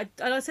 So I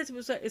said to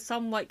him, is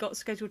some like got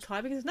scheduled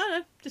timing? He says,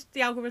 no, just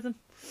the algorithm.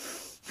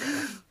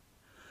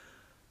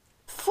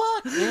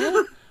 Fuck,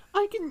 man.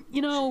 I can,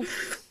 you know,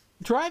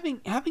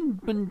 having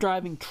been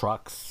driving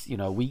trucks, you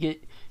know, we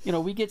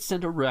get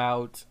sent a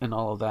route and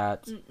all of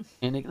that,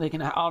 and they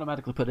can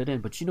automatically put it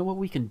in. But you know what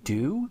we can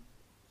do?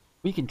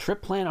 We can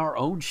trip plan our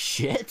own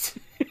shit,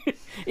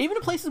 even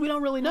in places we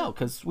don't really know,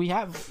 because we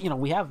have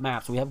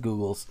maps, we have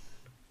Googles,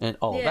 and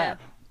all of that.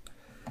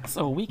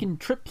 So we can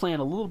trip plan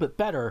a little bit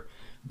better.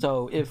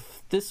 So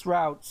if this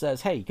route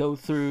says, hey, go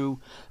through,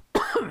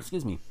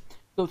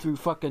 go through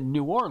fucking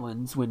New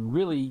Orleans, when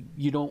really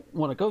you don't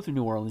want to go through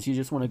New Orleans, you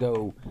just want to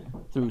go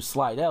through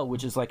Slidell,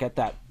 which is like at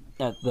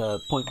the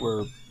point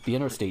where the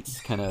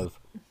interstates kind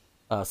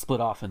of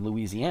split off in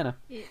Louisiana.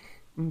 You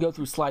can go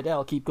through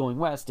Slidell, keep going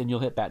west, and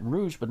you'll hit Baton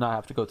Rouge, but not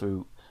have to go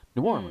through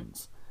New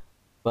Orleans.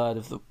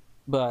 And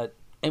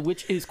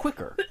which is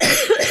quicker,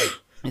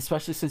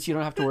 especially since you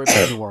don't have to worry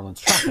about New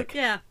Orleans traffic.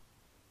 Yeah.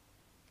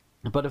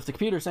 But if the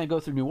computer's saying go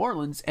through New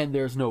Orleans and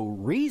there's no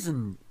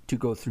reason to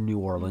go through New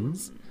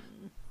Orleans,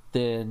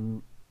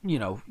 then, you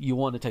know, you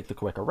want to take the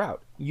quicker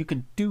route. You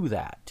can do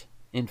that.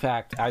 In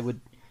fact, I would,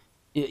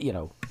 you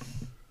know,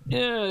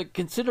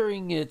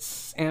 considering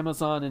it's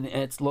Amazon and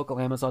it's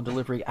local Amazon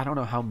delivery, I don't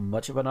know how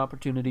much of an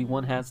opportunity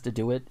one has to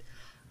do it.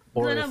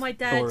 Or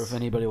if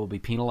anybody will be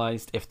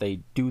penalized if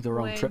they do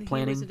their own trip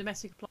planning.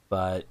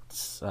 But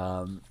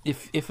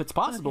if it's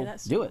possible,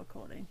 do it.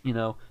 You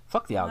know,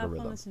 fuck the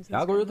algorithm. The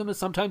algorithm is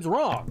sometimes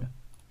wrong.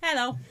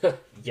 Hello.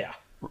 Yeah.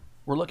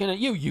 We're looking at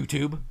you,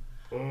 YouTube.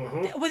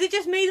 Was it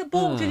just me that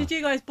balked, or did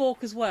you guys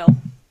balk as well?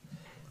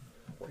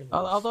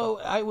 Although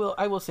I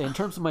will say, in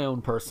terms of my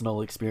own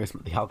personal experience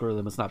with the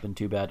algorithm, it's not been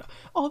too bad.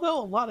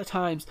 Although a lot of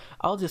times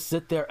I'll just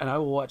sit there and I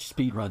will watch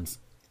speed runs,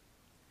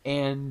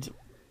 and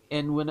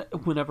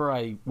whatever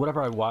I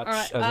watch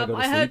as I go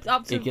to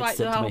sleep, it gets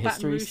sent to my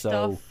history.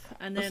 So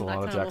and there's then a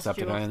lot of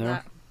Jacksepticeye in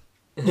there.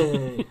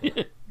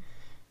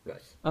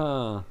 Nice.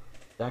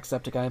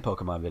 Jacksepticeye and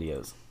Pokemon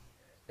videos.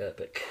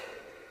 Epic.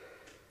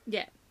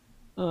 Yeah.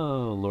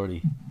 Oh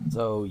lordy.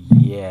 So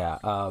yeah.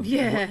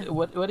 Yeah.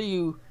 What do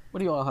you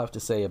all have to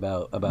say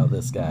about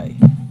this guy?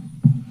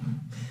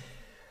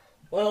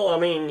 Well, I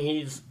mean,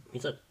 he's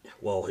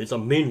a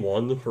mean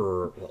one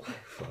for. Well,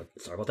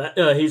 sorry about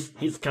that.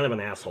 He's kind of an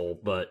asshole,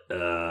 but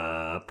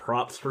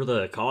props for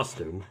the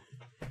costume.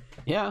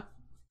 Yeah,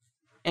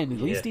 and at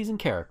least he's in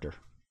character.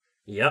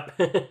 Yep.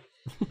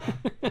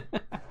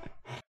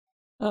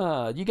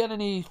 You got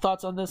any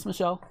thoughts on this,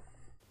 Michelle?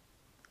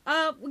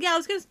 Yeah, I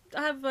was going to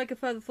have like a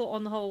further thought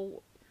on the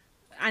whole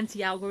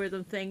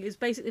anti-algorithm thing is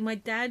basically my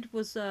dad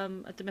was a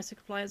domestic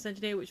appliance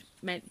engineer, which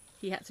meant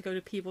he had to go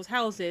to people's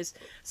houses.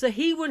 So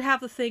he would have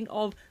the thing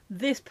of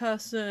this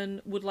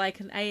person would like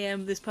an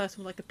AM, this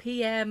person would like a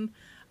PM,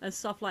 and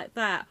stuff like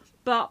that.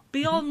 But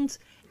beyond,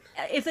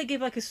 if they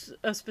give like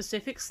a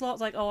specific slot,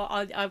 like, oh,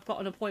 I've got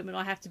an appointment,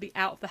 I have to be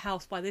out of the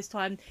house by this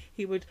time,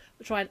 he would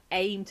try and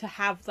aim to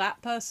have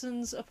that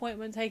person's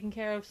appointment taken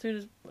care of as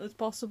soon as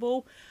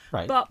possible.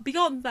 Right. But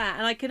beyond that,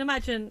 and I can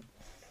imagine,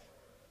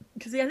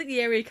 because I think the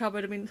area he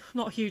covered, I mean,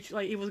 not huge,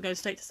 like, he wasn't going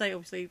state to state,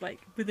 obviously,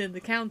 like, within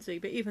the county,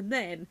 but even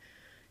then,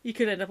 you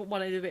could end up at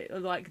one end of it,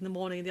 like, in the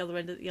morning, and the other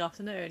end at the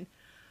afternoon.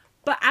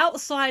 But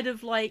outside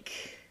of,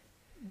 like,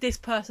 this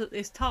person at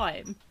this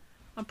time,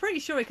 I'm pretty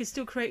sure he could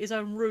still create his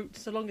own route,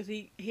 so long as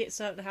he hit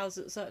certain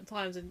houses at certain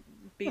times and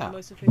be the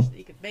most efficient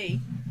he could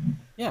be.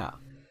 Yeah.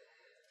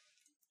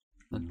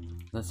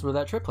 That's where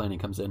that trip planning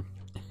comes in.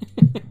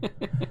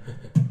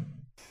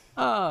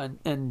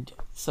 And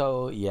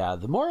so, yeah,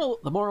 the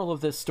moral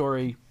of this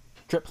story,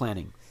 trip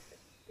planning.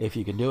 If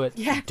you can do it,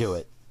 do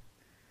it.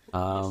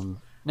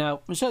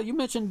 Now, Michelle, you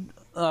mentioned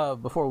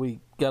before we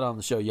got on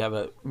the show,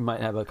 you might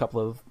have a couple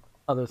of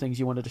other things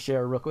you wanted to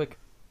share real quick.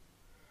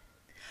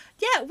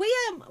 Yeah,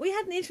 we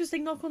had an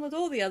interesting knock on the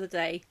door the other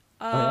day.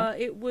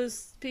 It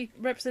was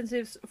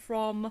representatives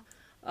from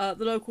the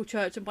local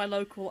church, and by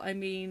local I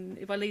mean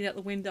if I lean out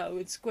the window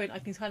and squint, I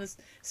can kind of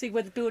see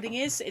where the building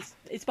is.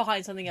 It's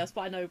behind something else,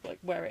 but I know like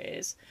where it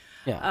is.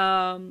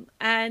 Yeah.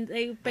 And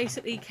they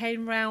basically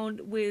came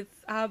round with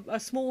a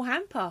small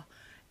hamper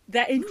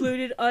that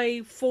included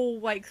a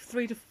full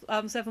 3 to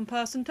 7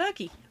 person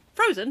turkey,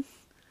 frozen.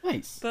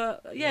 Nice.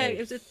 But yeah, it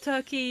was a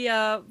turkey,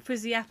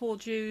 fizzy apple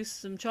juice,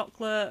 some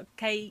chocolate,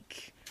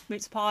 cake,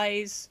 mince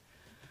pies.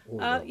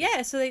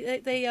 Yeah, so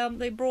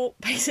they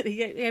brought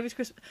basically it was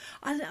Christmas.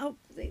 I don't know.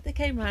 They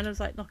came around. I was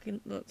like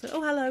knocking. Like,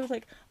 oh hello. I was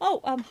like,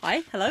 oh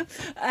hi, hello.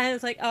 And I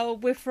was like, oh,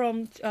 we're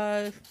from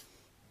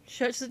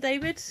Church of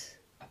David.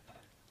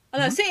 Oh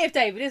no, City of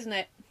David, isn't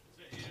it?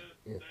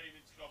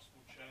 David's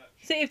Gospel Church.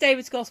 City of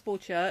David's Gospel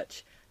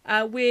Church.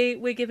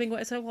 We're giving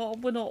what? So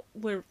well,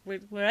 we're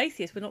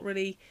atheists. We're not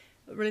really.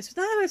 No,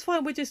 it's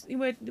fine. We're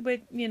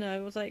you know. I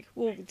was like,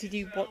 well, did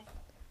you what?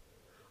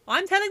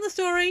 I'm telling the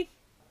story.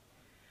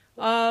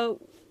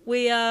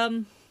 We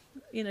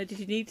you know, did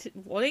you need to,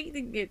 what do you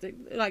think?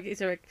 Like, is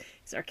there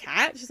a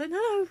catch? She's like,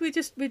 no,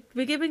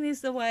 we're giving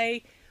these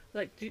away.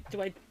 Like, do you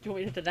want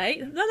me to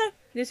donate? No,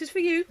 this is for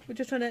you. We're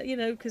just trying to, you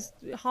know, because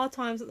hard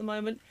times at the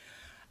moment.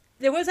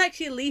 There was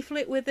actually a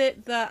leaflet with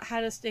it that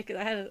had a sticker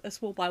that had a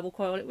small Bible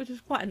quote on it, which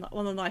was quite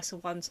one of the nicer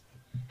ones.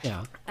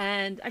 Yeah.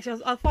 And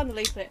actually, I'll find the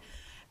leaflet.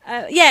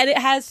 Yeah, and it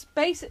has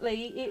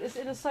basically, it was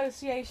in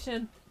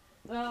association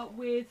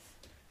with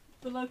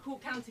the local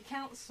county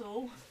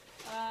council.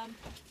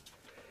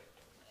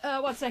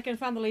 One second,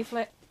 found the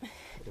leaflet.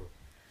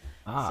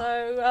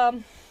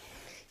 So,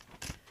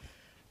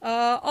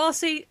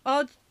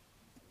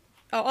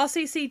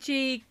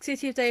 RCCG,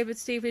 City of David,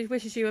 Stevenage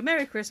wishes you a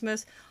Merry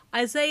Christmas.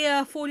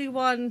 Isaiah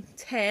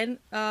 41:10,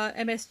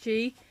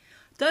 MSG.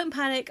 Don't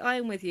panic, I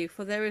am with you,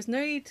 for there is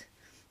no need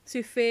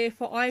to fear,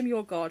 for I am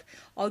your God.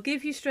 I'll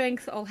give you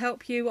strength, I'll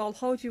help you, I'll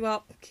hold you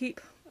up,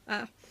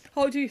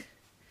 hold you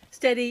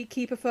steady,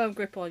 keep a firm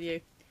grip on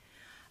you.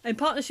 In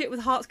partnership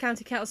with Hearts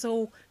County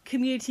Council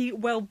Community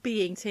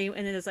Wellbeing Team,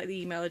 and then there's like the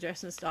email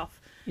address and stuff.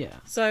 Yeah.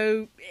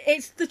 So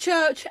it's the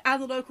church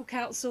and the local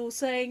council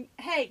saying,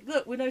 "Hey,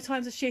 look, we know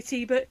times are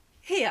shitty, but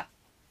here,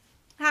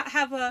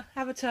 have a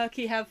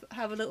turkey, have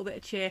a little bit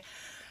of cheer."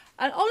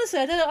 And honestly,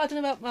 I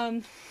don't know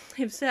about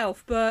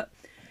himself, but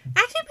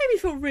actually made me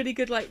feel really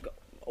good, like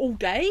all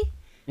day.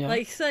 Yeah.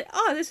 Like, say,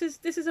 oh, this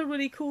is a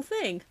really cool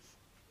thing,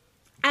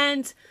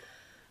 and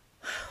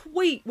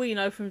we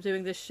know from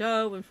doing this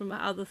show and from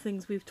other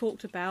things we've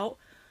talked about,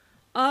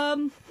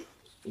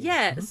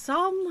 yeah,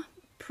 some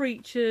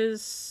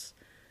preachers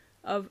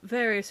of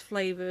various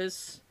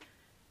flavours,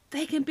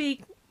 they can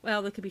be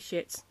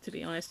shits, to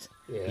be honest.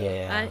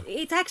 Yeah. And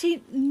it's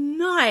actually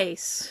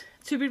nice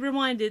to be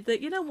reminded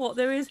that, you know what,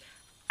 there is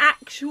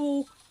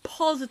actual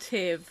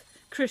positive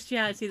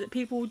Christianity, that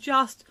people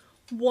just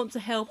want to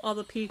help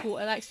other people,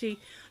 and actually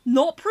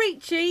not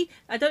preachy.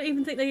 I don't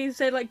even think they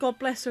say like God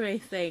bless or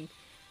anything.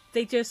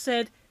 They just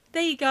said,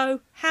 there you go,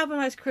 have a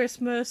nice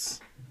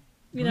Christmas,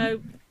 you know,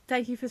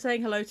 thank you for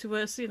saying hello to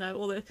us, you know,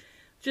 all the,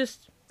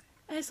 just,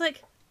 and it's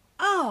like,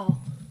 oh,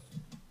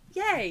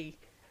 yay.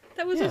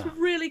 That was just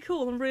really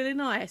cool and really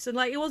nice. And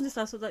like, it wasn't just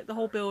us, it was like the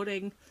whole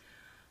building.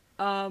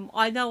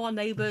 I know our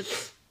neighbour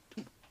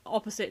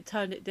opposite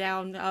turned it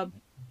down. I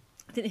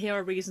didn't hear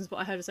her reasons, but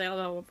I heard her say, oh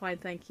no, I'm fine,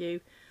 thank you.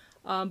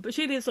 But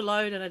she lives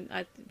alone,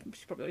 and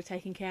she's probably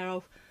taken care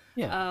of.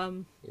 Yeah.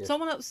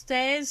 Someone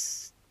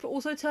upstairs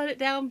also turned it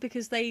down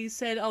because they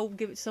said, oh,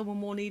 give it to someone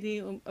more needy.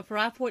 From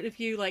our point of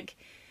view, like,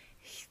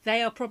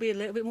 they are probably a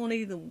little bit more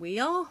needy than we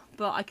are,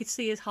 but I could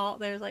see his heart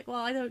there. Like, well,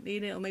 I don't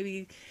need it. Or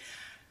maybe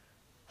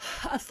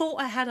a thought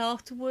I had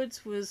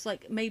afterwards was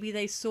like, maybe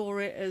they saw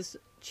it as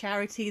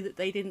charity that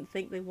they didn't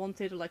think they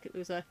wanted, or like it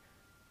was a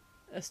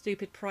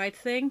stupid pride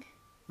thing.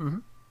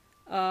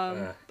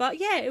 But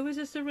yeah, it was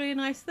just a really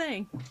nice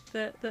thing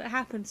that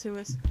happened to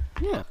us.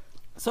 Yeah.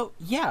 So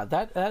yeah,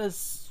 that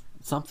is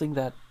something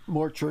that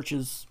more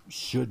churches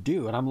should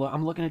do. And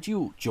I'm looking at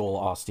you, Joel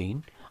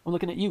Osteen. I'm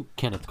looking at you,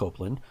 Kenneth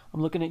Copeland.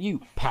 I'm looking at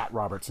you, Pat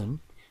Robertson,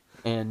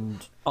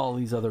 and all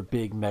these other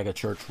big mega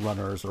church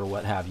runners or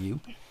what have you.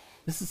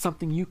 This is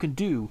something you can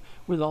do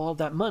with all of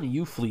that money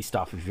you fleeced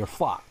off of your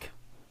flock.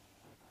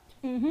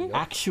 Mm-hmm.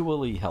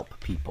 Actually help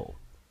people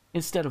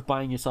instead of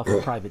buying yourself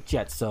a private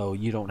jet so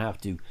you don't have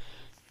to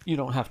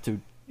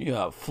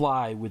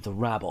fly with the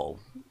rabble.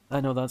 I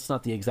know that's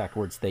not the exact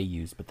words they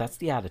use, but that's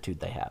the attitude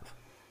they have.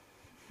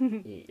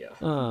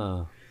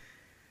 Yeah.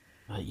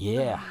 But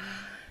yeah.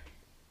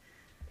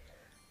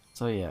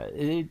 So yeah,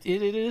 it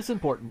is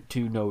important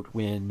to note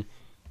when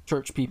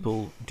church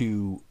people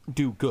do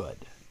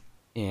good,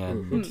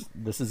 and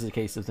this is a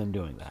case of them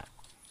doing that.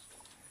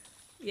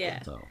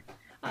 Yeah. So.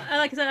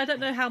 Like I said, I don't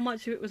know how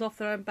much of it was off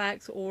their own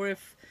backs, or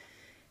if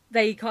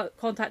they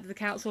contacted the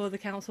council, or the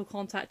council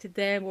contacted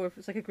them, or if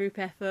it's like a group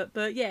effort.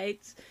 But yeah,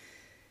 it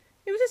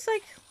was just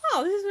like,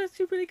 oh, this is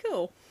actually pretty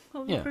cool. I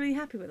was really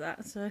happy with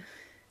that. So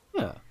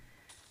yeah.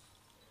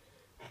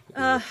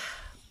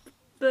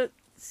 But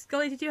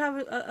Scully, did you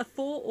have a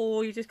thought, or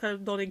were you just kind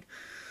of nodding?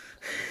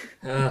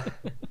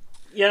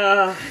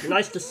 Yeah,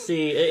 nice to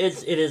see.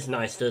 It is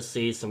nice to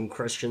see some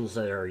Christians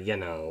that are,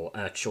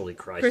 actually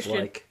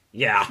Christ-like.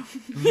 Yeah.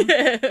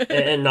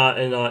 and not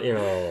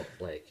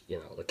like,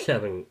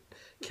 the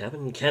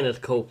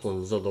Kenneth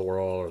Copelands of the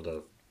world,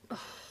 or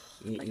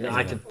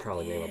I could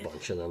probably name a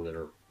bunch of them that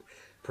are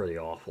pretty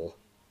awful.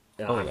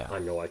 I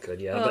know I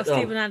could, yeah. But,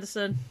 Steven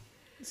Anderson.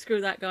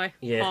 Screw that guy.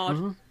 Yeah. Hard.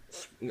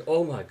 Mm-hmm.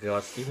 Oh my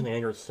god, Steven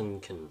Anderson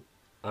can...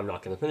 I'm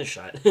not going to finish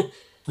that.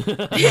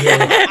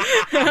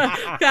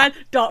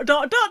 Dot.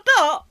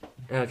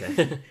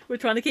 Okay. We're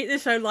trying to keep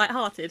this show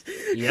lighthearted.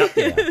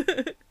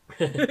 Yep.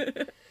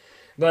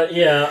 But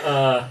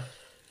yeah,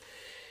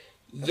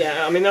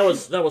 I mean that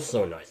was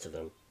so nice of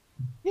them.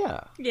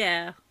 Yeah.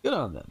 Yeah. Good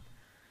on them.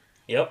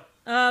 Yep.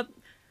 The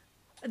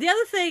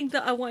other thing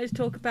that I wanted to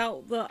talk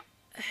about, that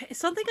it's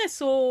something I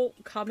saw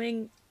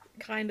coming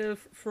kind of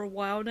for a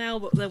while now,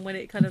 but then when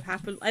it kind of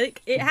happened, I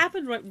think it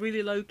happened like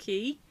really low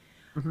key.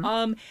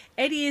 Mm-hmm.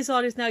 Eddie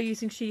Izzard is now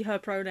using she/her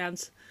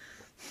pronouns.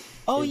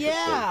 Oh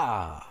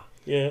yeah.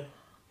 Yeah.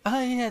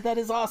 Oh yeah, that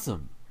is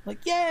awesome.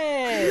 Like,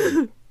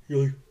 yay!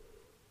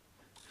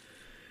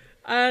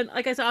 And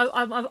like I said,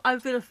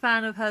 I've been a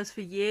fan of hers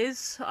for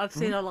years. I've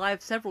seen her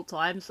live several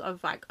times.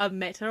 I've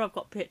met her. I've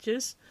got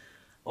pictures.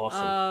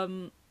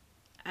 Awesome.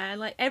 And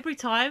like every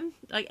time,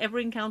 like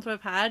every encounter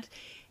I've had,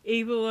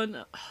 even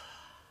when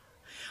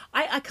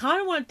I kind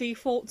of want to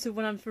default to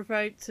when I'm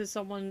referring to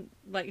someone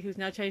like who's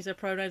now changed their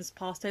pronouns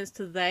past tense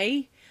to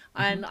they,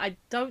 and I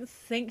don't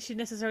think she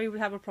necessarily would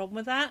have a problem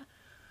with that.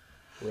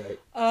 Right.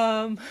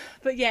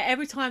 But yeah,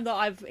 every time that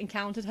I've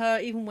encountered her,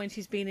 even when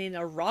she's been in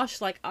a rush,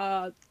 like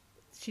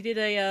she did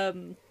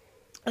a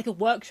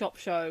workshop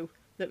show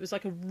that was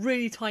like a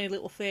really tiny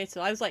little theatre.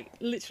 I was like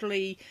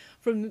literally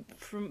from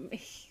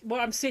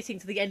where I'm sitting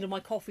to the end of my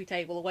coffee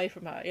table away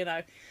from her,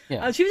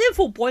 Yeah. She was in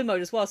full boy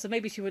mode as well, so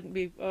maybe she wouldn't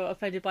be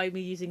offended by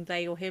me using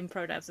they or him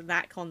pronouns in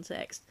that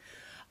context.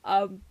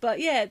 But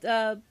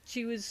yeah,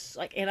 she was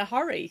like in a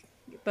hurry.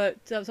 But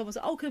someone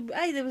said, "Oh,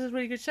 hey, there was a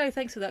really good show.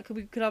 Thanks for that.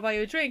 Could I buy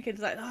you a drink?" And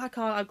it's like, "Oh, I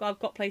can't. I've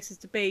got places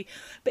to be."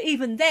 But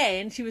even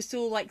then, she was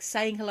still like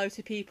saying hello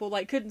to people.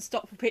 Like, couldn't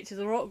stop for pictures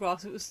or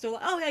autographs. It was still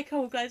like, "Oh yeah,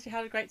 cool. Glad you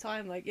had a great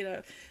time. Like,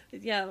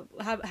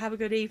 have a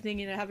good evening.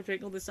 Have a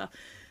drink. All this stuff."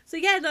 So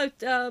yeah,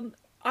 no,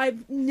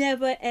 I've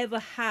never ever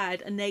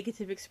had a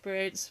negative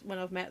experience when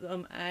I've met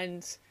them,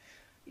 and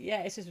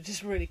yeah, it's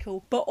just really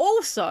cool. But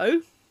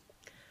also,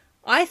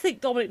 I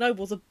think Dominic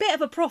Noble's a bit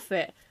of a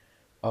prophet.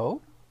 Oh.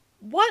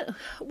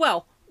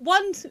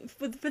 One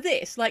for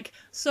this, like,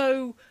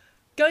 so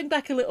going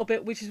back a little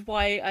bit, which is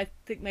why I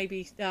think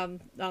maybe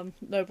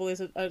Noble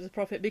is a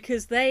prophet,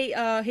 because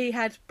he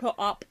had put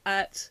up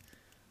at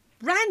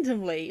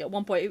randomly at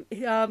one point,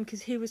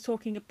 because he was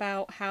talking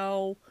about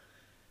how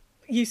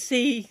you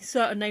see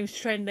certain names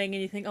trending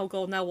and you think, oh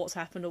god, now what's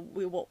happened, or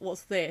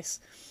what's this?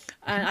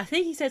 And I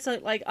think he said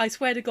something like, I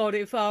swear to god,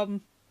 if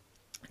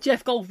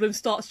Jeff Goldblum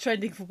starts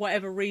trending for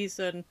whatever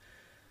reason,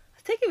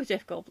 I think it was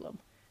Jeff Goldblum.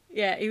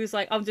 Yeah, he was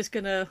like, I'm just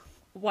gonna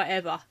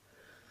whatever.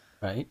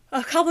 Right.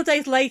 A couple of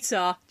days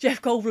later,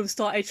 Jeff Goldblum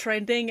started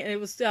trending, and it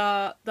was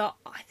I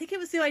think it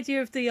was the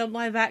idea of the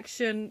live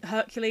action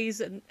Hercules,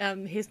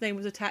 and his name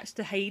was attached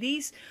to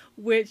Hades,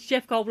 which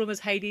Jeff Goldblum as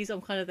Hades,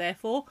 I'm kind of there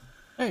for.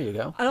 There you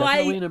go. And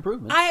Definitely an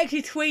improvement. I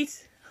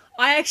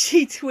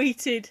actually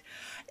tweeted,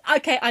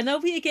 okay, I know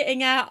what you're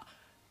getting at,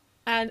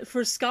 and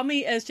for as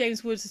scummy as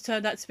James Woods has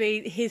turned out to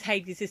be, his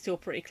Hades is still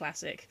pretty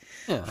classic.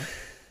 Yeah.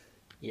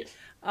 Yes.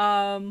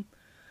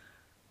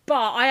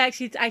 But I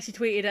actually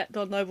tweeted at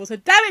Don Noble,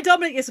 said, "Damn it,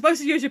 Dominic, you're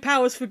supposed to use your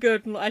powers for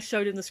good." And I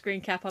showed him the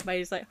screen cap I made.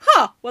 He's like,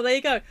 well, there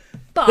you go.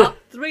 But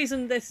the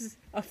reason this is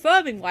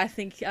affirming why I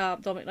think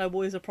Dominic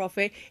Noble is a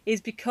prophet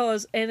is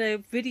because in a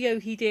video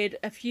he did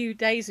a few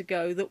days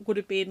ago that would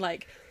have been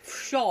like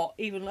shot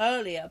even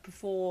earlier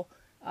before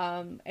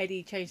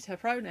Eddie changed her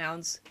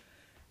pronouns,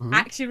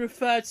 actually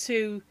referred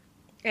to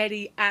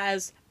Eddie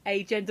as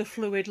a gender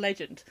fluid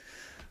legend.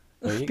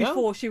 There you go.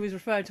 Before she was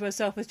referring to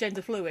herself as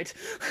gender fluid.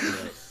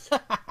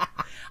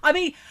 I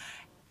mean,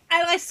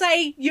 and I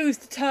say use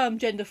the term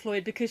gender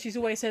fluid because she's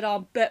always said,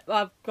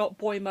 I've got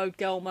boy mode,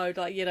 girl mode,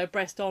 like, you know,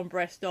 breast on,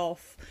 breast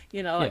off,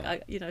 you know, Yeah.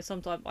 you know,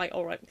 sometimes, like,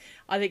 all right.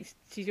 I think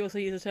she also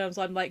uses the terms,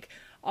 I'm like,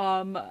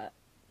 a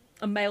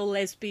male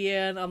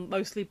lesbian, I'm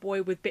mostly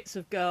boy with bits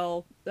of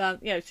girl. You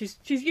know, she's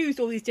used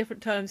all these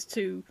different terms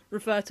to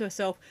refer to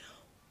herself,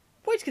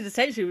 which could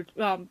essentially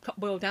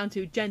boil down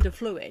to gender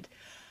fluid.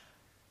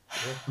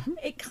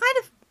 It kind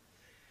of,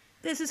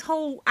 there's this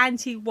whole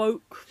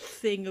anti-woke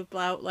thing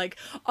about like,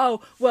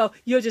 oh, well,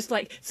 you're just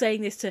like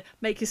saying this to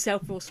make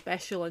yourself feel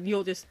special, and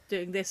you're just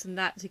doing this and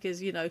that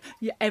because, you know,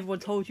 everyone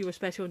told you were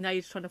special, and now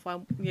you're just trying to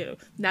find, you know,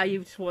 now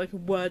you're just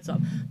making words up.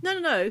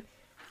 No.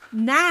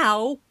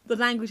 Now the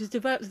language has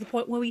developed to the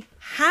point where we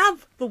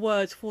have the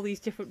words for these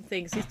different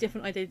things, these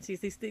different identities,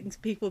 these things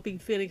people have been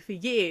feeling for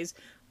years,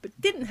 but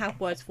didn't have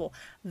words for.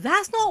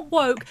 That's not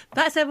woke.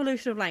 That's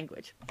evolution of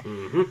language.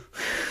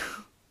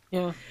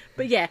 Yeah.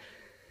 But yeah,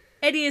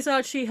 Eddie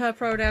Izzard, she, her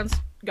pronouns.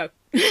 Go.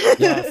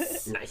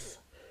 Yes. Nice.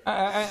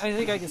 I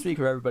think I can speak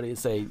for everybody and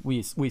say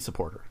we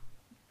support her.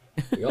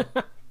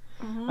 Yep.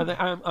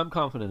 I'm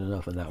confident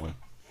enough in that one.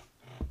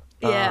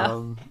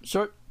 Yeah.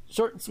 Short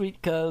and sweet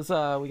because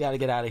we got to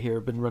get out of here.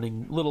 Been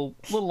running little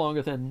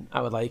longer than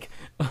I would like.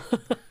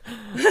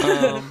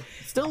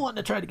 Still wanting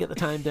to try to get the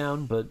time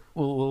down, but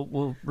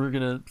we're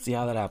gonna see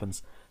how that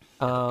happens.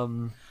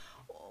 Well,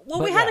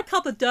 But we had yeah. a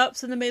couple of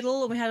derps in the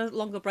middle, and we had a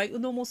longer break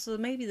than normal, so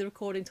maybe the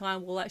recording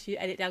time will actually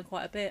edit down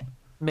quite a bit.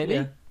 Maybe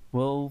Yeah.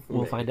 we'll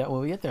find out when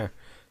we get there.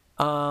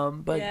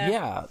 But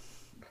Yeah.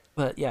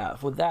 yeah.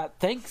 With that,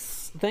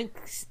 thanks,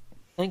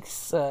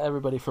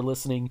 everybody for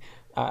listening.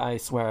 I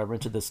swear I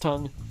rented this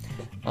tongue.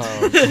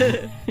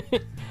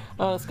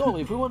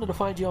 Scully, if we wanted to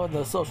find you on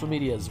the social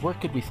medias, where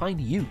could we find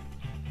you?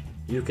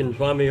 You can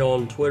find me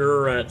on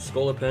Twitter at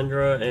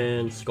Scolopendra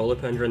and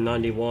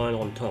Scolopendra91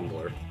 on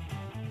Tumblr.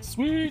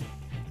 Sweet.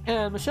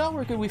 And Michelle,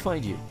 where could we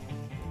find you?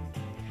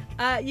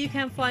 You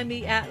can find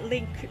me at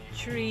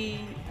Linktree.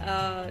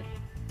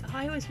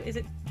 Is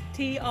it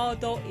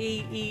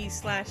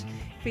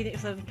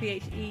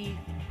tr.ee/Phoenix7PHE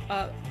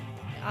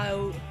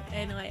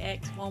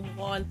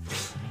IONIX11.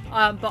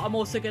 But I'm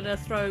also going to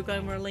throw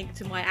Gomer a link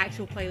to my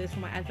actual playlist for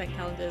my advent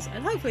calendars,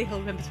 and hopefully he'll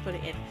remember to put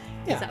it in.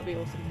 Yeah. That would be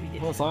awesome if we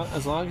did. Well,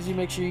 as long as you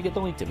make sure you get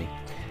the link to me.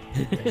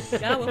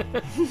 I will.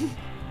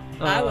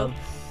 I will.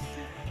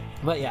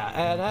 But yeah,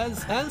 and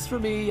as for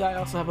me, I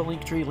also have a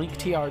link tree,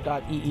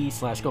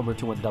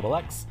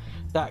 linktr.ee/Gomer21XX.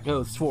 That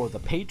goes for the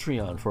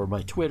Patreon, for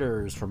my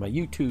Twitters, for my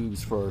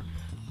YouTubes, for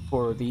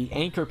the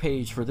anchor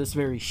page for this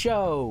very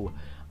show.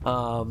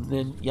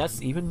 And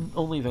yes, even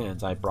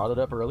OnlyFans. I brought it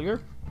up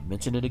earlier,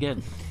 mention it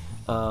again.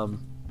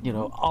 You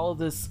know, all of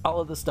this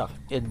stuff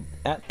in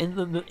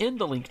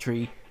the link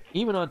tree,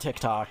 even on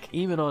TikTok,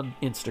 even on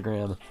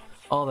Instagram,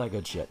 all that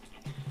good shit.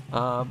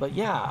 But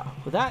yeah,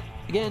 with that,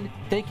 again,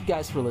 thank you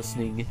guys for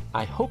listening.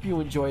 I hope you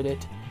enjoyed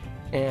it,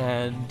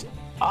 and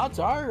odds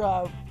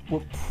are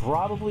we'll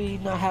probably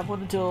not have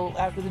one until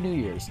after the New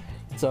Year's.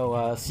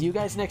 So see you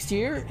guys next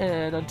year,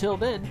 and until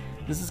then,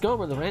 this is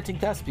Gomer, the Ranting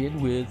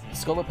Thespian, with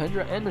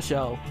Scolopendra and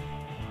Michelle,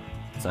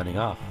 signing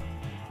off.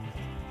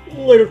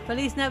 Later.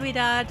 Feliz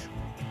Navidad.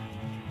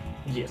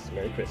 Yes,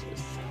 Merry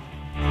Christmas.